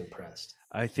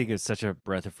 I think it's such a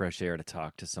breath of fresh air to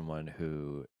talk to someone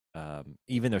who,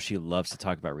 even though she loves to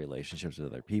talk about relationships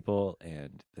with other people,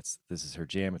 and this is her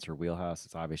jam, it's her wheelhouse,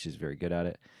 it's obvious she's very good at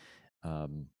it.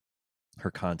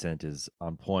 Her content is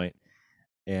on point,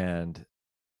 and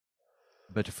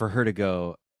but for her to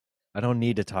go, I don't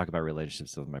need to talk about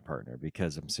relationships with my partner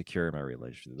because I'm secure in my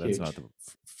relationship. That's not the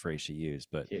phrase she used,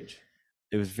 but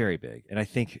it was very big. And I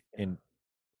think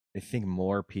I think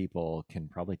more people can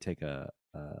probably take a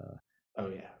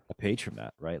page from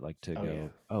that, right? Like to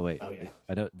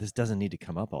I don't, this doesn't need to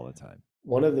come up all the time.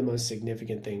 One of the most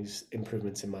significant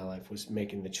improvements in my life was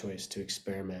making the choice to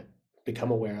experiment,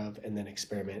 become aware of, and then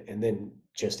experiment, and then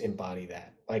just embody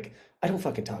that. Like, I don't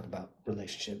fucking talk about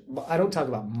relationship. I don't talk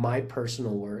about my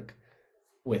personal work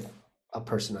with a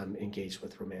person I'm engaged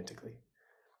with romantically.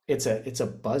 It's a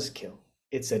buzzkill.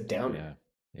 It's a downer.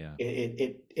 Yeah.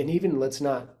 It and even let's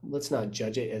not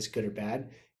judge it as good or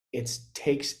bad. It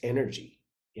takes energy,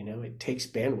 it takes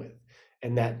bandwidth,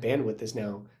 and that bandwidth is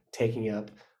now taking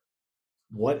up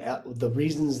the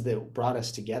reasons that brought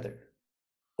us together.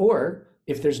 Or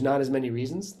if there's not as many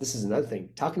reasons, this is another thing.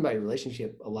 Talking about your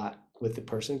relationship a lot with the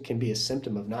person can be a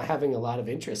symptom of not having a lot of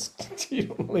interest. You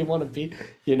don't really want to be,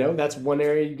 that's one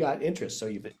area you got interest. So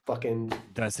you fucking.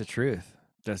 That's the truth.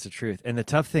 That's the truth. And the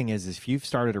tough thing is if you've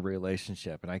started a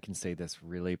relationship, and I can say this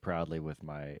really proudly with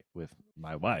my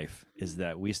wife, is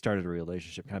that we started a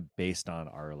relationship kind of based on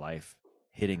our life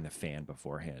hitting the fan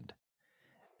beforehand.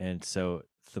 And so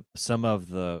some of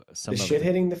the shit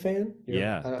hitting the fan? Did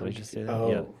I just say that?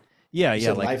 Oh. Yeah.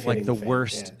 Like the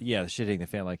worst. Yeah, the shit hitting the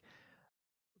fan. Like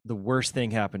the worst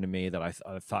thing happened to me that I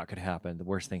thought could happen. The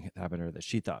worst thing happened to her that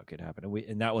she thought could happen.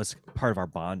 And that was part of our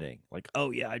bonding. Like,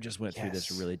 oh yeah, I just went through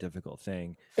this really difficult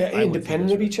thing.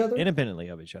 Independent of each other? Independently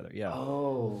of each other. Yeah.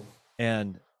 Oh.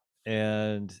 And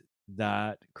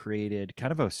that created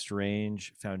kind of a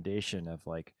strange foundation of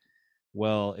like,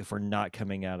 well, if we're not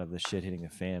coming out of the shit hitting the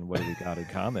fan, what do we got in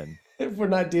common? If we're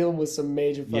not dealing with some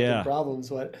major fucking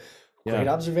problems, what? Great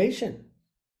observation.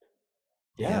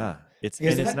 Yeah. It's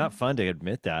not fun to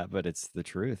admit that, but it's the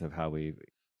truth of how we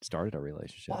started our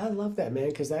relationship. Well, I love that, man,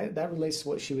 because that relates to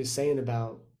what she was saying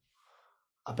about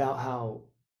how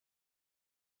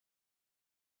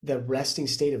the resting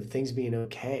state of things being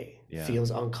okay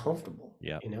feels uncomfortable.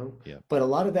 Yeah. But a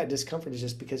lot of that discomfort is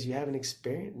just because you haven't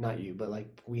experienced, not you, but like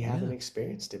we haven't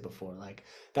experienced it before. Like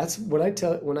that's when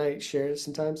I share it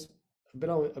sometimes. I've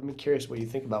been curious what you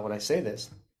think about when I say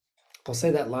this. I'll say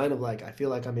that line of like, I feel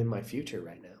like I'm in my future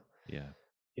right now. Yeah.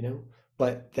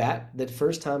 But the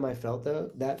first time I felt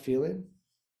that feeling,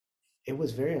 it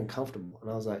was very uncomfortable.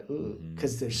 And I was like, ooh,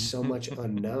 because there's so much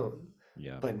unknown.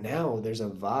 Yeah. But now there's a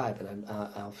vibe, and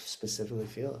I'll specifically I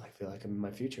feel like I'm in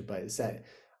my future, but it's that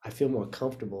I feel more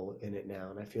comfortable in it now,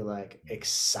 and I feel like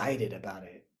excited about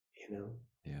it,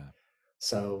 Yeah.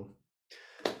 So,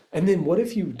 and then what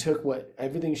if you took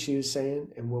everything she was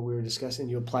saying and what we were discussing,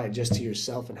 you apply it just to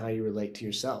yourself and how you relate to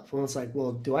yourself? Well, it's like,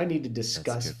 well, do I need to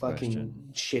discuss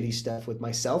fucking shitty stuff with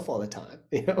myself all the time?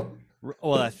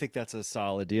 Well, I think that's a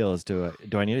solid deal. Do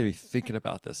I need to be thinking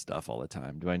about this stuff all the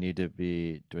time? Do I need to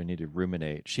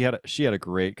ruminate? She had a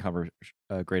great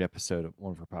episode of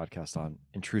one of her podcasts on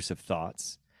intrusive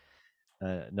thoughts.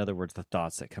 In other words, the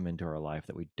thoughts that come into our life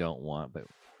that we don't want, but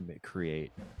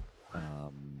create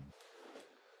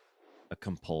a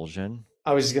compulsion.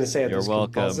 I was just going to say, you're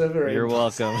welcome. You're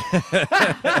welcome.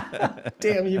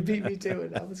 Damn, you beat me to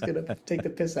it. I was going to take the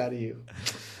piss out of you.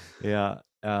 Yeah.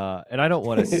 And I don't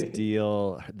want to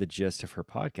steal the gist of her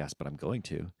podcast, but I'm going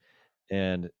to.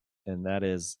 And that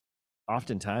is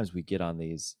oftentimes we get on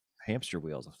these hamster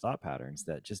wheels of thought patterns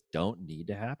that just don't need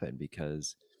to happen,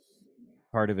 because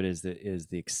part of it is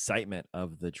the excitement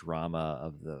of the drama,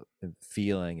 of the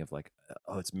feeling of like,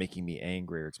 oh, it's making me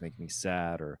angry, or it's making me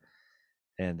sad,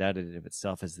 and that in of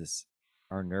itself is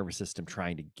our nervous system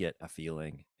trying to get a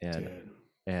feeling.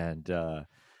 And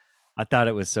I thought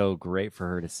it was so great for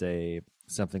her to say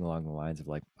something along the lines of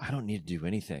like, I don't need to do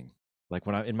anything. Like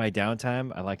when I'm in my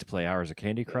downtime, I like to play hours of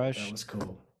Candy Crush. That was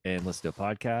cool. And listen to a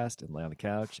podcast and lay on the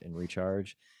couch and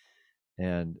recharge.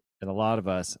 And a lot of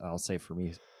us, I'll say for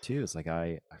me too, it's like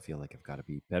I feel like I've got to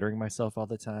be bettering myself all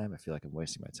the time. I feel like I'm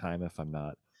wasting my time if I'm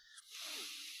not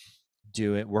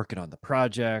working on the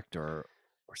project or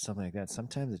something like that.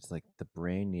 Sometimes it's like the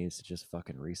brain needs to just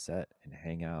fucking reset and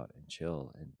hang out and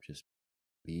chill and just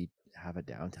have a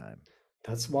downtime.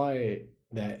 That's why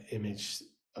that image,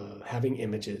 having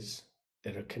images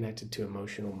that are connected to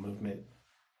emotional movement,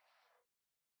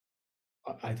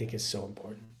 I think is so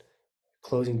important.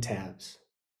 Closing tabs,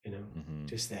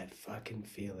 just that fucking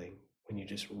feeling when you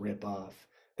just rip off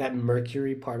that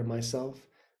Mercury part of myself.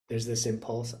 There's this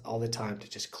impulse all the time to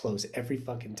just close every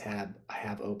fucking tab I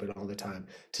have open all the time,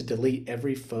 to delete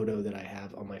every photo that I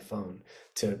have on my phone,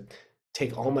 to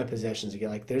take all my possessions again.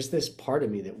 Like there's this part of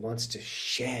me that wants to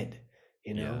shed,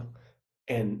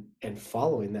 and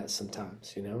following that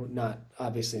sometimes, you know, not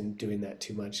obviously doing that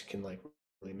too much can like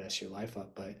really mess your life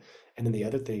up. But, and then the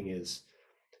other thing is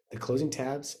the closing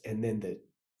tabs. And then do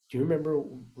you remember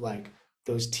like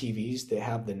those TVs that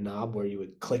have the knob where you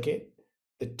would click it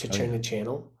to turn the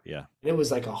channel? Yeah. And it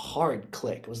was like a hard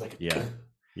click. It was like,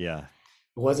 yeah.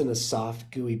 It wasn't a soft,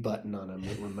 gooey button on a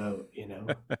remote, you know?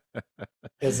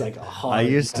 It's like a hard. I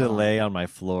used to lay on my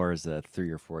floor as a 3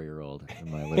 or 4 year old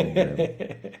in my living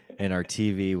room, and our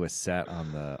TV was set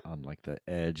on like the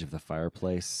edge of the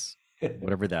fireplace,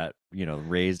 whatever that, you know,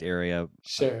 raised area.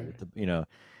 Sure. You know,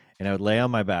 and I would lay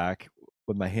on my back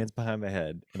with my hands behind my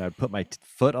head, and I'd put my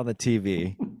foot on the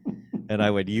TV. And I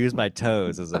would use my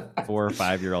toes as a 4 or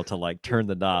 5 year old to like turn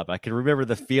the knob. I can remember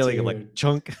the feeling of like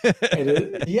chunk.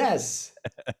 Yes.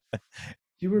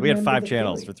 We had 5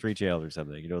 channels for 3 channels or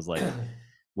something. You know, it was like,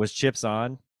 was Chips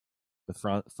on with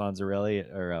Fonzarelli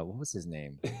or what was his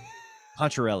name?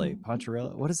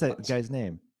 Poncherelli. What is that guy's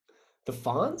name? The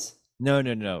Fonz?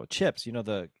 No. Chips. You know,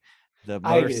 the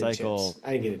motorcycle.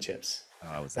 I didn't get it, Chips.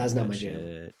 Oh, that was not my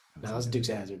jam. No, I was Dukes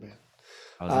of Hazzard, man.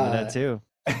 I was into that too.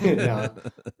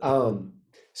 No.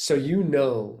 So you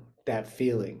know that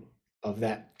feeling of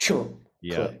that chunk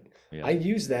click. Yeah. I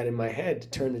use that in my head to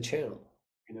turn the channel,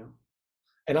 you know,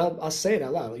 and I'll say it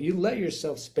out loud. You let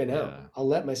yourself spin out. I'll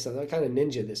let myself. I kind of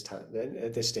ninja this time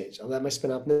at this stage. I'll let my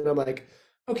spin out, and then I'm like,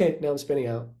 okay, now I'm spinning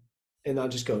out, and I'll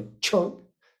just go chunk,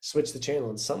 switch the channel,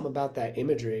 and something about that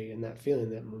imagery and that feeling,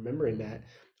 that remembering that,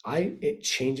 it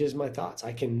changes my thoughts.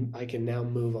 I can now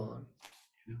move on.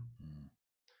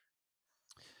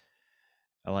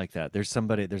 I like that. There's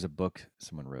a book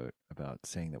someone wrote about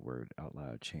saying that word out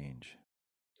loud, change.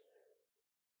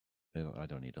 I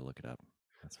don't need to look it up.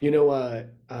 You know,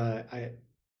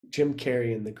 Jim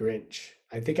Carrey in The Grinch.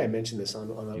 I think I mentioned this on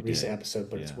a recent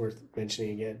episode, but it's worth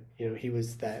mentioning again. You know, he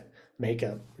was, that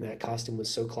makeup and that costume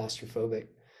was so claustrophobic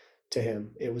to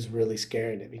him. It was really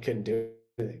scaring him. He couldn't do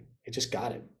anything. It just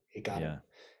got him. It got him.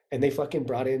 And they fucking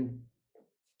brought in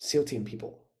SEAL team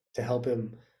people to help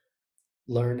him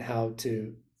learn how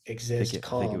to exist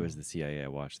calm. I think it was the CIA. I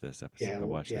watched this episode.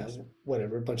 Yeah, this.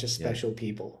 Whatever. A bunch of special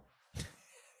people.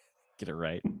 Get it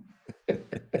right.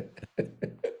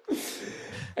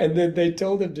 And then they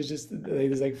told him to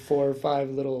there's like 4 or 5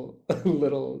 little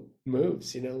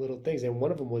moves, you know, little things. And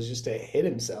one of them was just to hit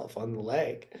himself on the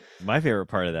leg. My favorite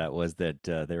part of that was that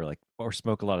they were like, or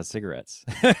smoke a lot of cigarettes.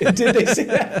 Did they say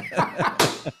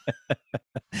that?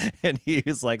 And he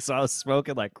was like, so I was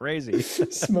smoking like crazy.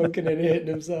 Smoking and hitting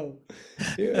himself.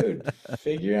 Dude,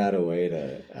 figure out a way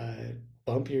to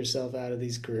bump yourself out of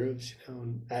these grooves, you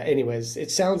know. Anyways,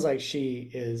 it sounds like she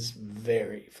is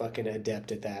very fucking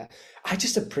adept at that. I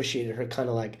just appreciated her kind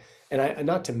of like, and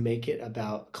not to make it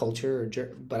about culture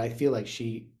but I feel like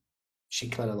she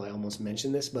kind of like almost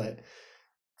mentioned this, but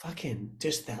fucking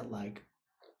just that, like,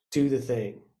 do the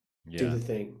thing. Do the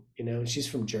thing, you know. She's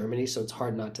from Germany, so it's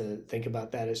hard not to think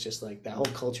about that. It's just like that whole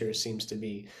culture seems to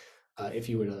be, if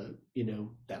you were to, you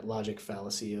know, that logic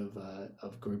fallacy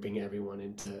of grouping everyone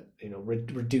into, you know,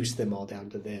 reduce them all down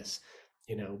to this,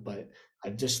 you know. But I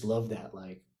just love that,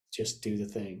 like, just do the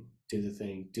thing,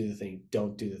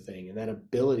 don't do the thing, and that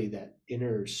ability, that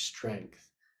inner strength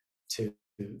to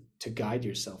guide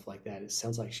yourself like that. It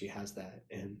sounds like she has that,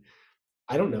 and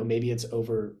I don't know, maybe it's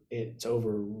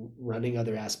overrunning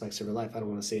other aspects of her life. I don't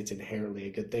want to say it's inherently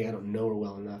a good thing. I don't know her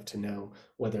well enough to know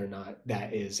whether or not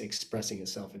that is expressing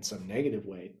itself in some negative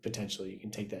way. Potentially, you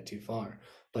can take that too far.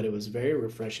 But it was very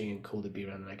refreshing and cool to be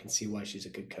around, and I can see why she's a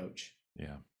good coach.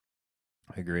 Yeah,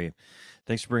 I agree.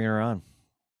 Thanks for bringing her on.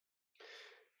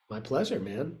 My pleasure,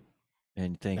 man.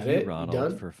 And thank you,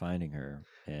 Ronald, for finding her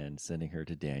and sending her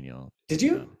to Daniel. Did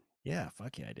you? Yeah,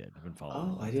 fuck yeah, I did. I've been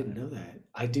following. Oh, I didn't know that.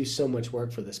 I do so much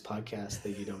work for this podcast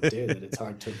that you don't do that it's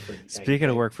hard to. Speaking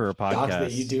of work for a podcast,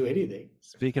 that you do anything.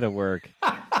 Speaking of work,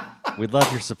 we'd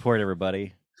love your support,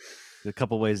 everybody. There's a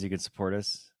couple ways you can support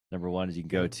us. Number one is you can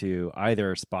go to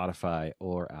either Spotify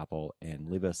or Apple and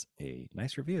leave us a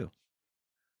nice review.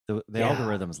 The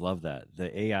algorithms love that.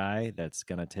 The AI that's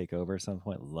gonna take over at some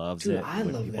point loves it. I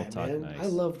love that, man. Nice. I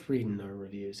loved reading our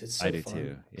reviews. It's so I do fun.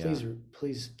 Too. Yeah.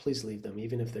 Please leave them,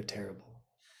 even if they're terrible.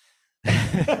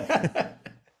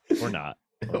 Or not.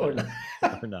 Or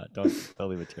not. Don't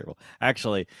leave it terrible.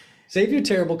 Actually, save your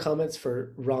terrible comments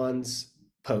for Ron's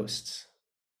posts.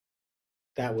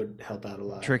 That would help out a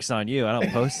lot. Trick's on you. I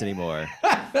don't post anymore.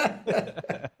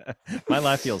 My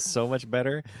life feels so much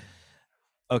better.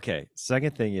 Okay,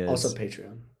 second thing is also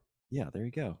Patreon. Yeah, there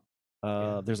you go.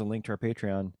 There's a link to our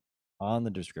Patreon on the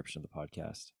description of the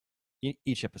podcast.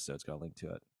 Each episode's got a link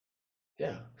to it.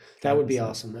 Yeah, that would be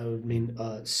awesome. That would mean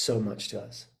so much to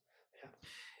us. Yeah.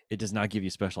 it does not give you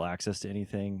special access to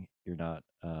anything. You're not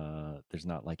there's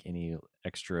not like any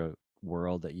extra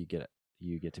world that you get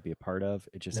to be a part of.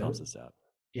 It just helps us out.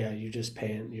 Yeah, you're just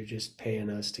paying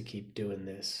us to keep doing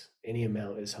this. Any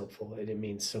amount is helpful, and it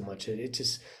means so much.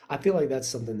 I feel like that's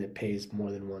something that pays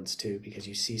more than once too, because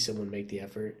you see someone make the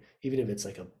effort, even if it's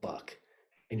like $1,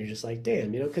 and you're just like,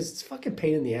 damn, because it's fucking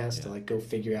pain in the ass to like go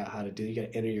figure out how to do. You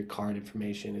got to enter your card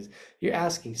information. You're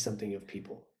asking something of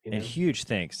people. And huge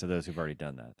thanks to those who've already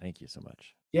done that. Thank you so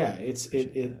much. Yeah,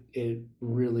 it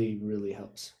really, really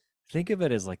helps. Think of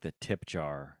it as like the tip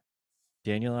jar.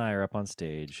 Daniel and I are up on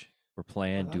stage. We're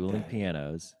playing dueling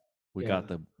pianos. We've got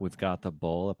the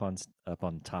bowl up on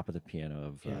top of the piano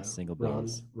of single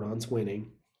bills. Ron's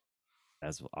winning,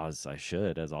 as I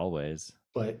should, as always.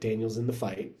 But Daniel's in the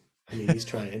fight. I mean, he's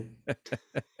trying.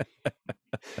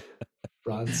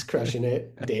 Ron's crushing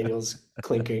it. Daniel's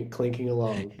clinking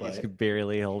along, but he's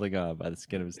barely holding on by the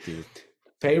skin of his teeth.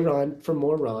 Pay Ron for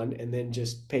more Ron, and then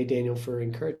just pay Daniel for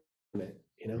encouragement.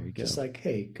 Just like,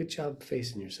 hey, good job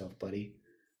facing yourself, buddy.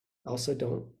 Also,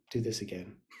 don't do this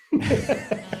again. Good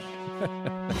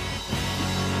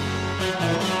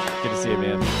to see you,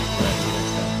 man.